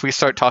 I mean, if we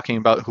start talking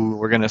about who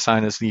we're going to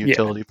sign as the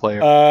utility player,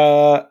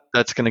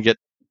 that's going to get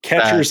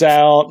catchers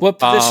out. What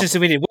positions do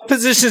we need? What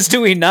positions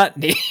do we not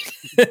need?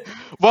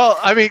 Well,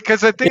 I mean,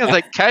 because the thing is,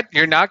 like,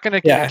 you're not going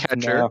to get a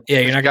catcher. No. Yeah,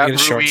 you're not going to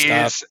get a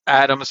shortstop.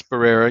 Adams,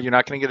 Barrera. You're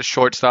not going to get a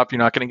shortstop. You're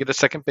not going to get a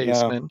second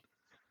baseman.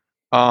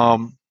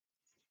 No.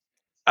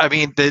 I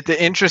mean, the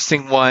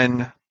interesting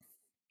one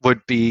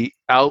would be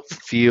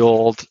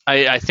outfield.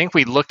 I think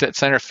we looked at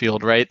center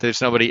field, right?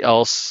 There's nobody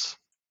else.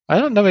 I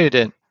don't know. Maybe it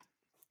didn't.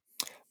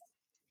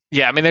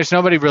 Yeah, I mean, there's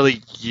nobody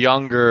really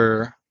young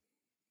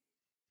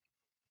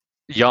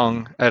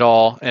at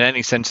all in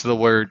any sense of the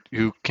word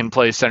who can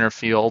play center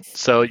field.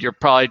 So you're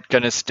probably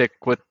going to stick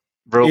with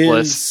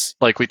Robles,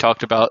 like we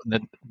talked about in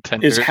the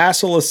 10th. Is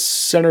Hassel a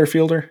center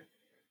fielder?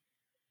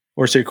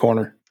 Or is he a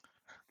corner?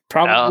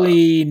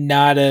 Probably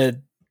not.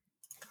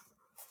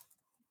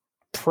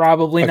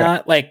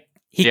 Like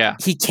he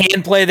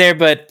can play there,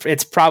 but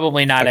it's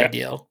probably not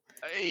ideal.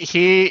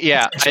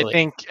 I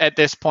think at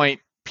this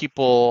point,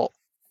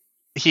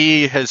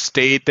 he has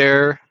stayed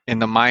there in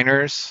the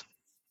minors.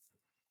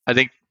 I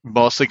think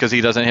mostly because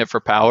he doesn't hit for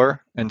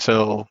power, and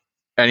so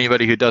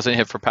anybody who doesn't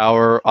hit for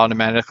power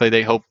automatically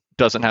they hope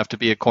doesn't have to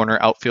be a corner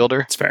outfielder.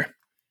 That's fair.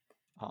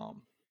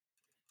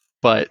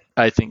 But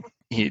I think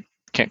he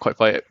can't quite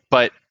play it.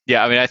 But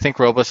yeah, I mean, I think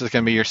Robles is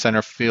going to be your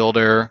center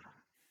fielder.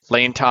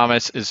 Lane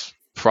Thomas is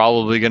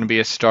probably going to be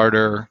a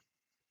starter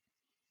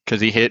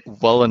because he hit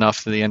well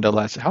enough to the end of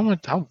last.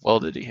 How well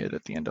did he hit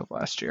at the end of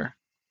last year?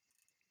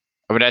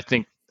 I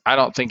mean, I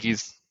don't think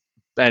he's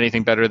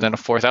anything better than a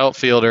fourth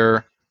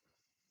outfielder.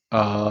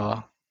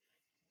 But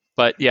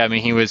yeah, I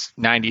mean, he was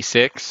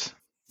 96.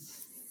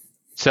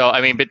 So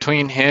I mean,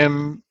 between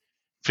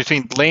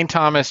Lane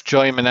Thomas,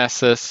 Joey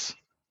Meneses,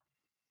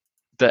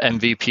 the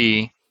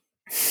MVP.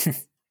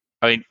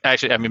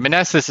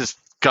 Meneses is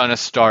gonna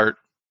start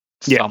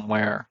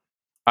somewhere.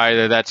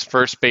 Either that's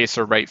first base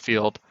or right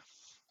field.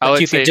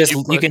 You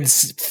can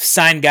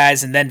sign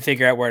guys and then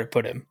figure out where to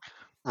put him.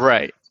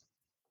 Right.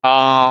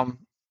 And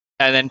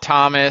then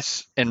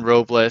Thomas and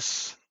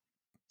Robles.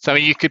 So I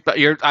mean,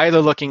 you're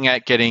either looking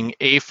at getting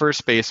a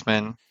first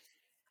baseman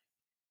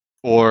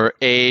or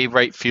a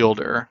right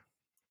fielder.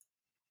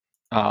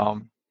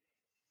 And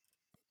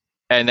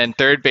then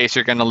third base,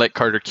 you're going to let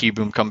Carter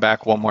Kieboom come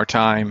back one more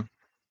time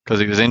because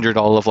he was injured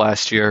all of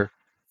last year,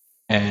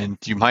 and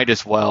you might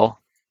as well.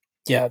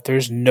 Yeah,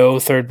 there's no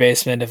third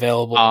baseman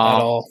available at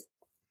all.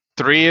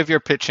 3 of your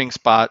pitching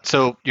spots.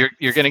 So you're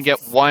going to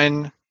get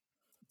one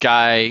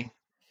guy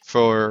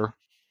for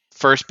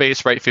first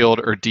base, right field,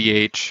 or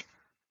DH.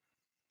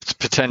 It's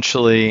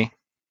potentially,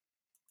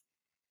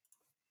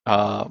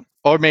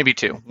 or maybe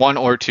 2. 1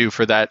 or 2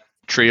 for that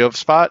trio of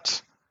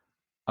spots,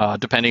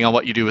 depending on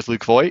what you do with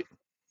Luke Voigt.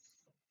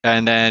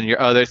 And then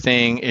your other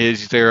thing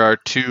is there are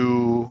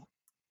 2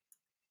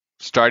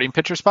 starting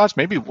pitcher spots,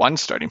 maybe 1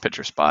 starting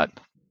pitcher spot.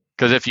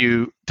 Because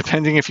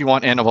depending if you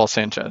want Anibal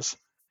Sanchez,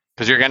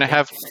 because you're going to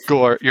have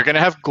Gore, you're going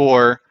to have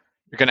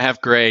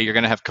Gray, you're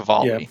going to have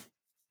Cavalli. Yeah.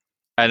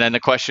 And then the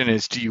question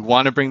is, do you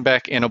want to bring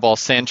back Anibal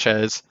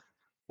Sanchez?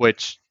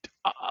 Which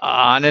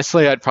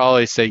honestly, I'd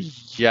probably say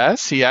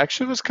yes. He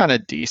actually was kind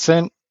of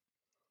decent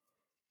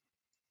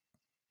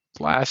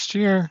last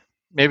year.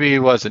 Maybe he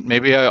wasn't.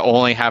 Maybe I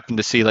only happened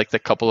to see like the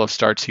couple of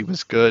starts he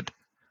was good. I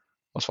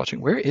was watching.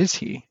 Where is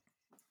he?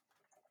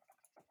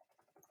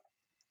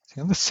 Is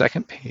he on the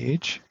second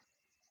page?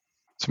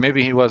 So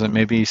maybe he wasn't.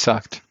 Maybe he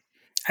sucked.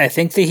 I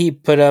think that he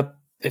put up,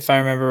 if I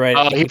remember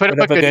right, he put up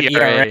a good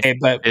ERA,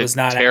 but was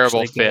not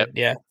terrible actually FIP.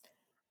 Good.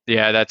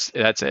 Yeah, that's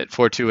it.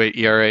 4.28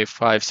 ERA,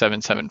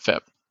 5.77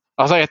 FIP.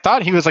 I was like, I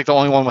thought he was like the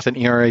only one with an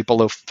ERA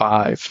below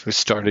 5 who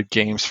started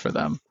games for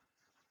them,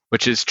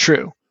 which is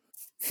true.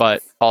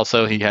 But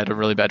also he had a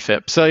really bad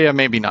FIP. So yeah,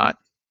 maybe not.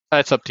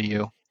 That's up to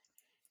you.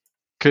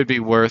 Could be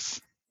worth.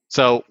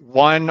 So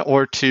 1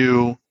 or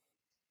 2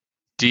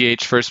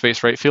 DH first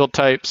base right field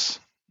types,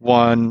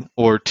 1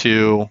 or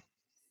 2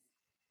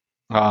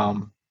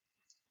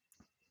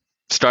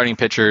 starting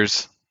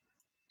pitchers,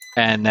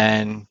 and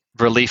then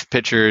relief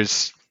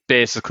pitchers,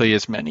 basically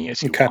as many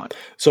as you want.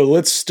 So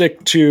let's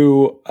stick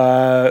to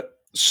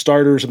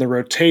starters in the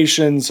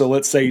rotation. So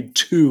let's say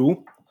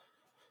 2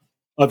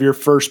 of your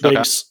first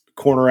base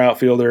corner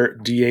outfielder,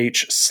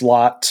 DH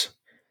slot,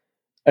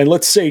 and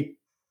let's say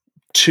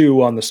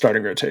 2 on the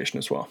starting rotation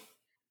as well.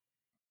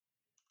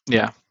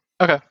 Yeah.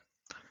 Okay.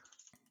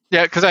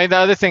 Yeah, because the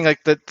other thing,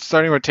 like the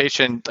starting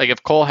rotation, like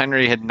if Cole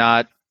Henry had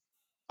not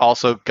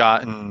also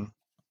gotten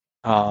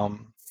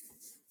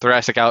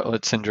thoracic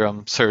outlet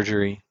syndrome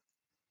surgery,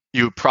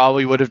 you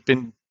probably would have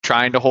been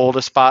trying to hold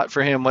a spot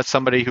for him with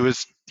somebody who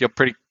was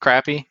pretty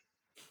crappy.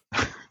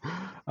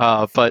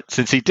 But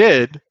since he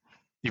did,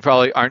 you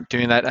probably aren't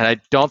doing that. And I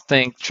don't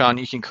think, Sean,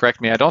 you can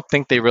correct me, I don't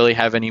think they really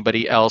have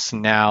anybody else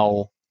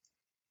now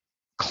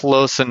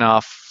close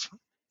enough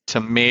to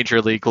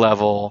major league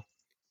level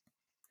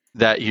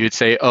that you'd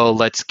say, oh,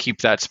 let's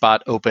keep that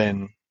spot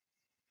open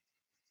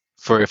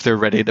for if they're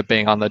ready to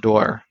bang on the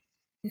door.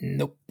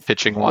 Nope.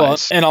 Pitching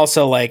wise. Well, and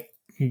also, like,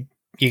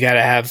 you got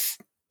to have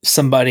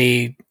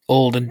somebody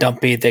old and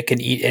dumpy that can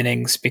eat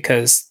innings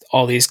because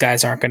all these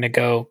guys aren't going to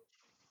go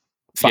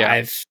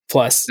 5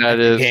 plus that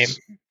is game.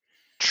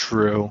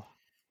 True.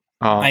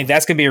 Like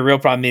that's going to be a real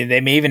problem.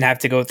 They may even have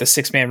to go with the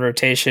 6-man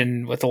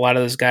rotation with a lot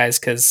of those guys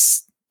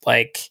because,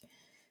 like,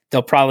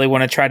 they'll probably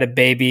want to try to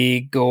baby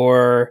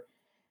Gore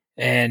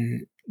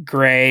and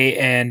Gray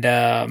and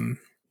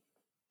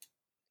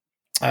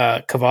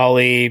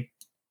Cavalli.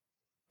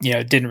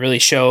 Didn't really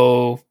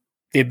show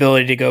the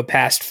ability to go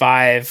past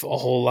 5 a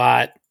whole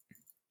lot.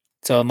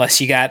 So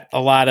unless you got a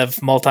lot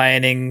of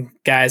multi-inning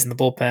guys in the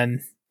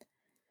bullpen.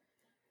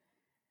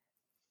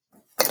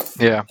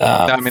 Yeah.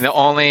 I mean, the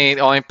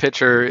only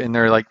pitcher in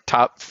their like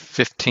top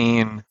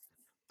 15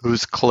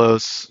 who's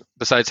close,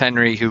 besides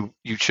Henry, who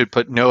you should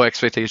put no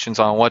expectations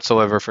on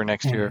whatsoever for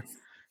next year,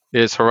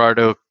 is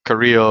Gerardo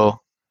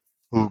Carrillo,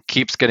 who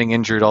keeps getting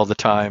injured all the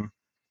time.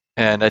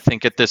 And I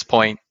think at this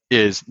point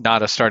is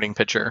not a starting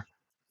pitcher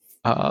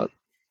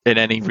in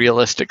any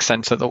realistic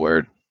sense of the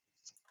word.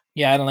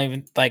 Yeah, I don't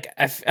even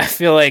I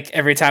feel like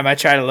every time I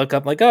try to look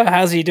up, like, oh,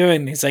 how's he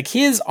doing? He's like,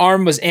 his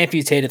arm was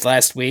amputated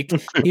last week.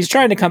 He's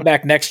trying to come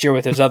back next year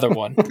with his other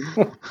one.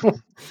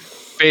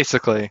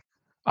 Basically.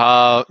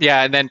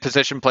 And then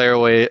position player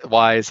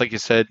wise, like you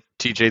said,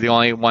 TJ, the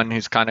only one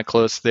who's kind of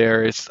close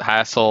there is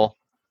Hassel,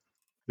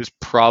 who's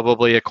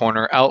probably a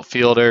corner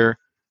outfielder,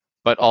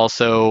 but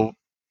also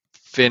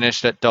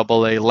finished at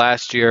AA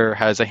last year,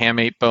 has a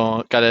hamate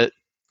bone,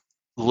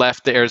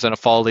 left the Arizona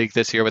Fall League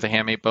this year with a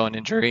hamate bone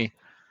injury,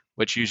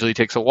 which usually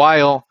takes a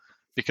while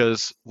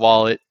because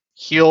while it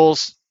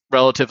heals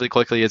relatively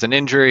quickly as an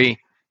injury,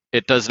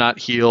 it does not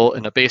heal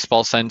in a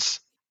baseball sense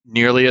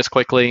nearly as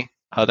quickly.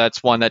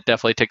 That's one that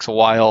definitely takes a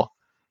while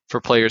for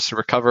players to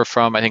recover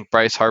from. I think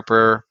Bryce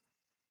Harper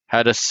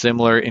had a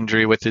similar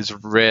injury with his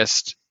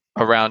wrist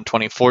around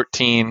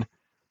 2014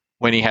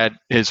 when he had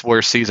his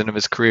worst season of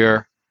his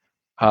career.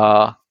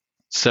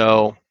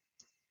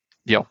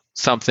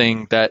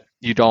 Something that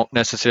you don't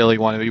necessarily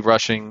want to be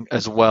rushing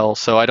as well.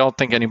 So I don't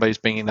think anybody's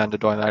bringing them to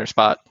Doyle's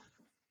spot.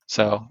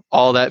 So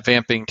all that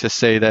vamping to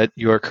say that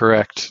you are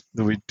correct.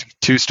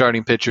 Two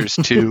starting pitchers,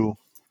 two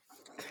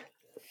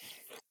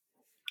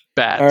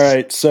bats. All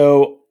right.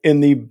 So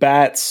in the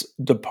bats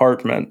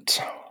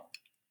department,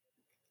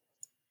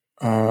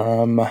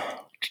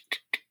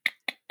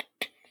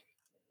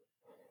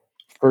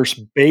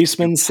 first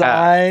baseman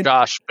side,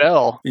 Josh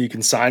Bell. You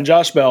can sign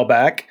Josh Bell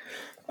back.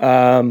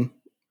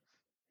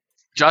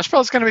 Josh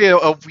Bell's going to be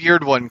a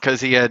weird one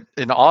because he had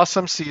an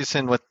awesome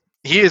season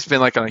he has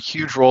been like on a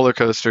huge roller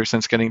coaster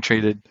since getting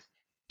traded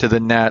to the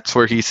Nats,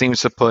 where he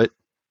seems to put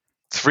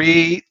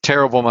 3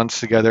 terrible months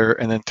together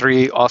and then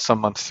 3 awesome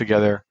months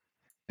together.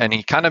 And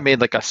he kind of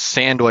made like a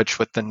sandwich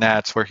with the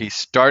Nats where he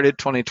started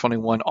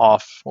 2021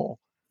 awful.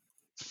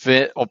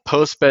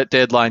 Post-bet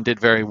deadline did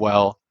very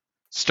well.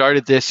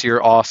 Started this year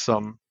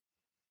awesome,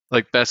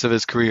 like best of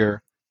his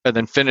career, and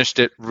then finished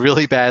it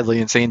really badly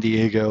in San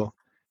Diego.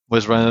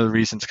 Was one of the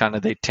reasons kind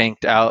of they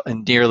tanked out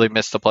and nearly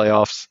missed the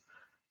playoffs,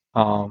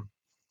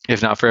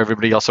 if not for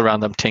everybody else around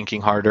them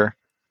tanking harder.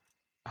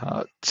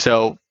 And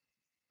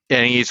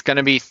he's going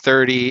to be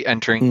 30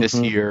 entering this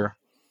year.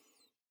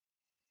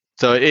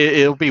 So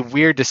it'll be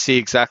weird to see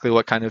exactly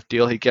what kind of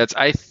deal he gets.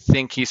 I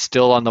think he's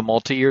still on the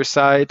multi-year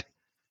side,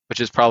 which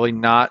is probably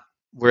not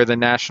where the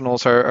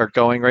Nationals are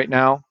going right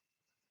now.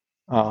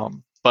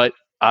 But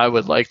I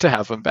would like to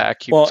have him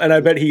back. And I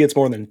bet he gets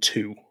more than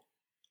 2.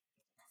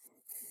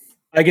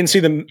 I can see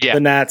the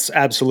Nats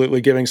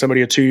absolutely giving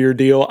somebody a 2-year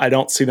deal. I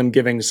don't see them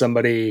giving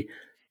somebody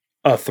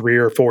a 3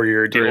 or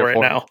 4-year deal right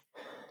now.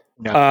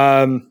 No,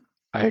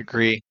 I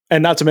agree.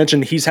 And not to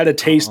mention, he's had a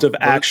taste of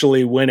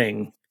actually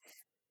winning.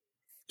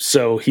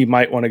 So he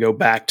might want to go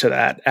back to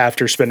that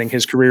after spending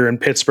his career in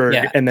Pittsburgh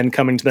and then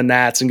coming to the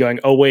Nats and going,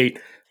 oh, wait,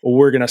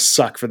 we're going to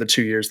suck for the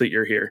 2 years that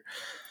you're here.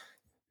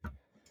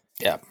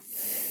 Yeah.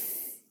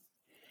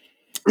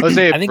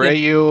 Jose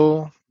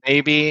Abreu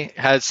maybe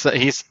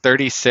he's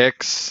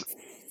 36.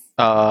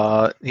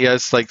 He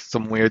has like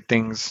some weird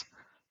things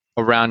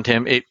around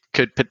him. It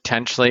could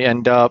potentially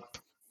end up,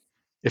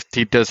 if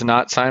he does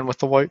not sign with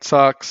the White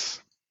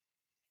Sox,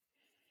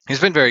 he's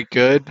been very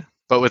good,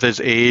 but with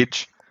his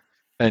age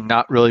and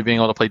not really being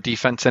able to play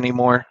defense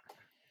anymore,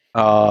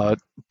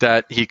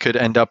 that he could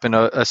end up in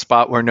a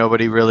spot where none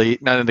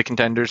of the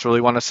contenders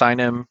really want to sign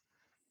him,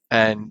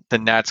 and the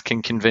Nats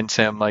can convince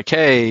him like,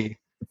 hey,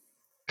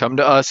 come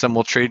to us and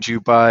we'll trade you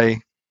by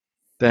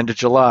the end of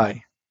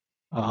July.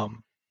 I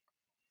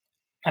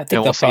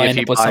think they'll probably end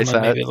up with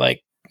someone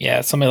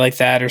maybe somebody like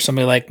that, or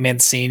somebody like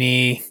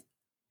Mancini,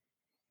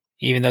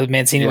 even though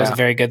Mancini wasn't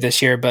very good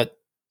this year, but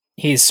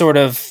he's sort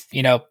of,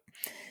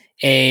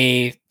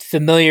 a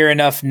familiar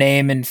enough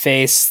name and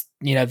face,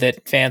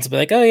 that fans will be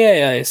like, oh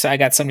yeah, so I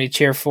got somebody to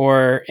cheer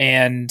for,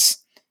 and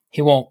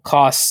he won't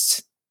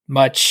cost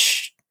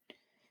much.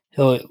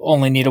 He'll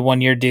only need a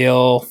 1-year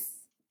deal.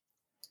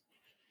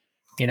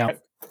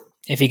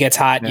 If he gets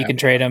hot, you can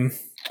trade him.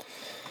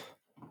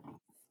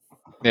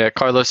 Yeah,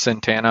 Carlos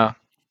Santana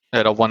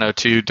at a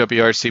 102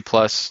 WRC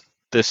plus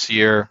this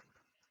year,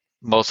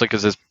 mostly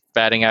because his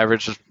batting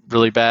average is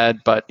really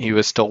bad, but he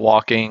was still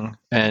walking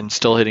and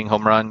still hitting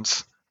home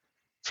runs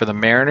for the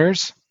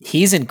Mariners.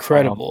 He's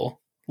incredible.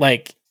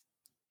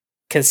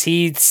 Because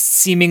he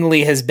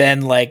seemingly has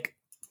been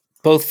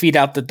both feet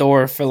out the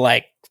door for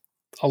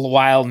a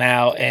while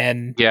now,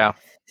 and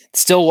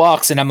still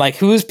walks. And I'm like,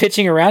 who's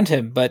pitching around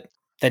him? But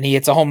then he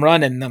hits a home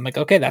run, and I'm like,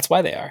 okay, that's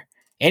why they are.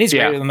 And he's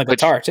great on the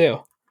guitar too.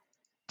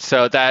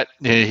 So that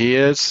he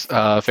is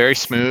a very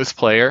smooth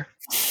player.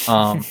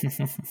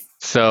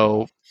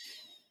 So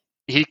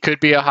he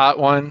could be a hot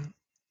one.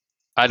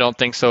 I don't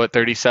think so at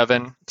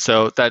 37.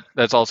 So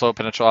that's also a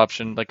potential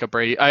option, like a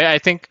Brady. I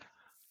think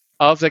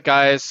of the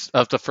guys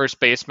of the first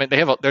baseman,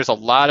 there's a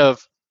lot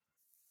of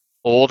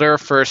older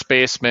first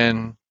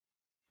basemen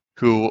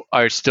who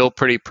are still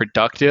pretty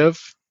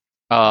productive,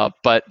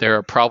 but there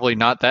are probably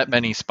not that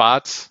many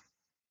spots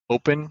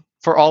open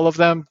for all of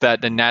them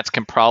that the Nats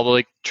can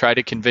probably try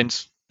to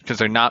convince, because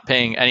they're not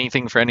paying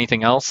anything for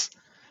anything else,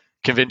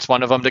 convince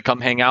one of them to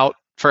come hang out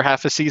for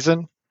half a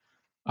season.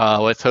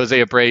 With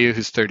Jose Abreu,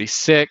 who's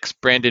 36,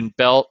 Brandon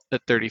Belt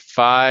at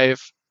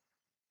 35,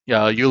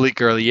 Yuli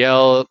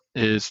Gurriel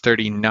is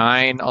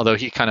 39, although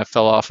he kind of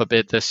fell off a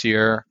bit this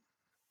year.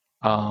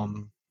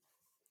 Eric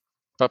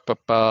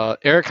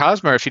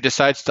Hosmer, if he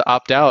decides to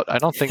opt out, I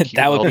don't think he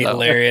that will, would be though.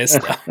 hilarious.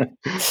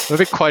 It would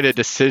be quite a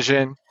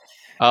decision.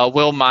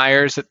 Will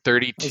Myers at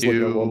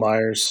 32. Will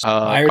Myers.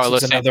 Myers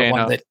Carlos is another Santana.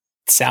 one that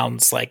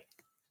sounds like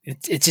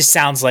it just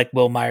sounds like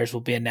Will Myers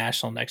will be a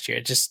national next year.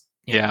 It just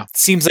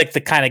seems like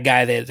the kind of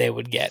guy that they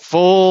would get.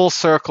 Full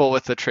circle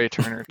with the Trey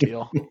Turner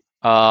deal.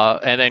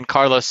 And then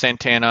Carlos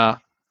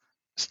Santana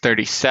is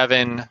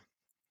 37.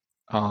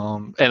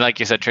 And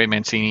like you said, Trey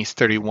Mancini's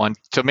 31.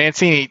 So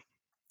Mancini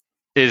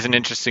is an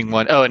interesting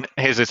one. Oh, and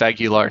Jesus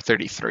Aguilar,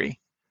 33.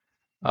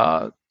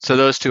 So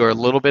those two are a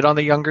little bit on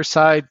the younger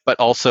side, but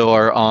also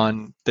are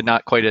on the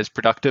not quite as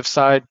productive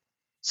side.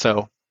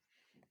 So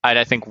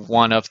I think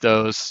one of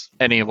those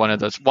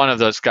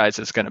guys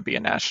is going to be a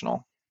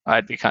national.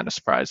 I'd be kind of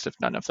surprised if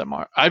none of them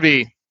are.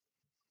 I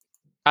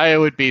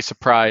would be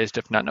surprised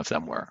if none of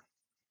them were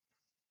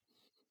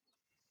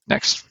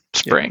next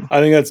spring. Yeah,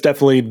 I think that's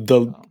definitely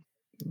the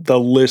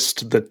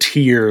list, the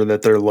tier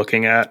that they're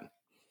looking at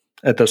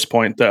this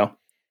point, though.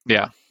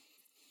 Yeah,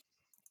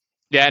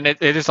 and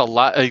it is a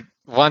lot.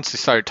 Once we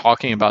started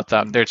talking about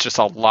them, there's just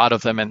a lot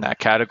of them in that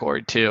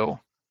category too.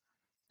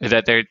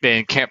 That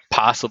they can't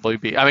possibly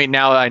be. I mean,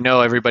 now I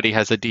know everybody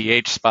has a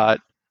DH spot,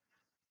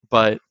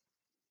 but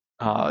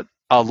a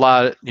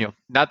lot,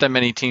 not that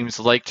many teams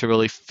like to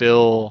really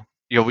fill.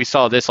 We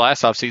saw this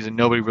last offseason.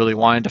 Nobody really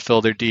wanted to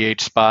fill their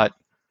DH spot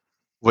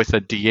with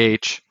a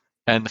DH,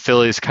 and the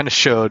Phillies kind of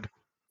showed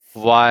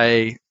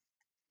why.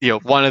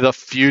 One of the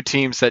few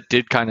teams that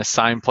did kind of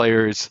sign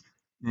players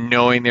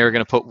knowing they were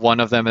going to put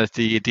one of them at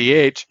the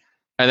DH,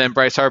 and then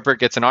Bryce Harper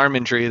gets an arm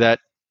injury that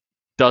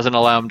doesn't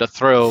allow him to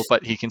throw,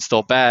 but he can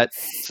still bat.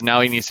 So now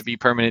he needs to be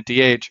permanent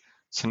DH.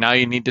 So now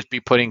you need to be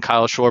putting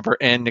Kyle Schwarber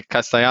and Nick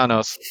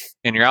Castellanos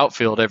in your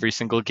outfield every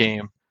single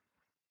game.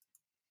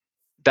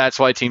 That's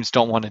why teams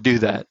don't want to do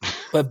that.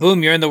 But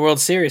boom, you're in the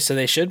World Series, so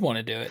they should want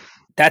to do it.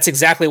 That's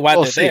exactly why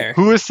they're there.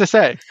 Who is to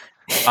say?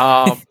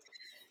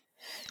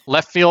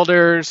 Left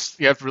fielders,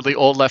 you have really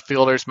old left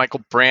fielders.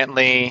 Michael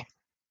Brantley,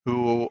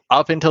 who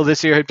up until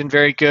this year had been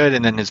very good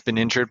and then has been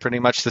injured pretty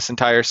much this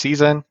entire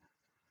season.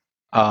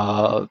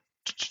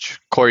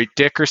 Corey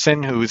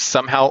Dickerson, who's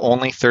somehow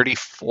only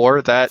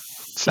 34. That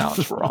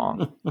sounds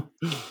wrong.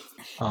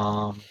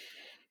 I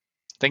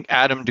think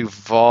Adam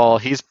Duvall,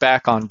 he's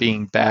back on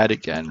being bad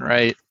again,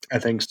 right? I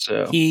think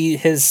so. He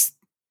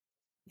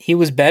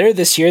was better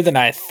this year than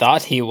I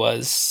thought he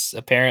was,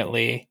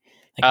 apparently.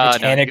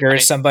 Like Mitch Haniger or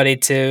somebody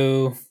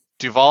too.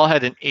 Duvall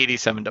had an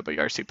 87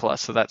 WRC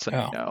plus, so that's a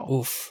no.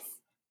 Oof.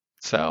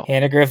 So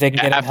Haniger, if they can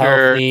get him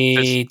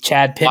healthy,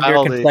 Chad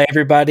Pinder can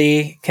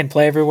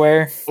play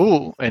everywhere.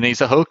 Ooh, and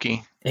he's a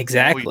Hokie.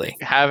 Exactly.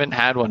 We haven't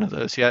had one of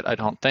those yet, I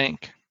don't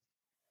think.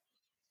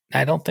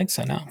 I don't think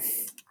so, no.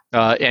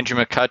 Andrew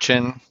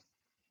McCutchen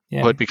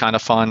would be kind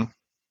of fun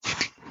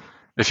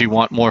if you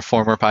want more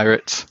former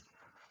Pirates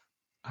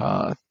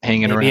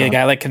hanging around. Maybe a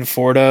guy like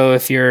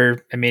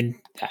Conforto,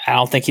 I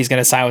don't think he's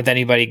going to sign with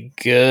anybody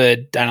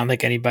good. I don't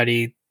think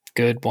anybody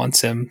good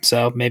wants him.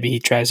 So maybe he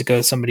tries to go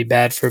with somebody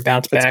bad for a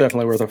bounce back. That's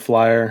definitely worth a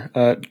flyer.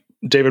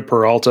 David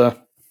Peralta,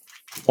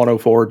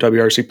 104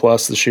 WRC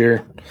plus this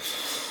year.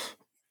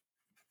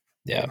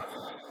 Yeah.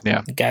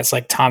 Yeah. Guys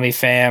like Tommy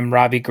Pham,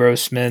 Robbie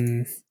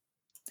Grossman,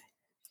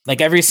 like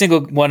every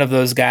single one of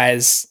those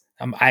guys,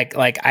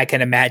 I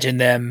can imagine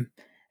them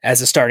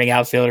as a starting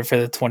outfielder for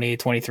the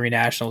 2023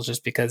 Nationals,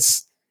 just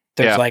because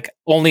there's like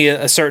only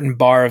a certain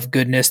bar of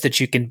goodness that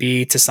you can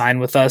be to sign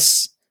with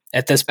us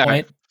at this point.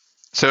 Right.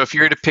 So if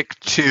you were to pick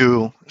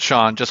two,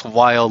 Sean, just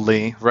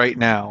wildly right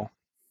now,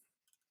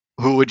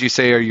 who would you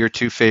say are your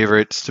two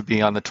favorites to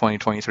be on the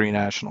 2023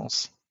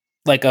 Nationals?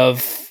 Like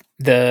of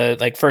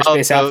the first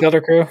base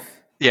outfielder crew?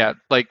 Yeah,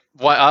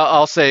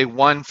 I'll say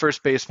one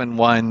first baseman,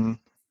 one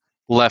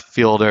left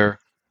fielder,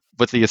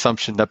 with the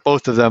assumption that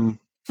both of them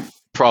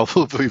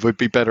probably would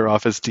be better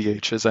off as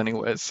DHs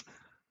anyways.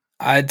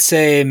 I'd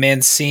say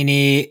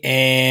Mancini,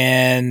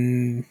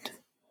 and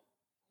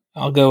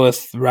I'll go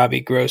with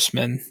Robbie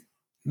Grossman.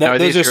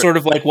 Those are sort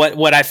of like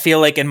what I feel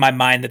like in my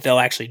mind that they'll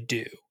actually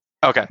do.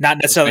 Okay. Not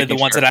necessarily the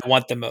ones that I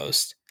want the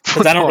most,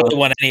 because I don't really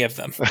want any of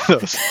them.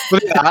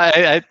 But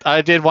yeah,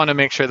 I did want to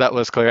make sure that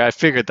was clear. I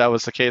figured that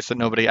was the case, that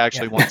nobody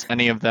actually wants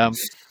any of them.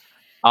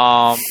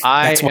 I'm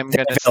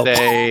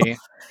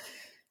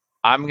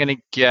going to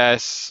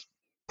guess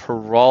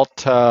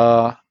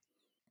Peralta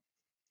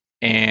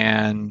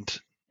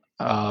and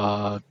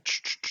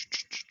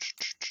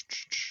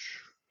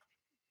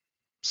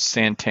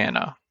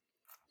Santana.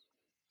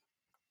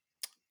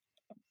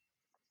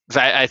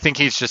 I think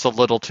he's just a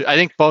little too. I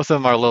think both of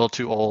them are a little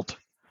too old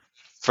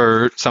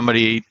for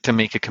somebody to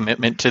make a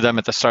commitment to them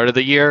at the start of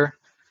the year,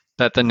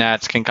 that the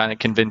Nats can kind of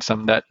convince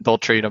them that they'll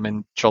trade him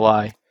in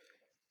July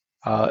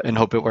and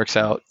hope it works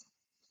out.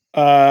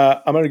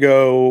 I'm going to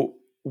go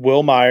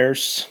Will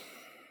Myers.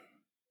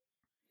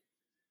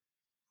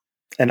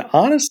 And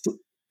honestly,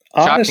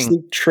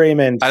 Trey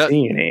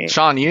Mancini.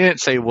 Sean, you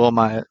didn't say Will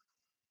Myers.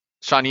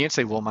 Sean, you didn't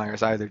say Will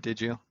Myers either,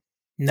 did you?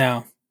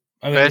 No.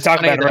 I mean, we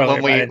talked about it earlier,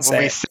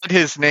 when we said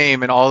his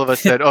name and all of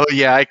us said, "Oh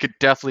yeah, I could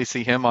definitely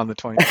see him on the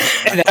 20."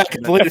 And I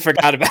completely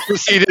forgot about it.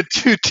 Proceeded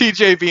to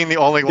TJ being the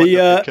only one.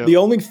 The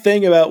only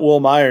thing about Will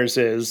Myers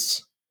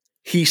is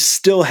he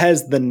still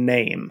has the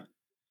name.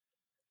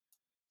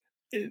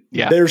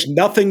 Yeah. There's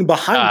nothing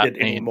behind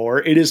it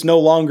anymore. It is no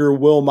longer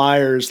Will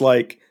Myers,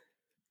 like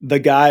the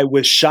guy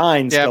with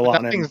shine still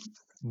on him,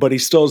 but he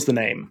still has the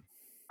name.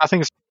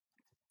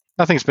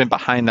 Nothing's been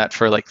behind that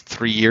for like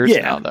 3 years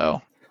now,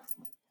 though.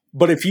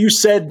 But if you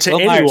said to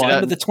Will anyone,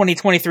 Myers, the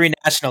 2023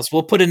 Nationals,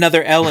 we'll put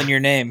another L in your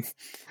name.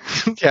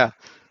 Yeah,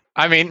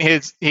 I mean,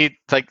 he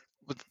like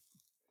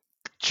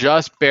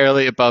just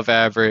barely above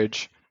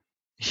average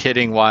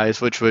hitting wise,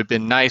 which would have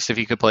been nice if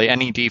he could play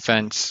any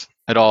defense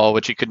at all,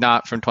 which he could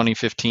not from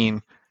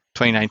 2015,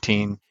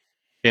 2019.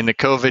 In the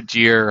COVID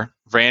year,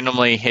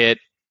 randomly hit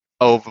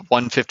over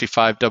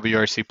 155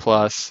 WRC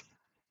plus,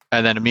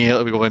 and then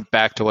immediately went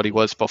back to what he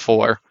was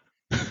before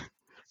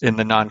in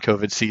the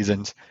non-COVID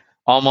seasons.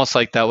 Almost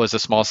like that was a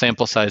small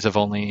sample size of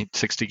only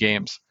 60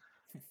 games.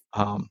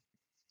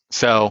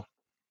 So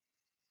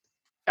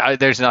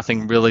there's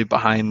nothing really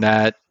behind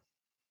that,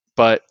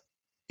 but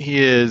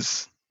he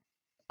is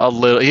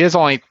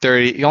only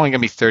 30. He's only going to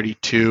be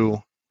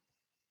 32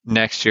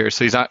 next year,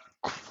 so he's not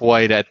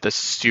quite at the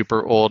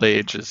super old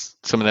age as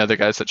some of the other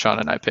guys that Sean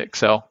and I picked.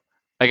 So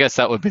I guess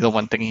that would be the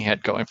one thing he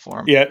had going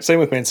for him. Yeah, same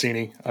with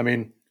Mancini. I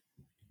mean,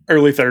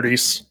 early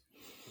 30s.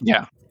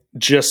 Yeah.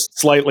 Just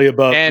slightly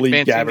above league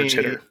Mancini, average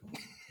hitter.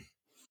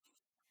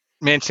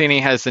 Mancini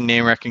has the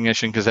name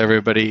recognition because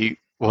everybody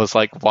was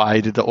like,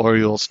 why did the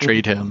Orioles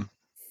trade him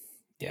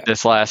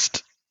this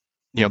last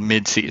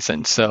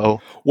mid-season? So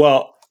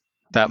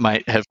that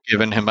might have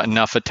given him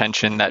enough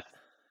attention that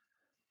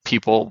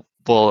people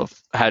will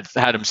have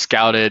had him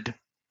scouted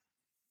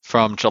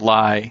from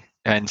July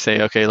and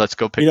say, okay, let's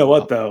go pick him up. You know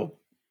what, though?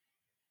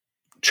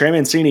 Trey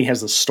Mancini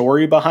has a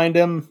story behind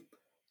him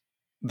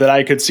that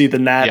I could see the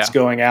Nats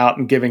going out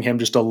and giving him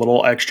just a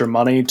little extra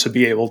money to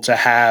be able to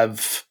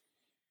have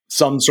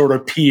some sort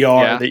of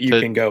PR that you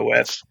can go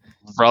with.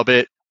 Rub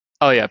it.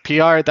 Oh yeah,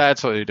 PR.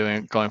 That's what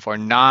you're going for.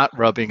 Not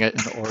rubbing it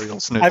in the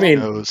Orioles'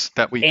 nose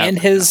that we. And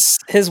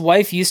his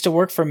wife used to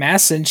work for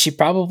Masson. She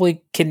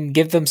probably can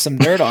give them some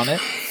dirt on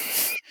it.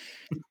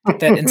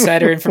 That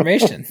insider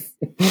information.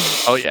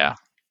 Oh yeah.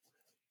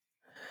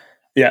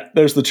 Yeah,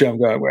 there's the two I'm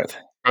going with.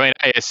 I mean,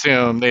 I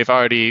assume they've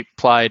already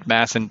plied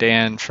Mass and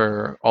Dan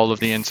for all of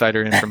the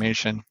insider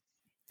information.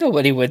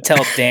 Nobody would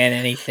tell Dan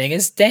anything.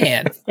 It's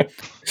Dan.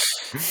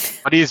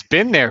 But he's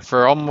been there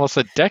for almost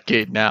a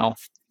decade now.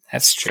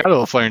 That's true. Gotta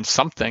have learned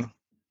something.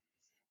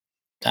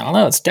 I don't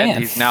know. It's Dan. And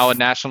he's now a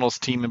Nationals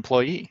team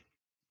employee.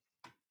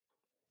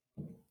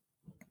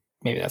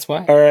 Maybe that's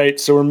why. All right,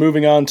 so we're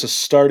moving on to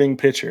starting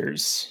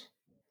pitchers.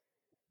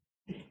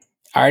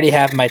 I already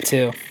have my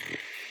two.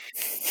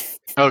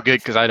 Oh, good,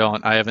 because I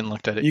haven't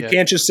looked at it yet. You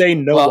can't just say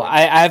no. Well,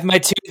 I have my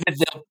two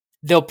that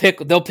they'll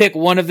pick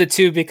one of the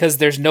two because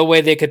there's no way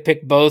they could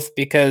pick both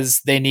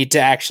because they need to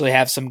actually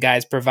have some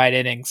guys provide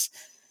innings.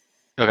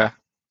 Okay.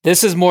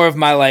 This is more of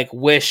my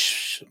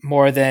wish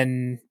more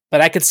than,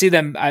 but I could see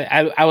them.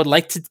 I would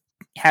like to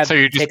have so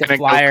you're just take a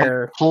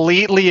flyer go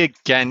completely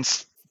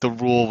against the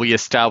rule we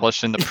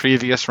established in the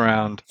previous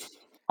round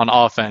on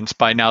offense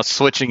by now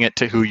switching it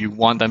to who you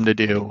want them to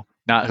do,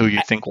 not who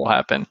you think will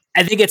happen.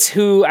 I think it's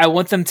who I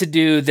want them to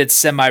do that's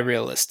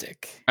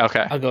semi-realistic.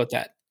 Okay. I'll go with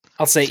that.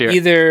 I'll say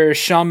either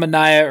Sean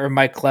Manaea or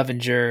Mike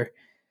Clevenger,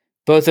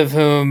 both of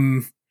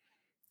whom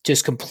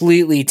just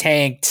completely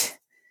tanked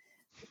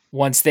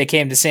once they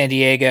came to San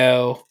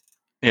Diego.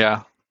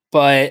 Yeah.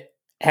 But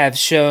have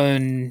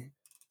shown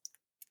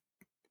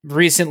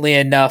recently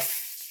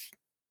enough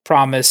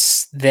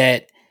promise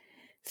that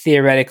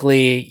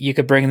theoretically you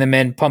could bring them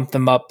in, pump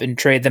them up, and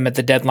trade them at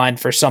the deadline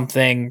for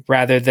something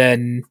rather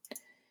than,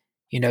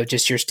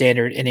 just your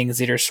standard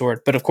innings eater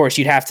sort. But of course,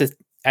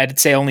 I'd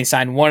say only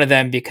sign one of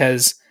them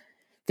because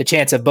the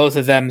chance of both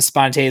of them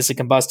spontaneously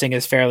combusting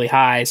is fairly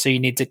high. So you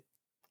need to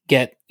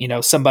get,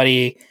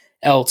 somebody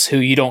else who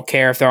you don't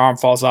care if their arm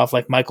falls off,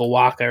 like Michael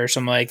Wacha or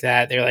something like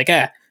that. They're like,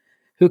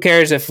 who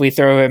cares if we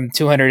throw him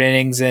 200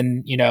 innings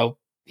and,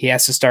 he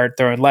has to start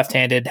throwing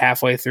left-handed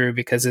halfway through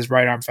because his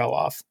right arm fell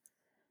off.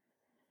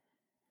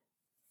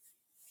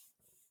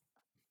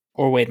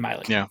 Or Wade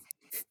Miley. Yeah.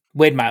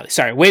 Wade Miley.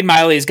 Sorry. Wade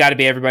Miley's got to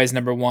be everybody's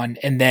number one.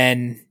 And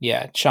then,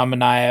 Sean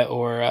Manaea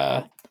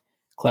or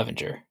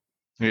Clevenger.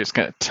 You're just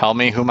going to tell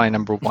me who my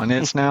number one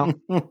is now?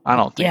 I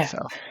don't think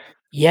so.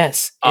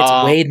 Yes.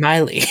 It's Wade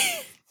Miley.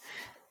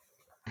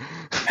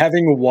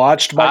 Having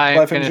watched Mike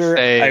Clevenger,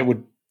 I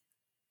would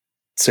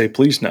say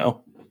please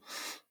no.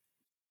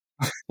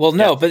 Well,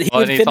 no, but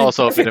he's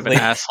also a bit of an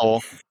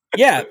asshole.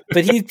 Yeah,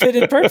 but he fit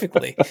in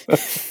perfectly.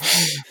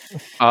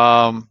 If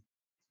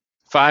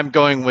I'm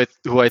going with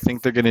who I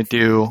think they're going to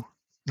do,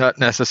 not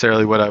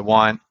necessarily what I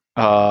want,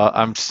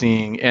 I'm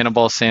seeing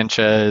Anibal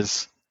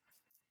Sanchez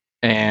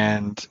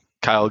and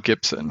Kyle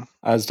Gibson.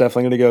 I was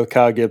definitely going to go with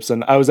Kyle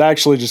Gibson. I was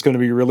actually just going to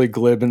be really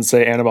glib and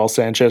say Anibal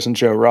Sanchez and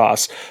Joe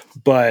Ross,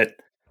 but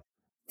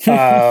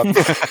Well,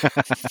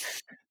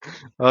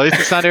 at least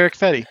it's not Eric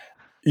Fetty.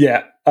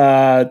 yeah,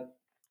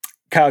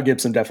 Kyle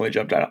Gibson definitely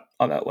jumped out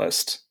on that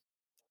list.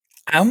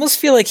 I almost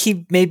feel like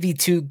he may be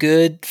too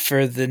good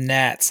for the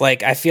Nats.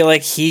 Like, I feel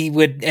like he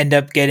would end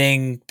up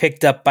getting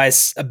picked up by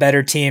a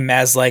better team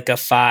as like a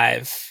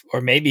 5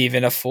 or maybe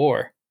even a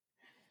 4.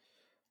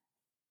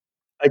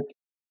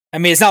 I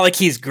mean, it's not like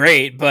he's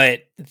great, but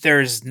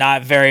there's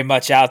not very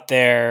much out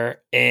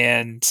there,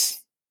 and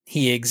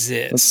he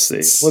exists.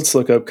 Let's see. Let's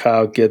look up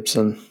Kyle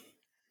Gibson.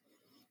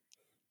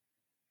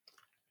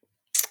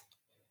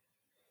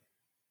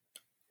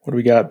 What do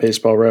we got?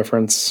 Baseball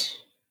Reference.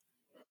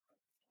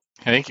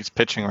 I think he's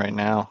pitching right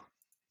now.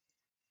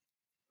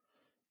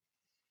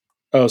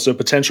 Oh, so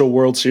potential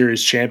World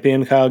Series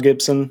champion Kyle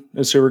Gibson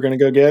is who we're going to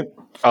go get?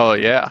 Oh,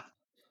 yeah.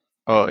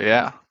 Oh,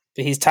 yeah.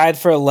 He's tied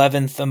for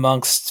 11th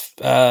amongst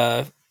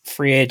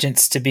free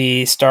agents to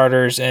be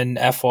starters in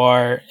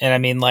FR. And I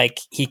mean, like,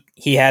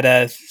 he had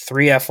a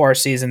 3 FR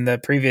season the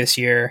previous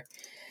year.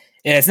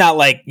 And it's not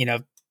like,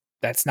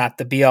 that's not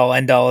the be all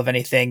end all of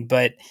anything,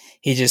 but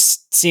he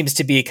just seems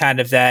to be kind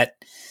of that,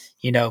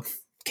 can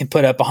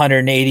put up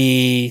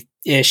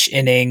 180-ish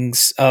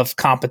innings of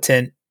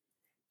competent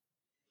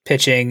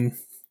pitching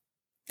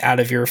out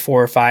of your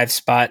 4 or 5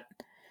 spot.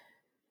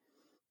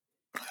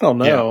 I don't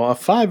know. A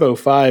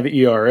 5.05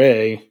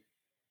 ERA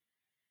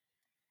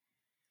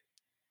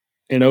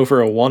and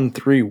over a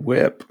 1.3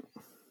 WHIP.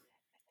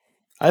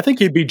 I think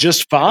he'd be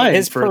just fine.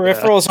 His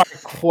peripherals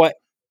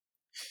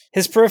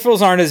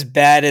aren't as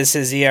bad as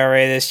his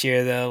ERA this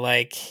year, though.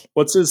 Like,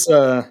 what's his?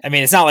 I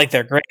mean, it's not like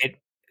they're great.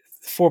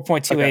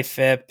 4.28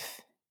 FIP.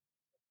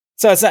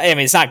 So it's not. I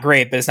mean, it's not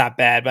great, but it's not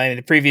bad. But I mean,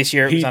 the previous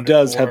year he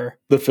does have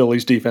the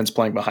Phillies defense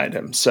playing behind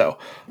him. So,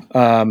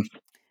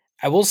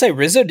 I will say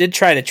Rizzo did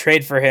try to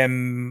trade for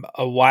him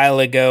a while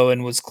ago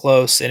and was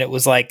close. And it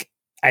was like,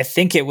 I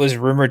think it was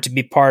rumored to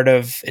be part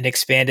of an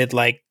expanded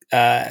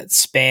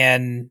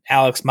Span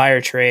Alex Meyer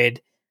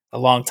trade a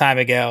long time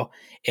ago.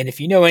 And if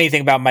you know anything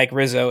about Mike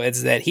Rizzo,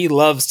 it's that he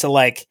loves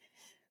to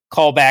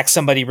call back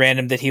somebody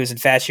random that he was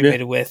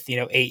infatuated with,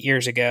 8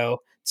 years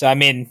ago. So, I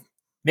mean,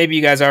 maybe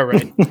you guys are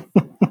right.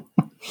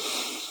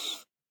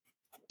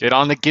 Get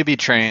on the Gibby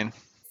train.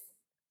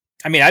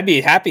 I mean, I'd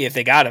be happy if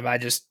they got him.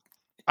 and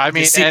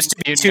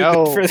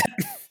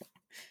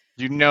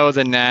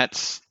the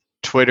Nats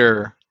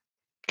Twitter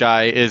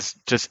guy is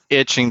just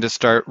itching to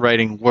start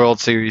writing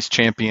World Series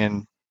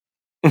champion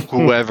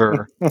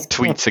whoever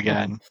tweets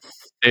again.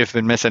 They've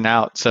been missing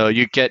out. So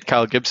you get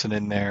Kyle Gibson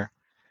in there.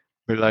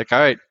 We're like, all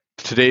right,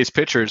 today's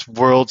pitcher is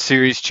World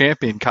Series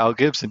champion Kyle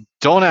Gibson.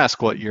 Don't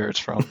ask what year it's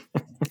from.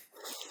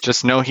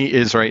 Just know he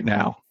is right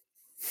now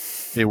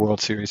a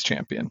World Series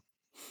champion.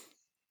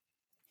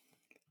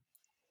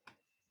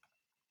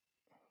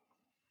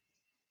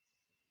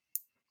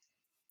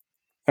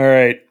 All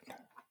right.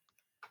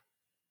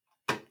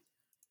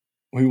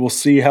 We will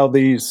see how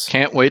these.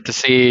 Can't wait to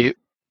see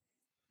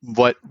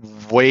what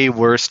way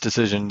worse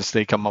decisions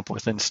they come up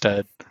with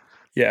instead.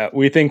 Yeah,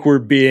 we think we're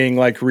being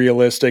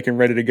realistic and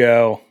ready to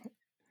go.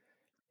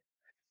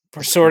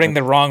 We're sorting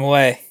the wrong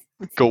way.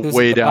 Go Who's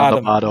way down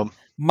the bottom.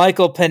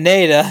 Michael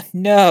Pineda,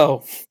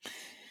 no.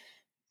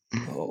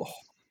 Oh.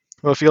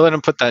 Well, if you let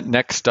him put that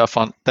neck stuff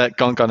on, that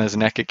gunk on his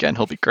neck again,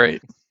 he'll be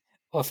great.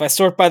 Well, if I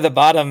sort by the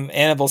bottom,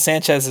 Anibal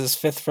Sanchez is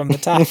 5th from the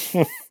top.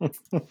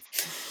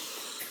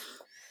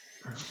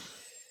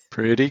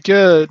 Pretty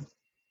good.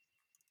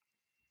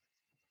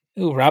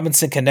 Ooh,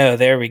 Robinson Cano.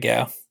 There we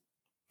go.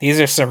 These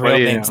are some real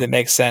names that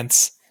make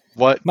sense.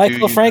 What?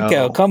 Michael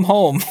Franco, come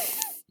home.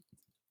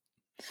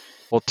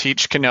 We'll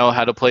teach Cano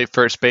how to play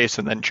first base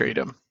and then trade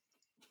him.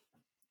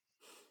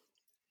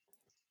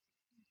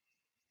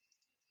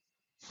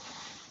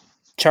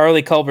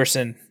 Charlie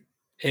Culberson.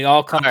 It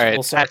all comes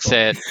full circle. That's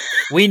it.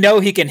 We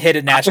know he can hit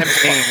a national. I'm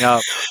hanging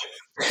up.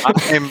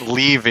 I'm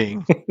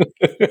leaving.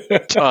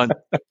 Done.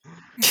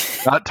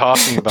 Not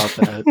talking about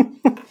that.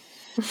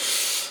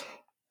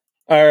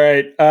 All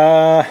right.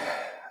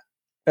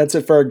 That's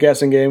it for our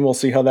guessing game. We'll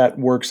see how that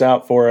works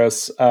out for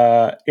us.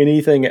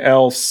 Anything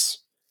else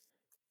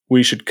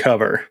we should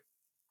cover?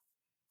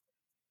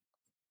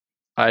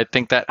 I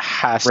think that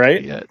has to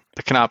be it.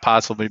 There cannot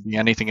possibly be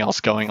anything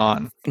else going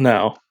on.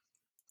 No.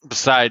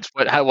 Besides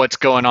what's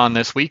going on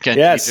this weekend,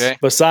 yes, TJ.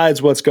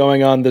 Besides what's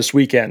going on this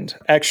weekend.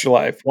 Extra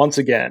Life, once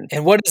again.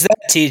 And what is that,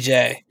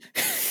 TJ?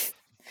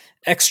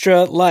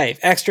 Extra Life.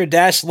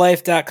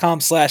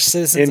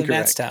 Extra-life.com/citizens of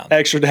Natstown.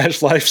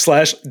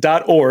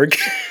 Extra-life/.org.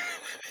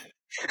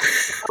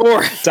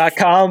 Or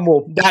 .com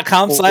will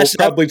will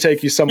probably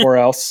take you somewhere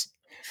else.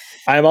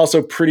 I'm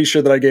also pretty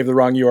sure that I gave the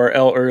wrong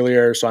URL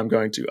earlier, so I'm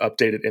going to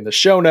update it in the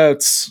show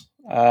notes.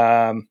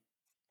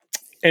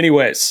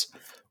 Anyways,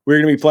 we're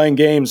going to be playing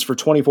games for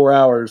 24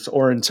 hours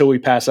or until we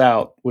pass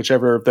out,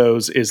 whichever of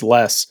those is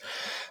less.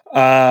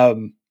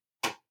 And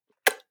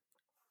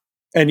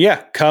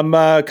yeah, come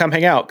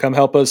hang out. Come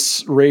help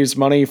us raise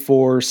money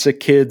for sick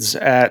kids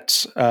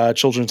at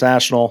Children's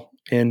National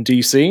in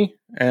DC.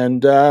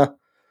 And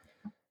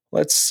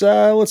let's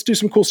do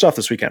some cool stuff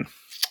this weekend.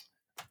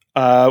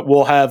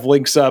 We'll have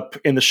links up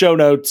in the show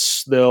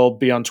notes. They'll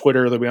be on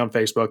Twitter. They'll be on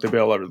Facebook. They'll be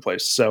all over the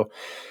place. So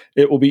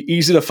it will be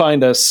easy to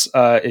find us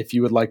if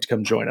you would like to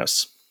come join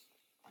us.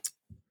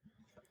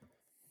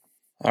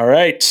 All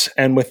right.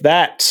 And with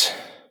that,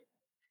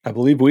 I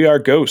believe we are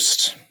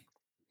Ghost.